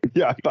 Bye. Like,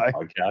 Yeah, bye.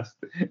 Podcast.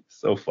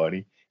 So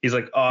funny. He's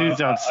like, oh,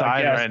 He's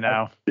outside right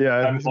now.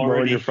 Yeah, I'm he's mowing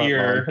already your front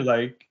here.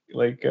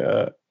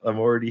 lawn. I'm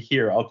already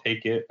here. I'll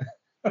take it.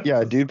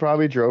 Yeah, dude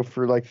probably drove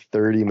for like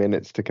 30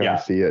 minutes to come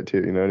see it too.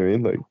 You know what I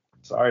mean? Like,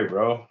 sorry,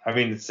 bro. I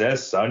mean, it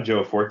says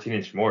Sunjoe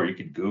 14-inch mower. You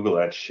could Google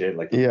that shit.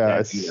 Like, yeah,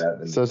 it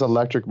says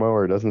electric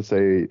mower. It doesn't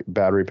say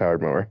battery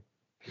powered mower.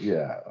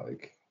 Yeah,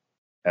 like,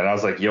 and I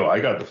was like, yo, I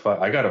got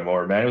a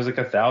mower, man. It was like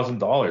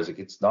 $1,000. Like,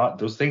 it's not.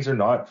 Those things are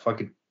not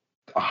fucking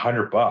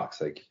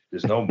 $100. Like,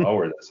 there's no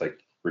mower that's like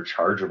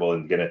rechargeable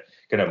and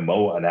gonna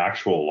mow an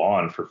actual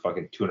lawn for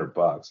fucking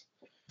 $200.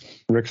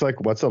 Rick's like,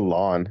 what's a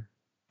lawn?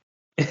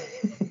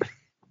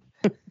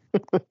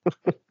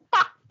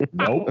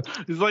 Nope.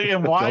 He's like,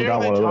 and why are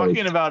they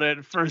talking about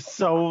it for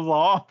so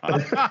long?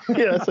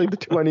 Yeah, it's like the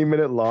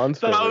 20-minute lawn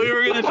story. Thought we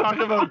were going to talk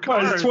about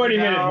cars. It's a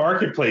 20-minute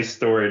marketplace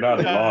story, not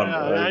a lawn.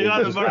 Yeah, I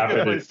got the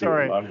marketplace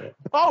story.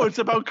 Oh, it's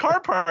about car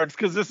parts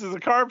because this is a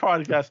car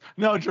podcast.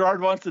 No,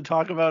 Gerard wants to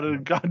talk about a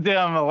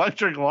goddamn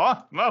electric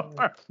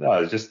lawnmower. No,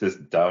 it's just this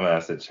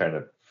dumbass that's trying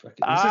to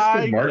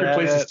fucking.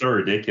 Marketplace is so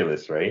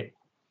ridiculous, right?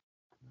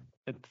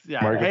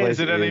 Marketplace is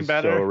it any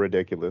better? So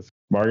ridiculous.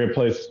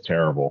 Marketplace is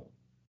terrible.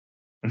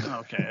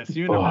 Okay, it's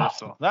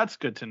universal. That's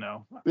good to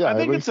know. Yeah, I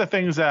think it's the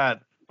things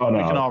that we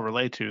can all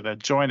relate to that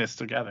join us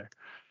together.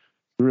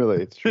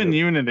 Really, it's true. In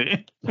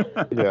unity.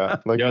 Yeah,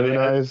 like you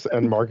guys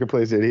and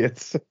marketplace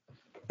idiots.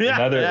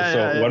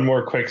 Yeah. One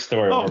more quick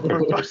story.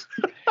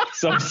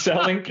 So I'm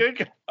selling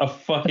a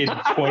fucking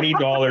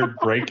 $20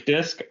 brake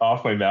disc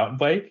off my mountain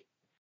bike.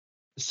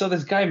 So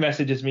this guy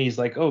messages me. He's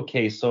like,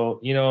 okay, so,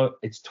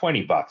 it's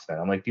 $20, man.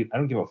 I'm like, dude, I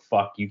don't give a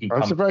fuck. You can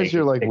come. I'm surprised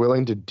you're like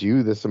willing to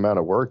do this amount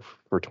of work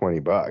for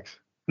 $20.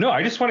 No,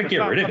 I just want to get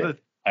rid of it.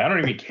 I don't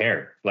even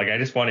care. Like, I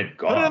just want it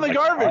gone. Put it in the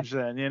garbage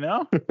then,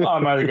 Well,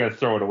 I'm either going to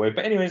throw it away.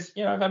 But anyways,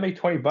 if I make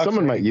 $20.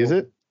 Someone might use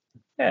it.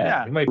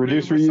 Yeah. Might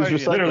reduce, reuse,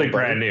 recycle. Literally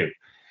brand new.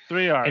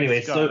 3 hours.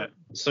 Anyway,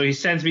 so he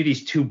sends me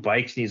these 2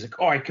 bikes and he's like,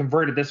 oh, I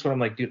converted this one. I'm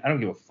like, dude, I don't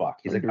give a fuck.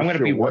 He's like, I'm going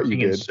to be working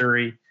in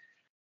Surrey.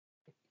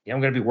 Yeah, I'm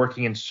going to be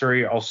working in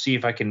Surrey. I'll see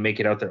if I can make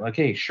it out there. Like,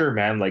 hey, sure,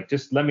 man. Like,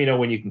 just let me know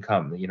when you can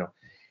come,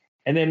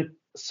 And then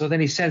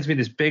he sends me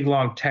this big,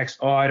 long text.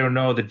 Oh, I don't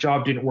know. The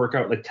job didn't work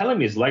out. Like, telling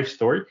me his life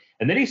story.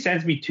 And then he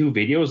sends me 2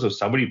 videos of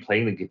somebody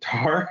playing the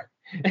guitar.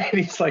 And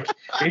he's like,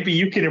 maybe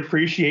you can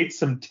appreciate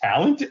some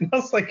talent. And I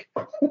was like,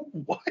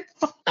 what?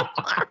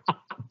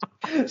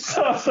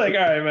 So I was like, all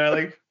right, man.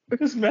 Like,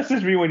 just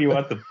message me when you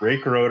want the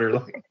brake rotor.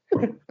 Like,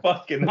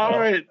 fucking all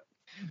right.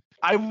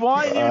 I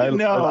want you to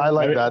know. I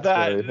like that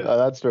story.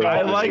 That story.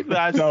 I like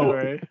that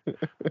story.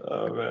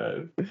 Oh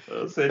man!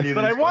 I'll send you.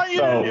 But I want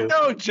you to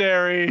know,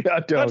 Jerry,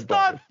 that's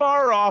not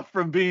far off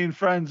from being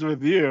friends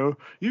with you.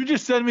 You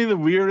just send me the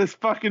weirdest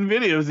fucking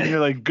videos, and you're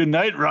like, "Good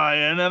night,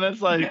 Ryan," and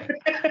it's like.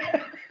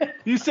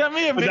 You sent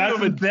me a video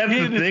of that's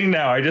the thing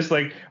now. I just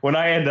like when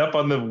I end up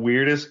on the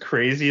weirdest,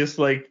 craziest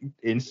like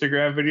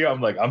Instagram video,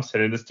 I'm like, I'm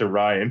sending this to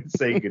Ryan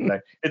saying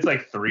goodnight. It's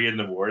like 3 a.m.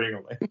 I'm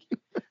like,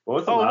 what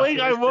was the last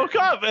I woke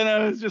up and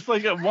I was just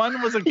like,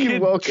 one was a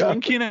kid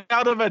drinking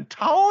out of a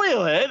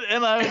toilet,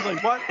 and I was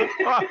like, what the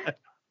fuck?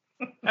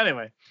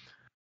 Anyway.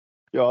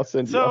 Yeah, I'll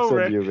send you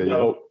a video.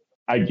 So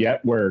I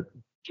get where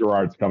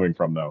Gerard's coming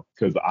from though,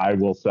 because I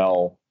will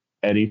sell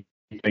anything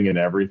and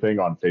everything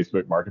on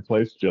Facebook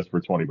Marketplace just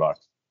for $20.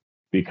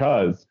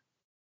 Because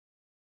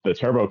the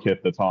turbo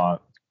kit that's on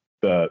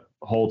the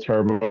whole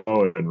turbo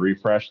and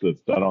refresh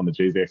that's done on the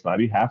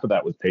JZX90, half of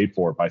that was paid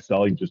for by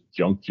selling just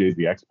junk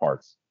JZX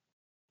parts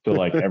to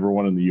like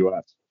everyone in the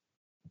US.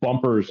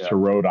 Bumpers to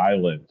Rhode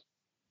Island,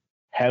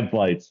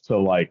 headlights to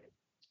like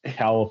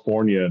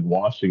California and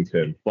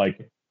Washington.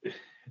 Like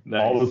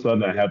all of a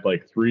sudden I had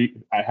like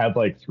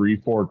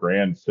 3-4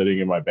 grand sitting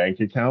in my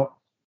bank account.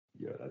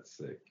 Yeah, that's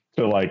sick.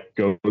 To like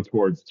go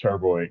towards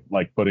turboing,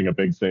 like putting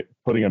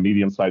a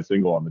medium-sized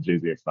single on the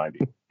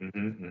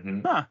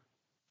JZX90. Huh.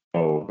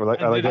 Oh, I like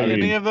how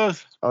any of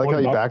those. I like how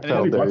you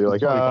backpedaled there. You're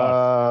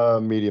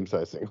like,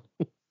 medium-sized single.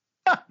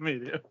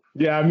 Medium.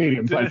 Yeah,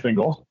 medium-sized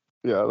single.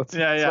 Yeah, let's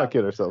not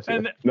kid ourselves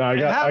here. I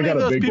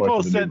got a big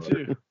boy for the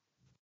new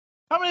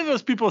How many of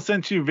those people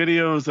sent you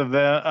videos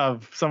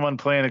of someone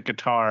playing a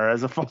guitar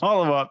as a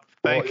follow-up?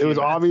 It was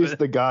obvious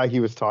the guy he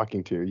was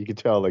talking to. You could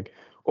tell, like,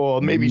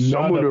 oh, maybe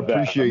someone would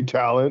appreciate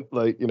talent.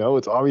 Like,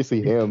 it's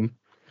obviously him.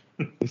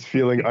 He's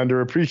feeling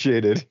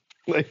underappreciated.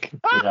 Like,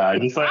 yeah, I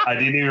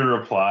didn't even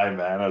reply,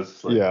 man. I was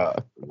just like, yeah,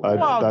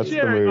 that's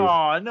Jerry, the move.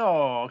 Oh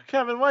no,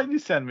 Kevin, why did you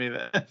send me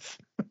this?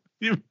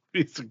 You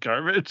piece of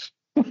garbage.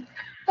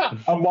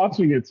 I'm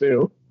watching it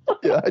too.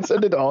 Yeah, I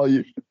sent it to all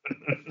you.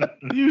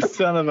 You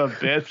son of a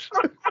bitch.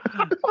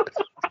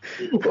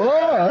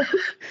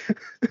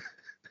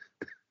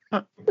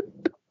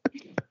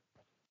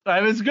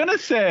 I was gonna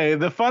say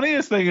the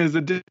funniest thing is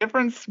the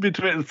difference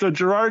between. So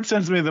Gerard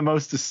sends me the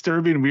most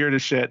disturbing,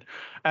 weirdest shit,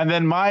 and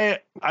then I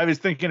was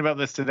thinking about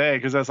this today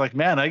because I was like,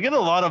 man, I get a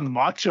lot of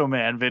Macho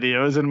Man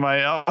videos in my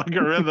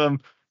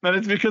algorithm, and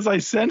it's because I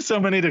send so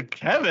many to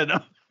Kevin,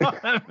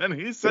 and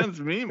he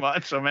sends me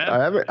Macho Man.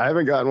 I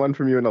haven't gotten one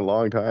from you in a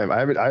long time. I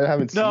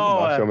haven't seen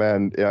Macho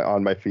Man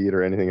on my feed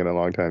or anything in a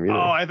long time either.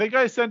 Oh, I think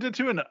I sent it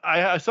to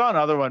I saw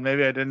another one.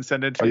 Maybe I didn't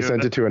send it to you. You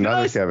sent it to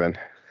another Kevin.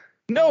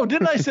 No,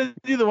 didn't I send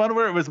you the one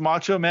where it was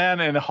Macho Man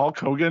and Hulk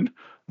Hogan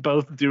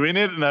both doing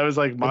it? And I was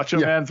like, Macho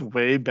Man's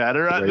way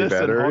better at this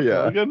than Hulk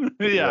Hogan.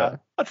 Yeah.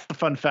 That's a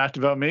fun fact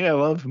about me. I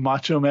love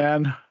Macho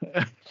Man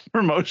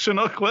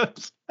promotional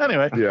clips.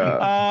 Anyway,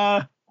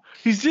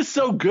 he's just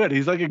so good.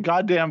 He's like a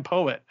goddamn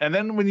poet. And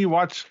then when you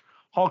watch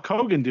Hulk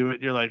Hogan do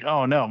it, you're like,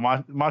 oh no,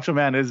 Macho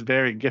Man is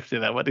very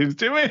gifted at what he's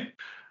doing.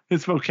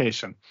 His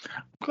vocation.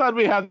 I'm glad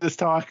we had this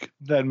talk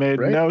that made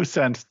no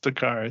sense to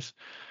cars.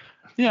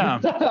 Yeah.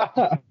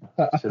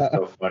 It's just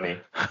so funny.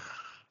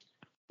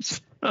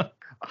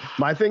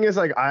 My thing is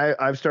like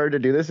I've started to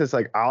do this. It's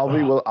like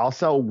I'll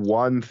sell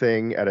one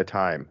thing at a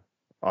time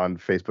on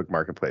Facebook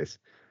Marketplace,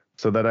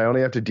 so that I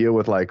only have to deal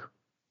with like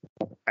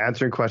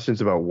answering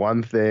questions about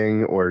one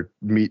thing or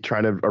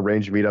trying to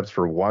arrange meetups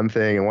for one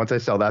thing. And once I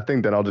sell that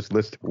thing, then I'll just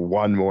list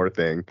one more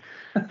thing.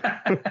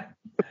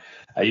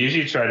 I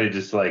usually try to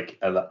just like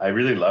I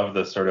really love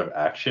the sort of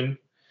action,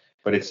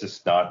 but it's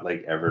just not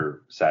like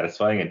ever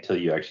satisfying until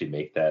you actually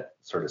make that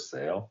sort of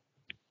sale.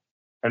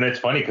 And it's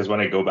funny because when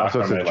I go back, so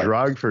it's a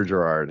drug for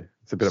Gerard.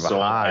 It's a bit of a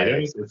high.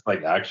 Items, it's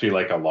like actually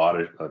like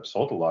I've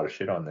sold a lot of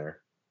shit on there.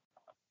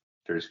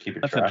 They're just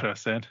keeping track. That's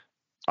interesting.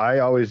 I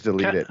always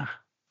delete it.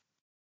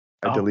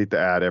 I delete the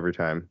ad every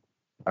time.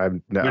 I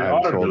haven't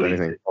sold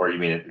anything. Or you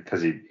mean it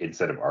because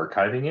instead of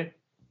archiving it?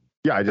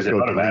 Yeah, I just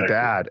go delete the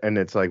ad, and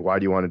it's like, why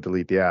do you want to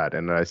delete the ad?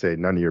 And then I say,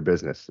 none of your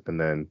business, and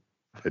then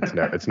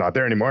it's not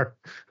there anymore.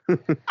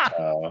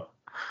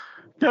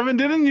 Kevin,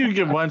 didn't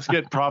you once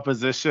get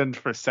propositioned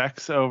for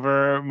sex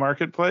over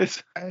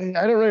Marketplace? I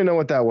don't really know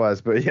what that was,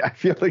 but yeah, I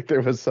feel like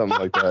there was something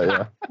like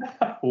that.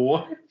 Yeah.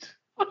 What?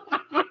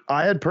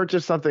 I had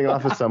purchased something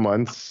off of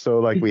someone, so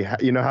like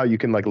you know how you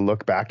can like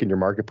look back in your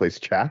Marketplace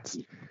chats.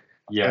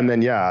 Yeah. And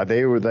then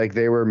they were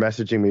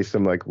messaging me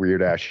some like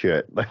weird ass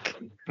shit, like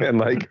and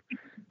like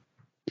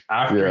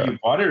after you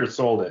bought it or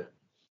sold it,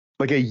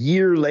 like a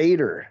year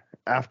later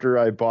after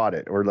I bought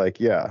it, or like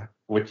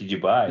What did you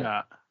buy?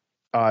 Yeah.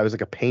 It was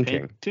like a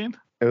painting. It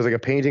was like a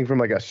painting from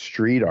like a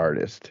street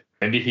artist.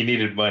 Maybe he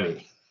needed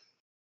money.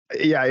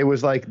 Yeah, it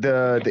was like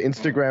the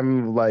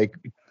Instagram like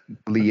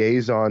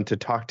liaison to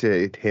talk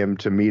to him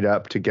to meet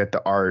up to get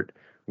the art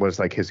was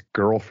like his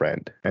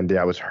girlfriend, and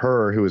it was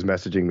her who was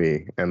messaging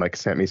me and like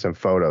sent me some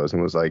photos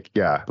and was like,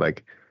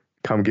 like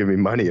come give me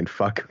money and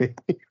fuck me.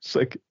 It's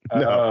like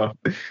no,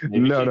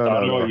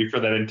 no. You for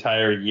that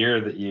entire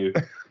year that you.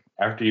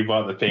 After you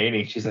bought the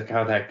painting, she's like,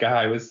 "Oh, that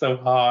guy was so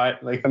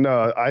hot." Like,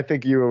 no, I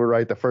think you were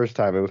right the first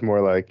time. It was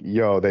more like,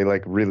 "Yo, they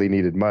like really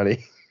needed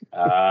money."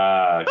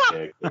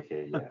 Okay,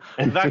 yeah.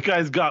 That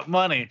guy's got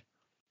money.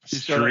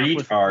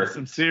 Street art,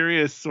 some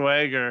serious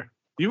swagger.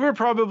 You were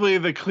probably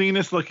the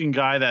cleanest looking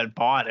guy that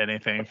bought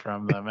anything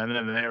from them, and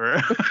then they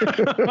were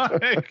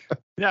like,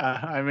 "Yeah,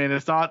 I mean,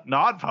 it's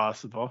not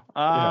possible."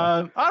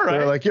 All right.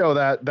 They're like, "Yo,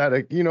 that that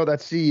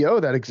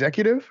CEO, that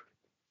executive,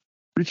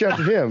 reach out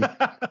to him."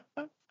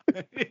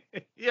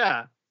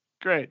 Yeah,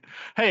 great.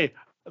 Hey,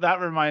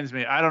 that reminds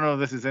me. I don't know if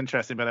this is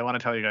interesting, but I want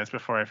to tell you guys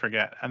before I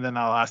forget, and then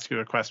I'll ask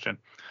you a question.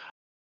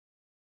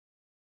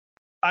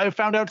 I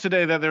found out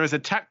today that there was a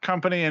tech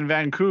company in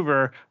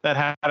Vancouver that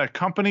had a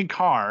company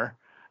car,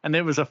 and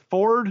it was a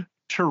Ford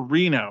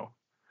Torino,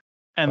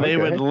 and they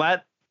would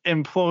let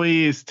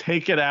employees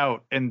take it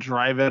out and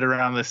drive it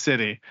around the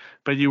city,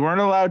 but you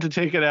weren't allowed to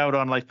take it out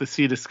on like the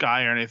Sea to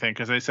Sky or anything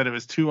because they said it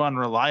was too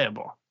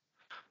unreliable.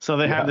 So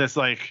they had this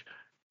like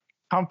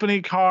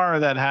company car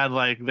that had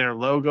like their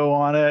logo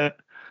on it,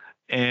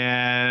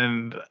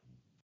 and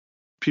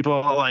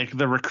people like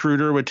the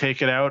recruiter would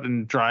take it out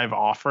and drive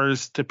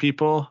offers to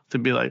people to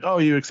be like, "Oh,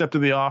 you accepted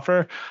the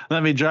offer?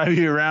 Let me drive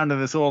you around in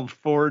this old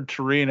Ford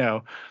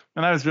Torino."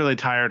 And I was really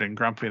tired and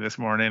grumpy this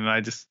morning, and I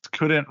just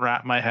couldn't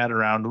wrap my head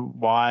around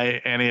why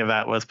any of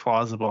that was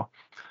plausible.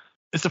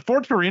 Is the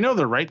Ford Torino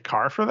the right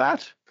car for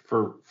that?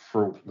 For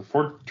the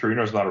Ford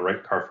Torino is not a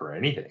right car for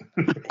anything.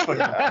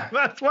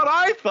 That's what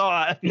I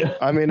thought.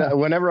 I mean,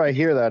 whenever I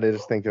hear that, I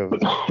just think of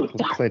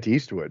Clint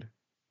Eastwood.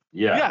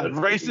 Yeah,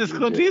 racist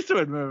Clint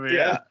Eastwood movie.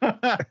 Yeah.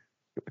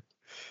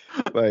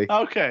 Like,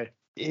 okay.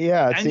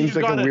 Yeah, it seems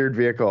like a weird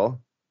vehicle.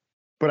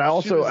 But I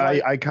also,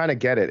 I kind of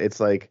get it.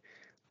 It's like,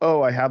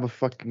 oh, I have a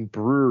fucking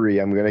brewery.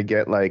 I'm going to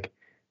get like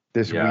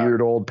this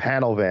weird old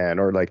panel van,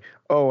 or like,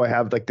 oh, I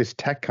have like this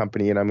tech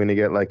company and I'm going to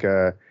get like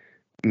a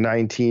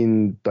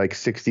 1960s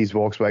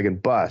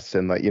Volkswagen bus,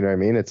 and like, you know what I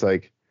mean? It's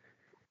like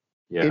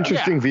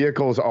interesting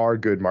vehicles are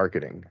good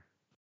marketing.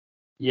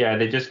 Yeah,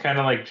 they just kind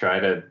of like try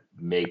to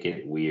make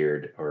it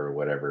weird or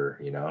whatever,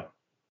 you know.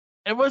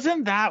 It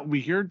wasn't that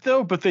weird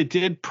though, but they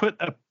did put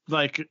a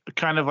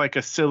kind of like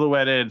a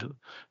silhouetted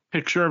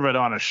picture of it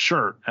on a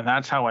shirt, and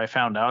that's how I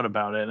found out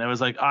about it. And it was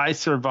like, I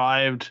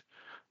survived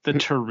the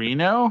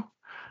Torino,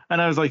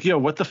 and I was like, yo,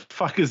 what the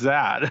fuck is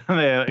that? And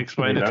they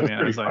explained it to me,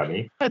 and I was like,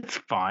 funny. That's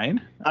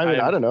fine. I mean,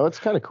 I don't know, it's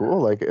kind of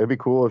cool. Like, it'd be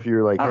cool if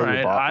you're like,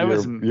 hey,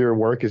 right. your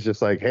work is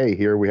just like, hey,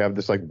 here we have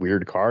this like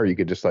weird car, you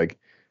could just like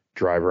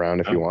drive around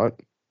if you want.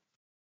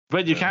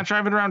 But you can't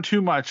drive it around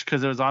too much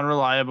because it was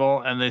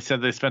unreliable, and they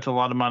said they spent a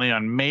lot of money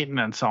on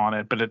maintenance on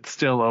it, but it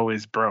still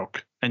always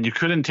broke. And you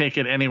couldn't take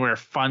it anywhere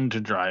fun to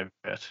drive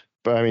it.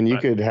 But I mean, you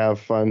could have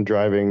fun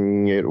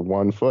driving it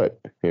 1 foot,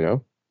 you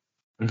know?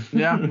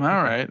 Yeah,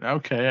 all right.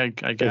 Okay,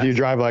 I guess. If you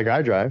drive like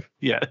I drive.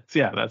 Yeah,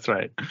 that's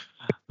right.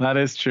 That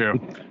is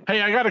true. Hey,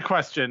 I got a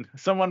question.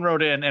 Someone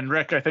wrote in, and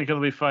Rick, I think it'll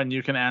be fun.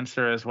 You can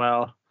answer as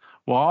well.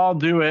 Well, I'll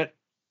do it.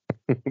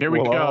 Here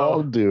we go.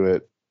 I'll do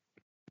it.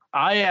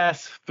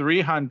 IS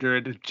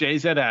 300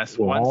 JZS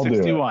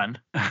 161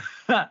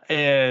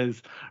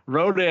 is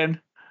wrote in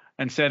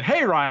and said,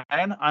 "Hey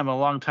Ryan, I'm a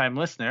longtime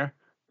listener.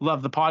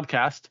 Love the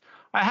podcast.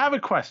 I have a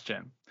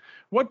question.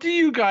 What do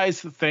you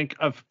guys think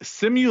of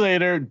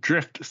simulator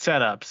drift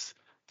setups?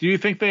 Do you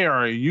think they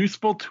are a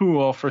useful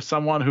tool for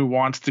someone who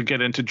wants to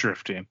get into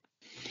drifting?"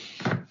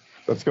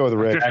 Let's go with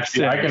Rick.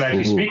 Actually, I can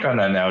actually speak on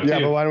that now too. Yeah,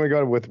 but why don't we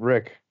go with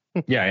Rick?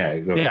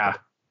 Yeah.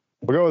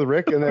 We'll go with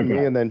Rick, and then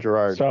me, and then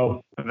Gerard.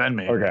 And then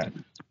me. Okay.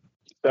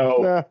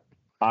 So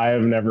I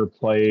have never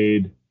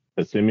played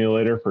a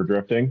simulator for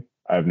drifting.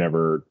 I've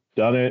never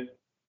done it.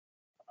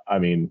 I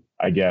mean,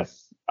 I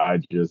guess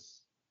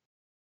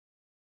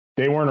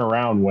they weren't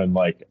around when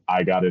like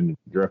I got into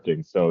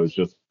drifting. So it's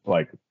just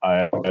like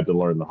I had to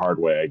learn the hard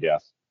way, I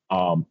guess.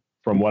 From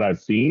what I've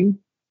seen,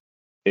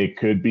 it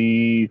could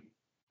be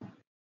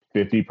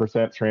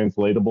 50%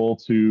 translatable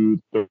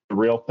to the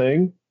real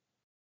thing.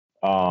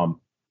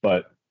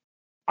 But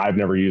I've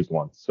never used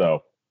one,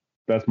 so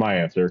that's my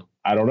answer.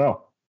 I don't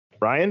know.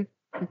 Ryan?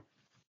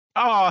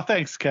 Oh,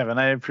 thanks, Kevin.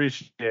 I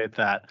appreciate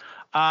that.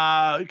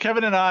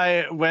 Kevin and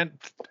I went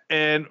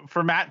in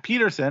for Matt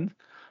Peterson,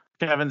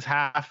 Kevin's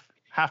half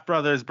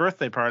brother's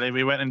birthday party.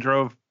 We went and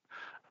drove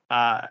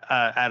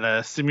at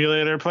a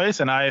simulator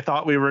place, and I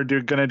thought we were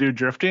gonna do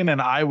drifting, and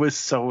I was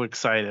so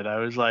excited. I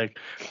was like,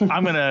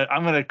 I'm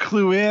gonna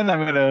clue in.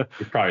 I'm gonna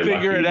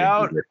figure it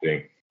out.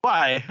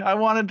 Why? I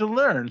wanted to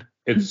learn.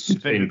 It's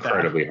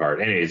incredibly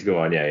hard. Anyways, go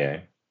on. Yeah.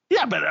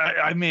 Yeah, but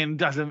I mean,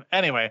 doesn't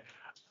anyway.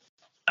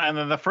 And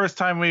then the first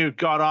time we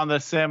got on the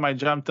sim, I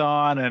jumped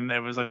on, and it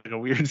was like a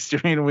weird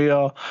steering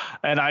wheel,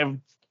 and I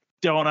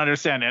don't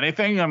understand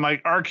anything. I'm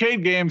like,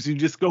 arcade games, you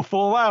just go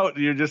full out.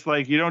 You're just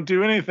like, you don't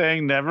do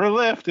anything, never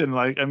lift, and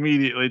like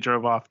immediately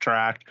drove off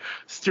track.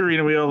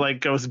 Steering wheel like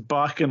goes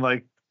buck and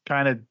like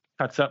kind of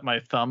cuts up my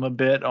thumb a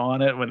bit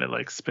on it when it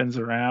like spins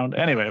around.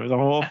 Anyway, it was a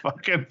whole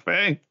fucking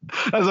thing.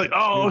 I was like,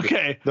 oh,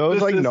 okay. Those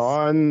like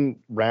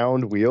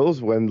non-round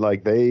wheels, when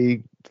like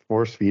they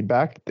force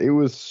feedback, it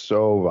was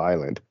so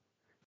violent.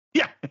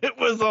 Yeah, it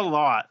was a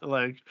lot.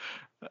 Like,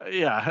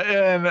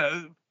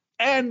 yeah.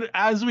 And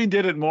as we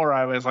did it more,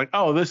 I was like,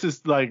 oh, this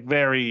is like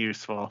very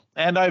useful.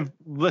 And I've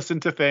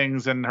listened to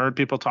things and heard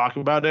people talk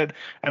about it.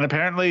 And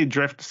apparently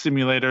drift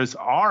simulators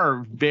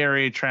are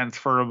very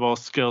transferable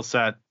skill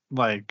set.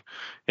 Like,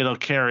 it'll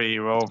carry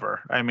you over.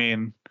 I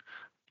mean,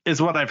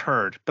 is what I've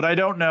heard, but I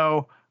don't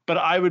know. But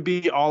I would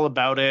be all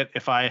about it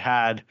if I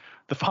had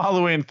the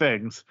following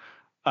things: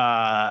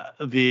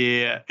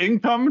 the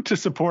income to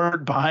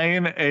support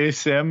buying a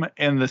sim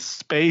and the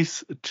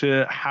space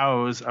to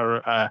house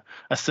a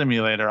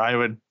simulator.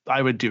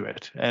 I would do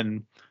it,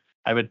 and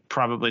I would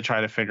probably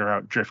try to figure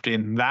out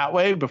drifting that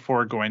way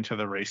before going to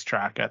the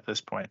racetrack at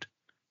this point.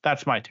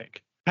 That's my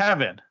take.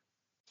 Kevin,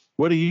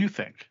 what do you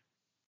think?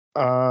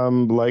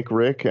 Like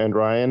Rick and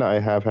Ryan, I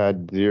have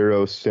had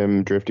zero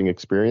sim drifting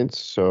experience,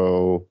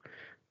 so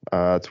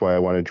that's why I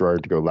wanted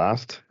Gerard to go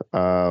last.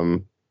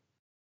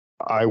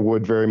 I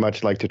would very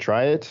much like to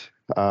try it.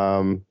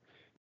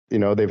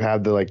 They've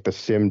had the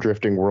sim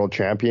drifting world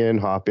champion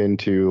hop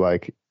into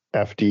like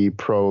FD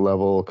pro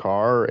level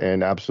car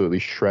and absolutely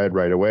shred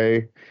right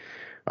away.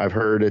 I've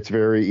heard it's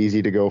very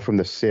easy to go from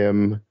the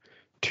sim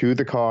to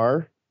the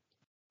car.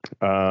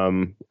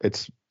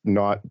 It's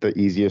not the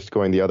easiest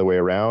going the other way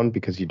around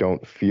because you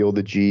don't feel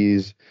the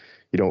G's,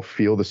 you don't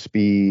feel the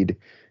speed,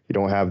 you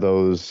don't have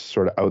those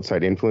sort of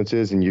outside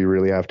influences, and you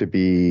really have to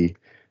be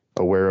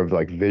aware of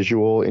like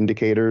visual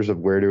indicators of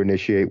where to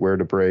initiate, where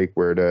to brake,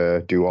 where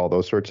to do all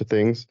those sorts of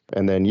things.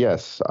 And then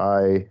yes,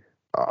 I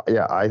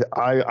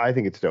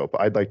think it's dope.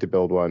 I'd like to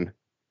build one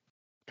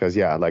because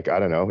I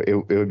don't know,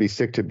 it would be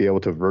sick to be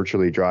able to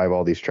virtually drive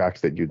all these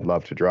tracks that you'd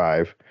love to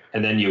drive.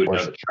 And then you would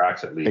know the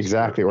tracks at least.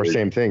 Exactly. Or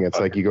same thing. It's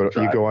like you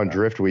go on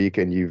Drift Week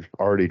and you've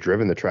already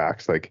driven the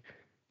tracks. Like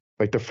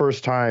Like the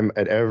first time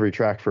at every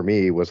track for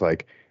me was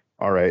like,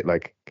 all right,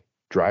 like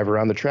drive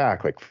around the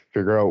track, like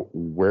figure out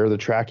where the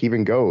track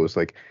even goes.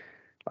 Like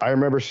I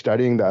remember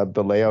studying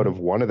the layout of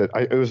one of it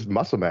was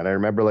Muscle Man. I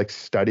remember like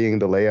studying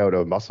the layout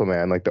of Muscle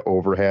Man, like the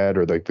overhead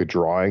or like the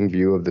drawing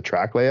view of the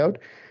track layout.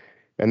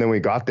 And then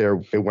we got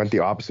there, it went the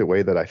opposite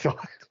way that I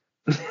thought.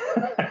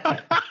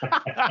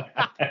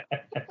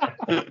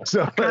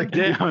 So like,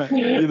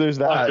 there's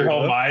that. Their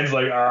whole mind's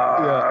like,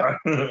 ah.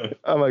 Yeah.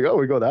 I'm like, oh,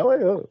 we go that way.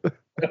 Oh.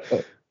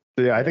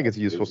 So yeah, I think it's a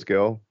useful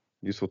skill,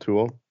 useful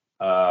tool.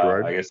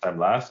 I guess I'm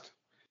last.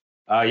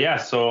 Yeah,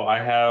 so I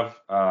have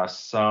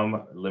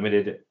some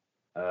limited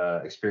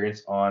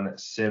experience on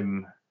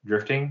sim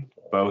drifting.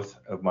 Both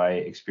of my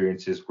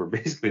experiences were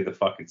basically the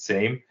fucking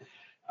same.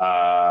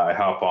 I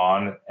hop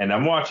on and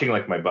I'm watching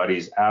like my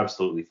buddies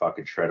absolutely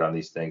fucking shred on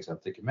these things. I'm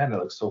thinking, man, that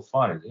looks so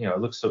fun. You know,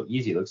 it looks so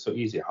easy. It looks so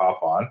easy. I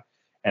hop on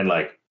and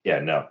like, yeah,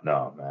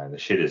 no, man, the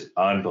shit is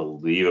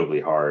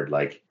unbelievably hard.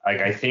 Like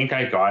I think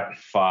I got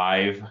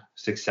 5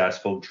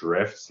 successful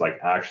drifts, like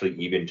actually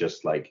even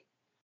just like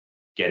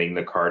getting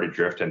the car to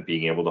drift and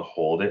being able to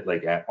hold it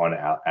like at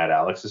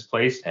Alex's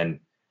place. And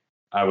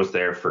I was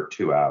there for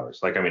 2 hours.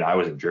 Like, I mean, I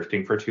wasn't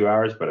drifting for 2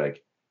 hours, but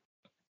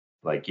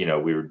like, you know,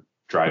 we were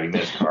driving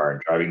this car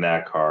and driving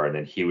that car, and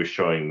then he was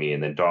showing me,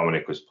 and then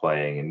Dominic was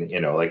playing, and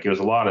you know, like it was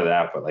a lot of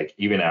that. But like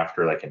even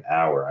after like an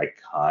hour, I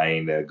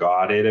kind of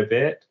got it a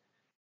bit.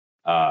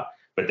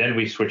 But then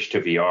we switched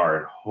to VR,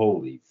 and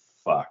holy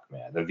fuck,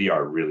 man, the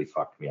VR really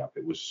fucked me up.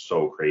 It was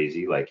so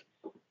crazy. Like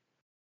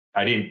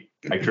I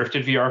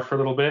drifted VR for a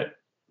little bit,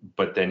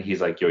 but then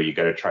he's like, yo, you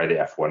got to try the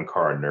F1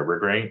 car on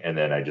Nürburgring. And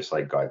then I just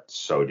like got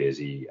so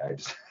dizzy. I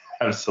just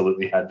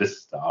absolutely had to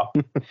stop.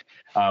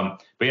 But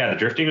yeah, the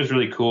drifting was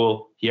really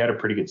cool. He had a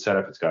pretty good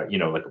setup. It's got, you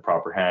know, like a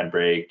proper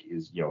handbrake,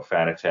 is, you know,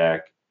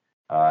 Fanatec.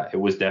 It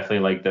was definitely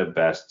like the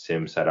best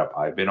sim setup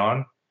I've been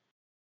on.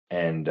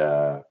 And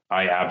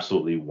I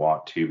absolutely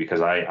want to,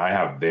 because I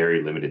have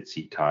very limited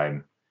seat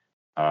time.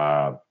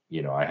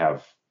 You know,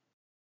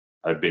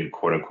 I've been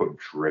quote unquote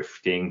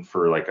drifting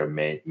for like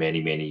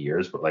many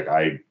years, but like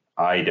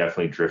I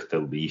definitely drift the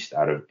least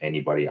out of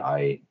anybody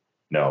I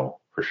know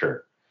for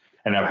sure.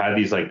 And I've had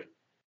these like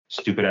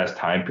stupid ass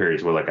time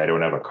periods where like I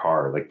don't have a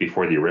car. Like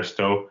before the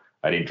Aristo,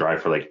 I didn't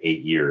drive for like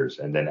 8 years,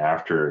 and then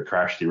after I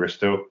crashed the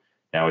Aristo,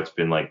 now it's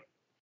been like,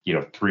 you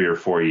know, 3 or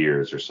 4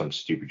 years or some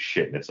stupid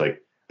shit. And it's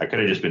like I could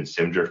have just been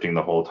sim drifting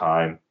the whole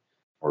time,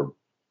 or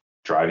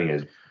driving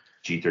a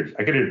G30.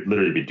 I could have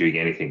literally been doing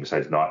anything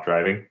besides not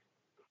driving.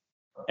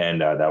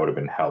 And that would have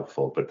been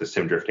helpful. But the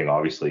sim drifting,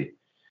 obviously,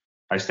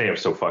 I stay up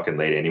so fucking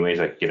late anyways.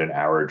 I could get an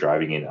hour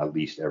driving in at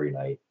least every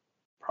night,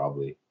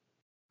 probably.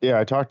 Yeah,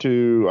 I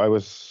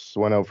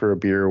went out for a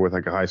beer with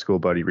like a high school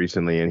buddy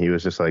recently, and he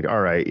was just like,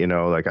 all right, you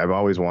know, like I've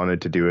always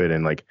wanted to do it,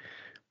 and like,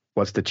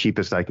 what's the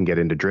cheapest I can get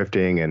into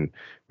drifting? And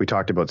we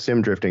talked about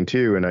sim drifting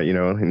too. And, you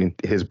know, and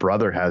his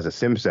brother has a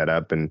sim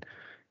setup, and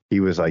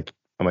he was like,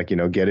 I'm like, you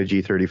know, get a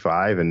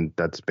G35, and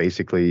that's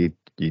basically,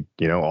 you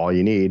know, all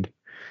you need.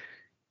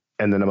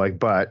 And then I'm like,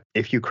 but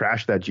if you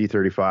crash that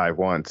G35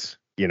 once,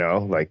 you know,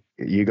 like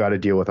you got to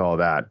deal with all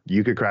that.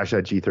 You could crash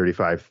that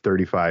G35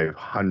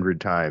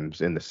 3,500 times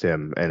in the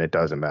sim and it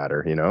doesn't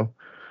matter, you know?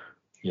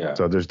 Yeah.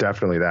 So there's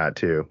definitely that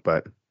too.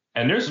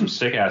 And there's some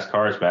sick ass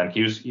cars, man.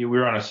 We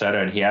were on a Seta,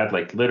 and he had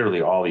like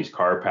literally all these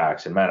car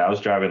packs. And man, I was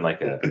driving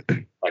like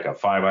a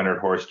 500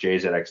 horse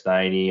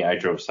JZX90. I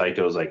drove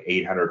Saito's like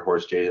 800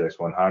 horse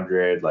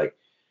JZX100. Like,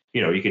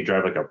 you know, you could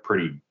drive like a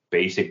pretty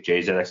basic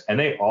JZX, and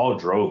they all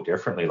drove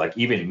differently. Like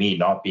even me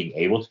not being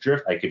able to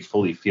drift, I could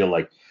fully feel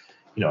like,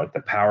 you know, the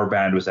power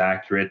band was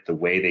accurate, the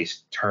way they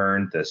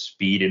turned, the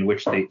speed in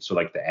which so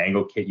like the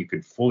angle kit, you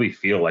could fully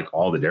feel like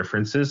all the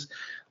differences.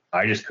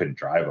 I just couldn't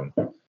drive them.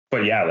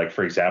 But yeah, like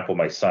for example,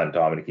 my son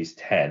Dominic, he's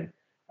 10.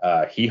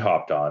 He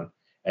hopped on,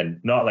 and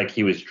not like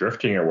he was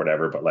drifting or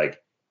whatever, but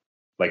like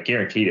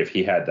guaranteed if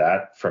he had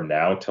that from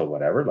now till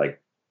whatever,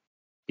 like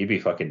he'd be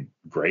fucking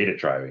great at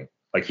driving.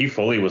 Like he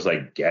fully was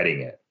like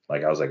getting it.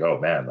 Like I was like, oh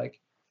man,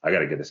 like I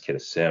gotta get this kid a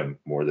sim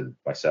more than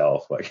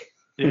myself. Like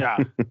yeah,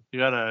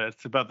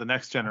 it's about the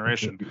next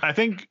generation. I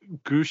think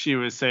Gucci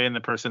was saying,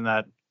 the person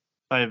that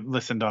I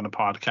listened on a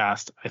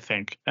podcast, I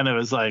think, and it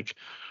was like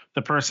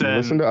the person. You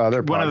listen to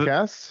other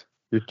podcasts?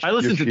 I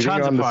listen to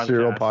tons of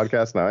podcasts.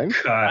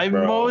 SerialPodcastNine? I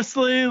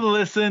mostly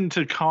listen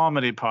to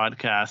comedy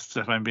podcasts,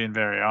 if I'm being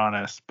very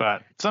honest,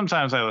 but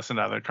sometimes I listen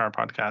to other car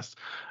podcasts.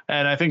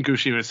 And I think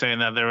Gucci was saying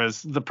that there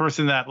was the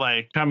person that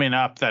like coming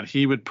up that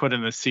he would put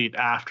in the seat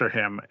after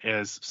him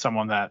is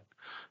someone that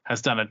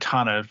has done a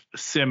ton of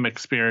sim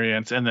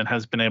experience and then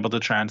has been able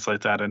to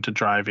translate that into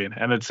driving.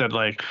 And it said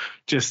like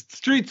just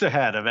streets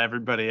ahead of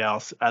everybody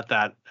else at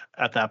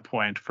that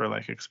point for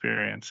like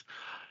experience.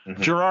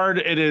 Mm-hmm. Gerard,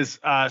 it is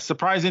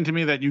surprising to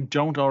me that you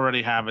don't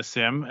already have a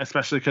sim,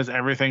 especially because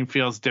everything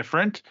feels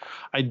different.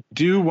 I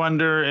do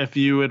wonder if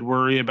you would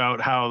worry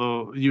about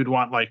how you'd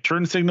want like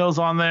turn signals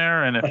on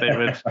there, and if they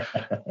would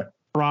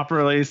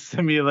properly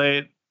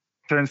simulate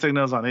turn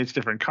signals on each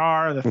different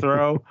car, the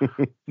throw,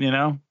 you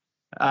know?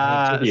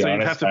 So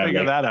you'd have to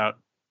figure that out.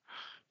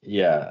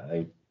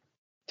 Yeah,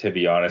 to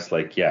be honest,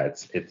 like, yeah,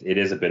 it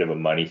is a bit of a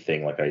money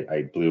thing. Like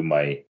I blew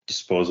my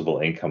disposable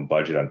income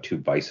budget on 2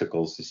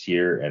 bicycles this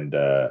year, and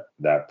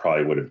that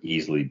probably would have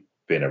easily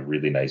been a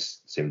really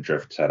nice sim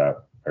drift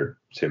setup or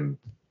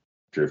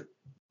drift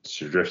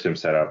sim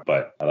setup.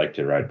 But I like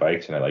to ride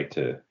bikes and I like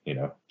to,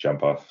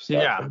 jump off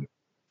stuff. Yeah.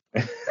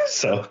 And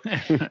so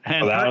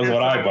that was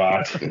what I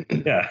bought.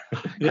 Yeah.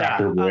 Crack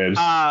your ribs.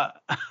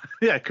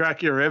 Yeah,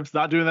 crack your ribs.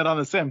 Not doing that on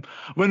the sim.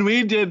 When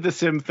we did the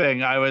sim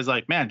thing, I was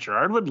like, man,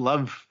 Gerard would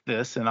love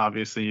this. And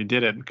obviously you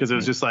did it because it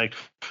was just like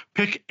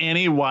pick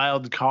any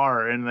wild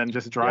car and then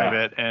just drive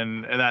it.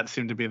 And that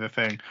seemed to be the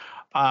thing.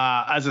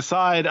 As a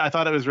side, I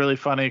thought it was really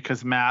funny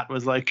because Matt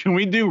was like, can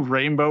we do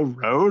Rainbow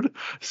Road?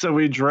 So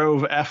we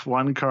drove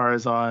F1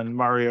 cars on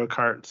Mario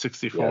Kart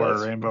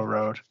 64 Rainbow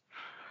Road.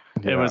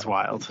 It was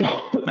wild.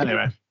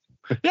 Anyway.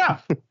 Yeah,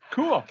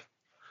 cool.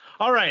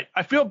 All right.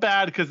 I feel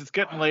bad because it's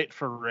getting late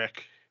for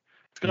Rick.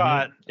 It's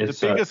got the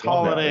biggest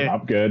holiday.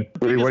 I'm good.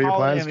 What are your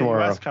plans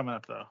tomorrow? US coming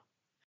up, though.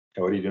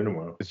 What are you doing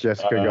tomorrow? Is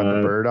Jessica got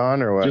the bird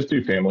on or what? Just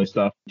do family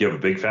stuff. Do you have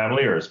a big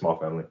family or a small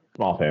family?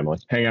 Small family.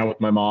 Hang out with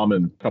my mom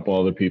and a couple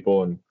other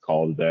people and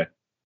call it a day.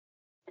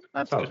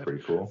 That sounds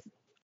pretty cool.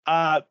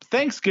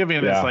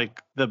 Thanksgiving is like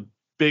the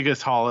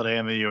biggest holiday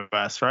in the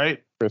US,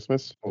 right?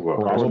 Christmas? Oh, well,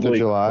 4th of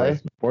July?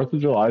 4th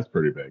of July is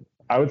pretty big.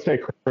 I would say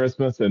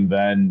Christmas and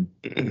then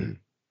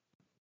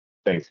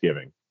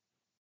Thanksgiving.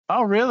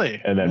 Oh,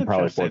 really? And then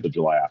probably 4th of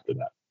July after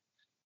that.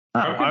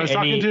 I was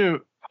talking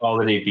to...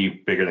 holiday be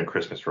bigger than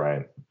Christmas,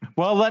 Ryan?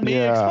 Well, let me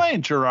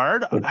explain,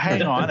 Gerard.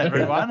 Hang on,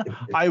 everyone.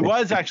 I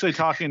was actually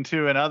talking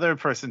to another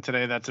person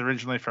today that's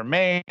originally from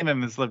Maine and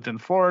has lived in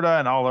Florida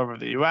and all over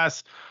the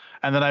U.S.,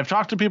 and then I've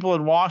talked to people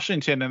in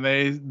Washington, and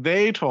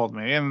they told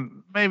me,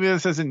 and maybe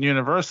this isn't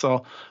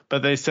universal,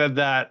 but they said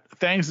that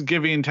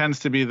Thanksgiving tends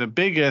to be the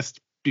biggest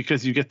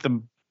because you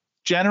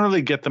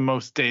generally get the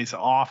most days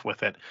off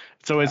with it.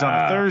 It's always on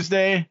a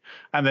Thursday,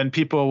 and then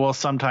people will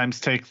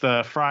sometimes take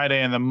the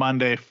Friday and the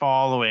Monday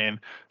following.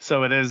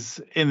 So it is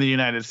in the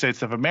United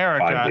States of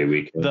America. 5-day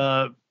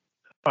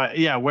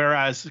weekend.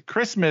 Whereas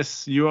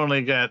Christmas, you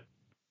only get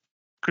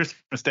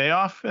Christmas Day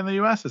off in the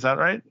U.S. Is that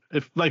right?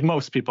 If like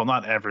most people,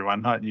 not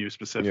everyone, not you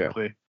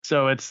specifically. Yeah.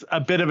 So it's a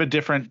bit of a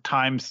different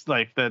times.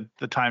 Like the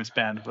time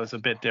span was a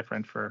bit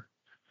different for.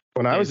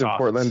 When I was in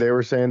Portland, they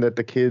were saying that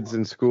the kids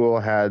in school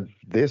had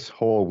this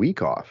whole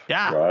week off.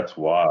 Yeah, bro, that's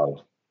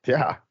wild.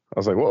 Yeah, I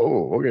was like,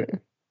 whoa, okay.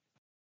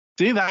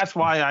 See, that's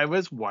why I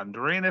was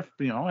wondering if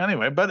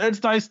Anyway, but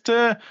it's nice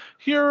to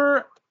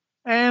hear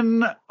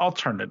an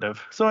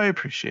alternative, so I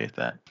appreciate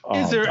that.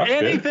 Is there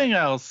anything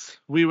else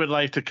we would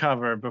like to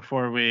cover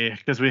before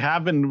because we've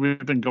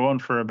been going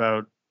for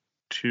about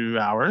 2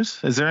 hours.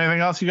 Is there anything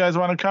else you guys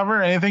want to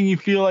cover? Anything you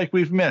feel like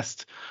we've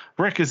missed?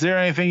 Rick, is there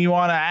anything you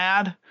want to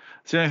add?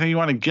 Is there anything you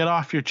want to get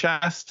off your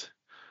chest?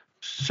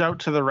 Shout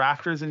to the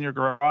rafters in your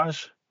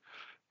garage?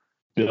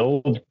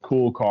 Build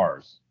cool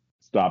cars.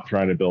 Stop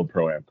trying to build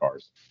Pro-Am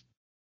cars.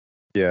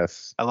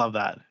 Yes. I love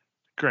that.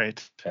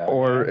 Great.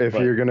 Or if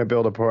you're going to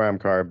build a Pro-Am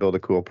car, build a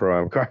cool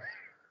Pro-Am car.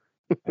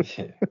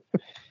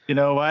 You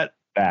know what?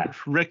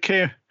 Rick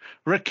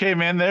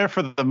came in there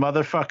for the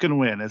motherfucking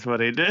win is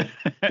what he did.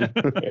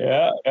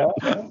 Yeah.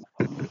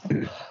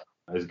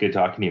 It was good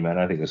talking to you, man.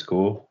 I think it was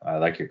cool. I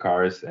like your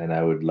cars, and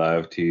I would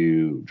love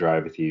to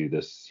drive with you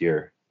this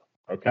year.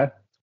 Okay.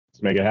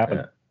 Let's make it happen.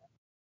 Yeah.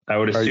 I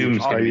would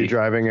assume. Are you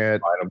driving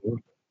at Final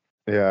Boat?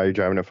 Yeah, are you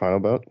driving at Final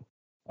Boat?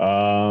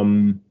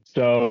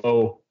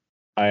 So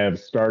I have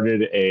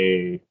started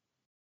a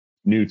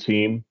new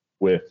team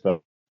with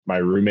my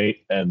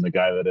roommate and the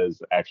guy that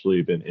has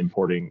actually been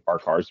importing our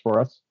cars for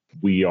us.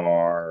 We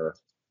are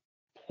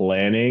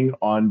planning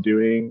on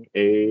doing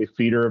a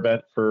feeder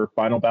event for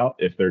Final Bout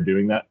if they're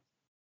doing that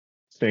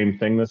same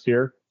thing this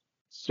year.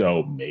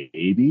 So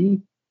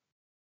maybe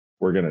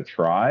we're going to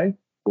try.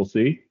 We'll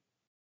see.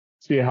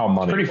 See how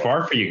money. It's pretty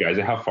far for you guys.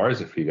 How far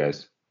is it for you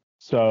guys?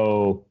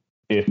 So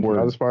if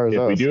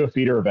we do a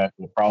feeder event,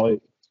 we'll probably,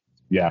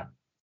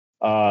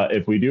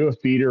 if we do a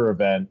feeder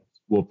event,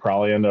 we'll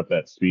probably end up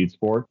at Speed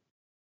Sport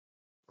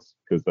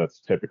because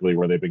that's typically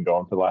where they've been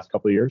going for the last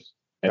couple of years.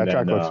 And that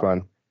track looks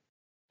fun.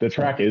 The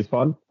track is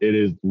fun. It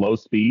is low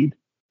speed,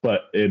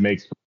 but it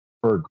makes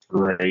for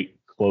great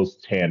close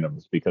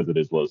tandems because it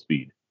is low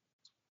speed.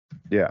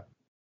 Yeah.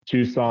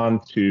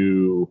 Tucson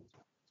to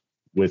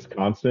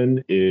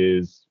Wisconsin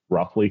is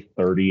roughly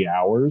 30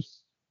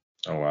 hours.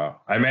 Oh,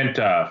 wow. I meant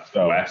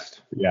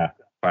West. Yeah.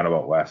 Final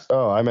Bout West.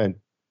 Oh, I meant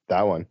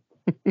that one.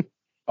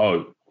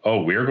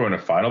 We're going to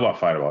Final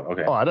Bout.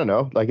 Okay. Oh, I don't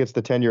know. Like it's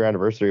the 10-year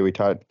anniversary. We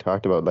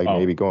talked about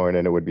maybe going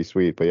and it would be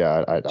sweet. But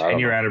yeah, I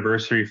 10-year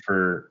anniversary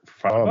for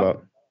Final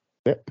Bout?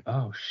 Yeah.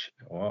 Oh, shit.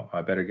 Well,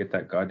 I better get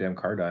that goddamn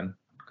car done.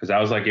 Because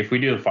I was like, if we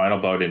do the Final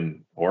Bout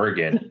in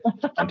Oregon,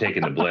 I'm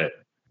taking the Blit.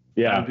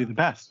 Yeah. That would be the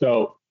best.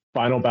 So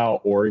Final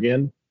Bout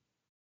Oregon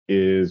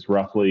is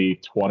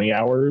roughly 20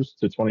 hours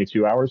to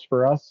 22 hours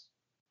for us.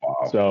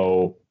 Wow.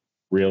 So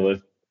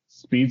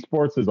Speed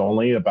Sports is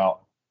only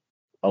about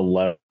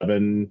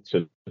 11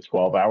 to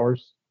 12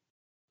 hours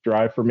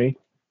drive for me.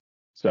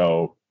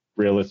 So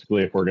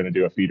realistically, if we're going to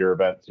do a feeder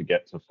event to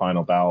get to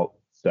final bout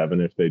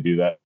 7, if they do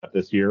that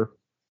this year,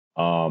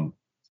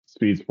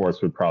 speed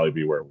sports would probably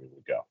be where we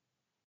would go,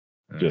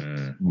 just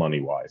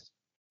money wise.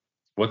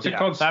 What's it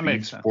called? That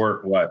Speed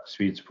sport? What?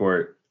 Speed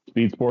sport?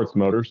 Speed sports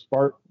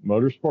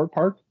motorsport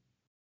park.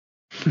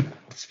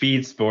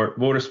 Speed sport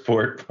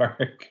motorsport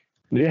park.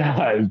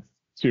 Yeah,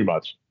 it's too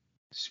much.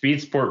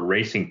 Speed sport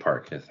racing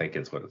park, I think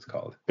is what it's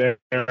called. No,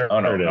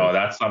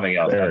 that's something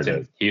else. That's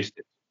in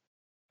Houston.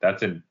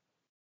 That's in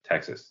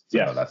Texas. So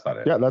no, that's not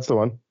it. Yeah, that's the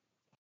one.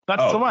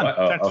 That's the one.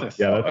 Texas.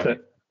 Yeah,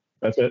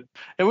 that's it.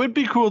 It would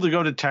be cool to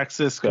go to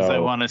Texas because I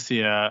want to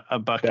see a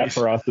Buc-ee's. That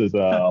for us is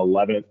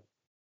 11.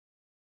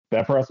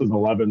 That for us is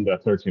 11 to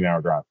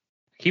 13-hour drive.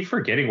 I keep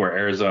forgetting where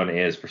Arizona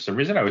is. For some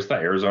reason, I always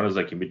thought Arizona is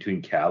like in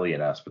between Cali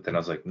and us, but then I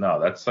was like, no,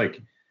 that's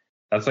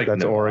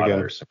Nevada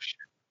Oregon or some shit.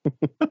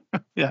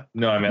 Yeah.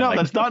 No, I meant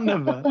that's not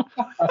Nevada.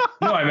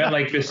 No, I meant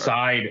like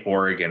beside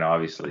Oregon,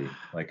 obviously.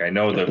 Like I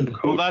know the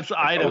coast. Well, that's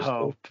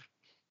Idaho.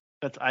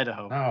 That's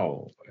Idaho.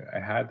 Oh, I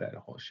had that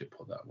whole shit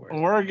pulled out.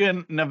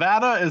 Oregon,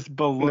 Nevada is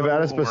below.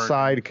 Nevada's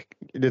Oregon.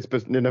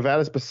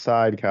 Nevada's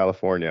beside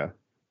California.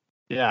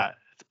 Yeah,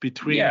 it's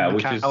between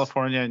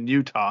California and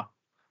Utah.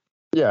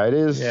 Yeah, it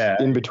is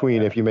in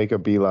between if you make a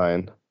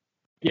beeline.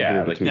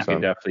 Yeah, like you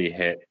can definitely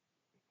hit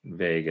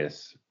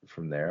Vegas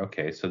from there.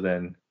 Okay, so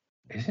then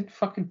isn't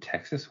fucking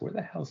Texas? Where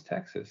the hell's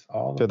Texas?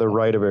 To the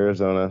right of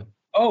Arizona.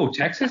 Oh,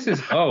 Texas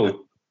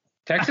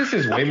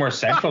is way more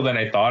central than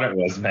I thought it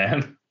was,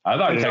 man. I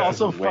thought it's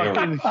Texas also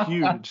fucking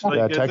huge.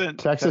 Like,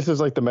 Texas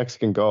is like the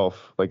Mexican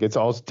Gulf. Like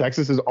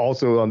Texas is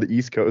also on the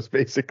East Coast,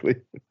 basically.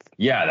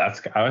 Yeah,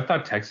 I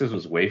thought Texas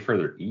was way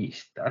further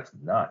east. That's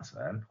nuts,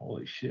 man.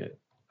 Holy shit.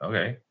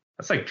 Okay.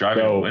 That's like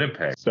driving to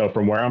Winnipeg. So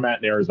from where I'm at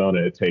in Arizona,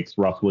 it takes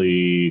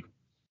roughly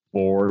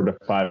 4 to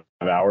 5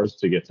 hours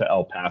to get to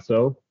El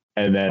Paso.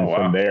 And then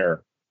from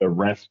there, the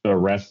rest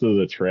of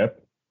the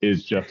trip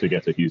is just to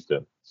get to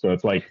Houston. So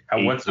it's like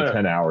 8 to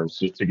 10 hours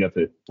just to get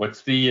to.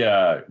 What's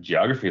the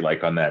geography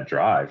like on that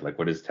drive? Like,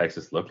 what does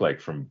Texas look like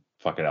from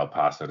fucking El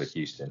Paso to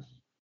Houston?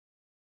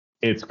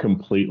 It's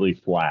completely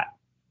flat.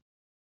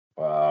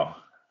 Wow.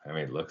 I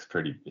mean, it looks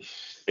pretty.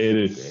 It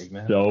is big,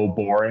 man. So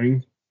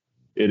boring.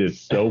 It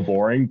is so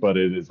boring, but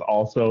it is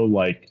also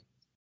like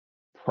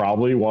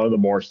probably one of the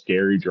more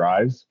scary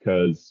drives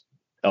because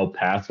El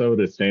Paso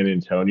to San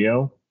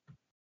Antonio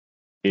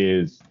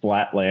is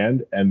flat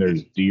land and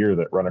there's deer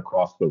that run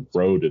across the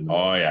road in the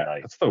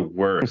night. That's the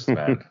worst,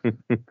 man.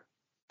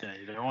 Yeah,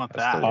 you don't want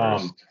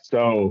that.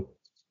 So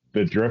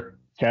the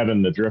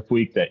drift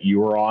week that you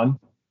were on,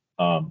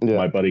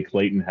 my buddy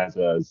Clayton has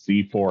a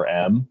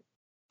Z4M.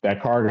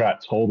 That car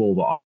got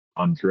totaled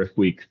on drift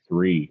week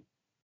 3.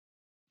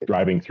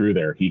 Driving through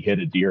there, he hit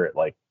a deer at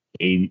like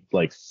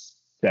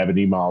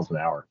 70 miles an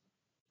hour.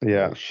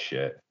 Yeah. Oh,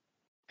 shit.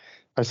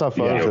 I saw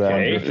photos of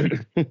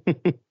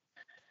that.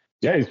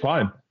 Yeah, he's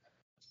fine.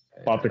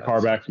 Bought the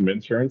car back from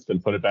insurance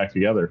and put it back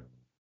together.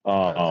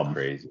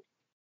 Crazy.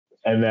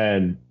 And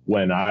then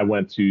when I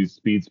went to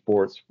Speed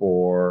Sports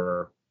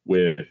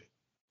with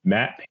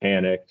Matt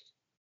Panic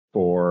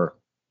for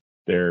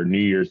their New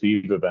Year's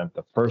Eve event,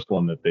 the first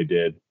one that they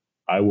did,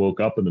 I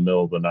woke up in the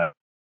middle of the night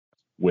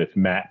with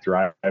Matt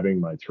driving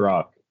my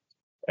truck,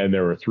 and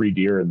there were 3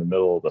 deer in the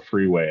middle of the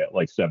freeway at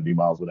like 70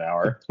 miles an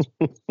hour,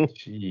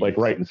 like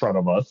right in front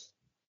of us.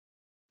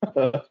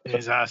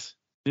 Jesus.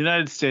 The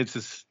United States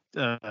is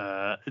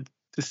it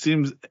just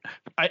seems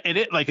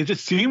it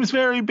just seems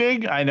very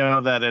big. I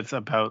know that it's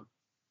about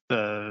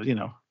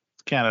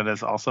Canada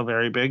is also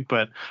very big,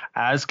 but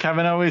as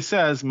Kevin always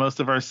says,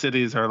 most of our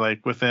cities are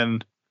like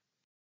within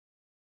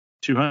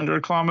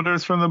 200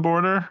 kilometers from the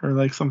border or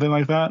like something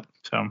like that.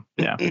 So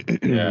yeah,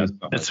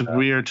 it's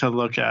weird to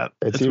look at.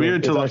 It's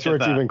weird to look at.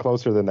 It's even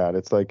closer than that.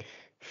 It's like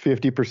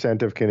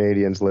 50% of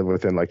Canadians live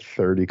within like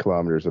 30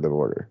 kilometers of the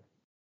border.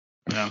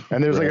 Yeah.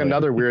 And there's like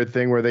another weird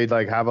thing where they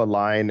like have a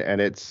line and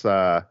it's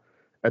at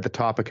the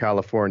top of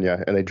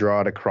California and they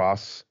draw it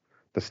across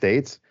the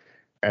states,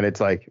 and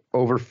it's like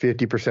over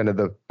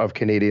 50% of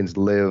Canadians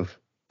live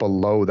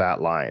below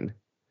that line.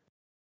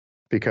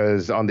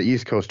 Because on the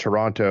East Coast,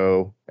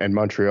 Toronto and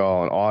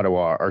Montreal and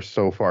Ottawa are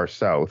so far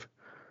south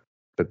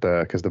that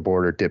because the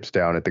border dips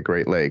down at the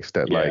Great Lakes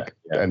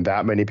and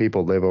that many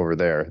people live over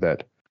there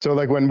so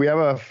like when we have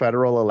a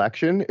federal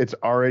election, it's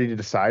already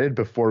decided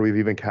before we've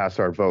even cast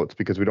our votes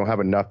because we don't have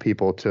enough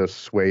people to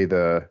sway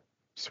the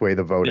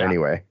vote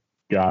anyway.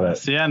 Got it.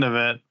 That's the end of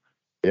it.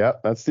 Yeah,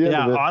 that's the end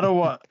of it.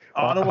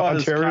 Ottawa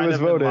is kind of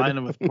voted. in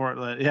line with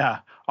Portland. Yeah,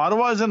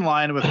 Ottawa is in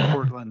line with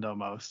Portland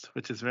almost,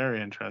 which is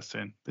very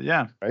interesting. But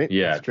yeah, right?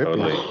 Yeah,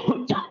 totally.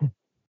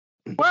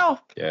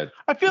 Well,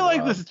 I feel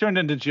like this has turned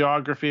into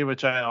geography,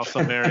 which I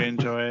also very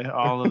enjoy.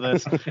 All of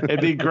this,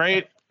 it'd be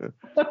great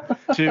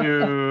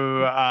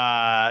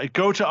to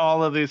go to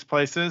all of these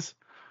places.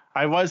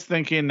 I was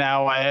thinking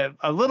now,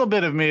 a little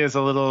bit of me is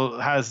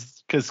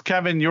because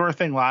Kevin, your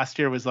thing last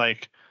year was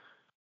like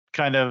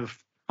kind of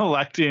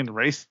collecting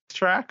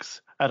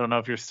racetracks. I don't know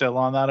if you're still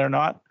on that or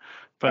not,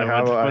 but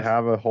I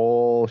have a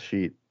whole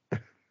sheet.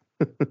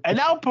 And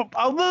now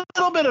a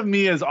little bit of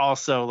me is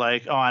also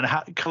like on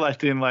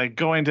collecting, like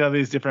going to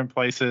these different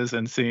places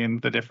and seeing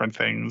the different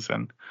things.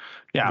 And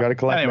yeah, you gotta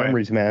collect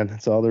memories, man.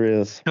 That's all there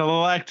is.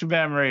 Collect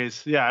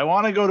memories. Yeah, I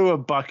want to go to a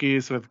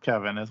Buc-ee's with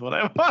Kevin is what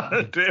I want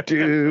to do.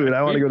 Dude,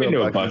 I want to go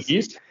to a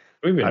Buc-ee's.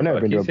 I've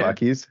never been to a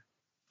Buc-ee's.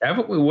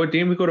 Haven't we? What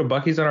didn't we go to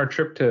Buc-ee's on our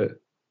trip to?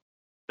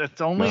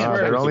 That's only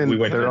they're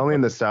only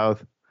in the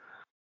south.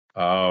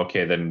 Oh,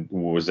 okay. Then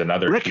was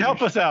another. Rick,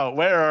 help us out.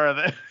 Where are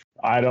they?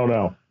 I don't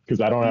know because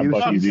I don't have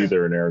Buc-ee's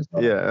either in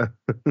Arizona. Yeah.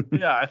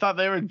 Yeah, I thought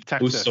they were in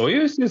Texas.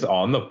 Soyuz is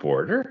on the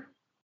border?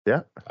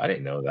 Yeah. I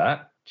didn't know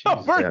that.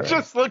 Oh, we're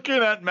just looking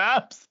at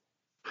maps.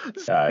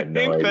 I had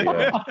no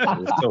idea.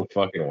 It's so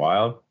fucking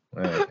wild.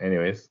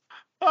 Anyways.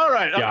 All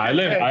right. Yeah,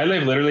 okay. I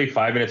live literally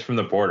 5 minutes from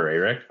the border,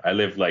 Rick. I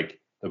live like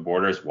the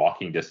border is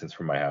walking distance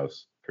from my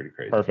house. Pretty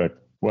crazy. Perfect.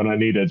 When I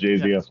need a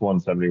JZS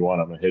 171,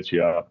 I'm gonna hit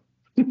you up.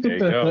 There you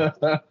go.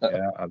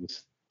 Yeah, I'll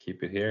just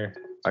keep it here.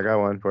 I got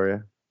one for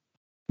you.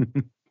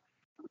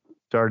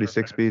 It's already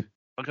 6-speed.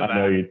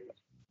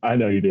 I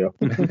know you do.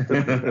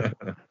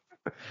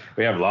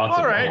 We have lots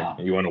All of right.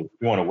 them. You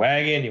want a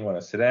wagon? You want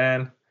a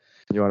sedan?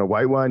 You want a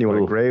white one? You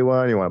want a gray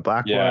one? You want a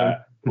black one?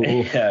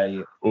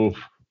 Yeah. Oof.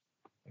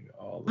 You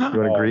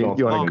want a green?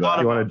 You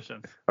want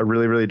a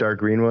really, really dark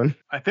green one?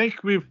 I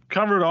think we've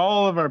covered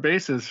all of our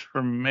bases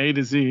from A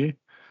to Z.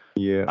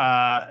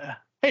 Yeah.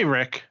 Hey,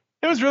 Rick.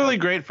 It was really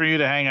great for you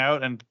to hang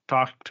out and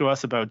talk to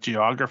us about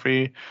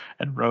geography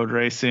and road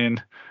racing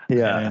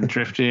and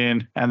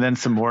drifting, and then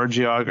some more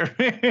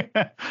geography.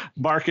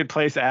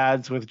 Marketplace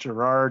ads with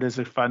Gerard is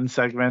a fun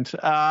segment.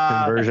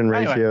 Conversion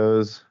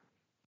ratios.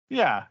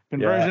 Yeah,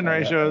 conversion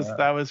ratios. Yeah.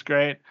 That was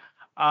great.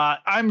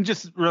 I'm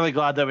just really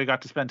glad that we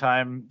got to spend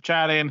time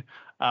chatting.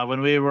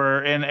 When we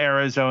were in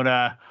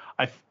Arizona,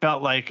 I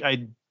felt like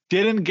I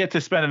didn't get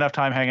to spend enough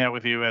time hanging out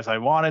with you as I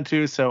wanted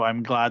to, so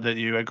I'm glad that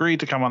you agreed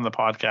to come on the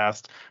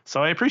podcast.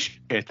 So I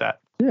appreciate that.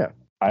 Yeah,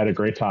 I had a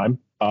great time.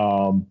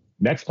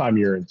 Next time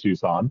you're in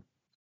Tucson,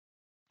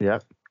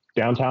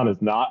 downtown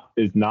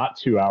is not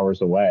 2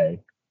 hours away,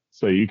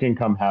 so you can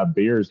come have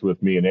beers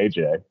with me and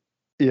AJ.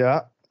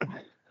 Yeah.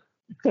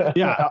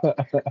 Yeah.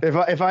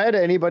 If I had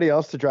anybody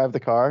else to drive the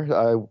car,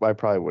 I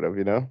probably would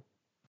have,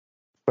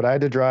 But I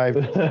had to drive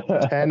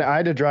I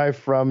had to drive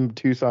from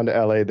Tucson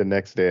to LA the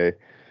next day.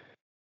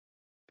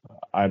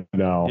 I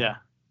know. Yeah.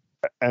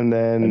 And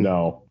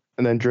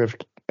then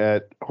drift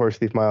at Horse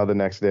Thief Mile the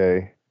next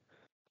day.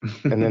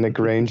 And then at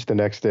Grange the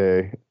next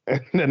day.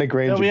 And then at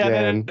Grange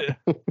again.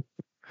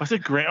 Was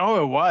it Grange?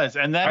 Oh, it was.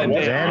 And then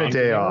a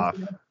day off.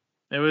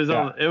 It was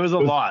a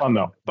lot. Fun,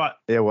 though. But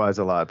it was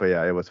a lot, but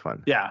yeah, it was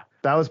fun. Yeah.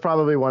 That was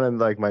probably one of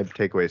like my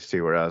takeaways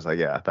too, where I was like,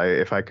 yeah,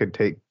 if I could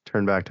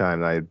turn back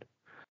time,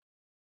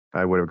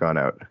 I would have gone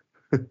out.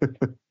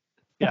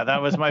 Yeah,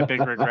 that was my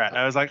big regret.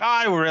 I was like,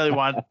 I really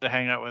want to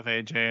hang out with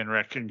AJ and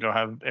Rick and go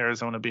have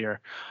Arizona beer.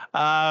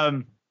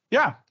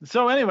 Yeah.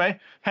 So anyway,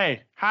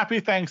 hey, happy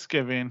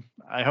Thanksgiving.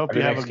 I hope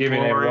you have a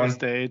glorious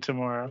day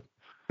tomorrow.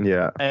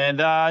 Yeah. And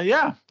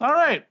yeah. All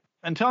right.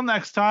 Until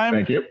next time.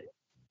 Thank you.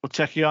 We'll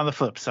check you on the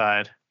flip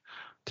side.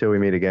 Till we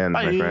meet again,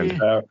 Bye. my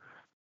friend.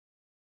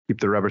 Keep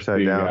the rubber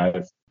side down.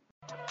 Guys.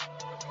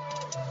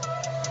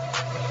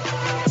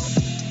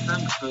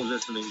 Thanks for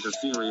listening to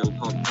Serial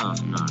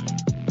Podcast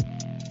 9.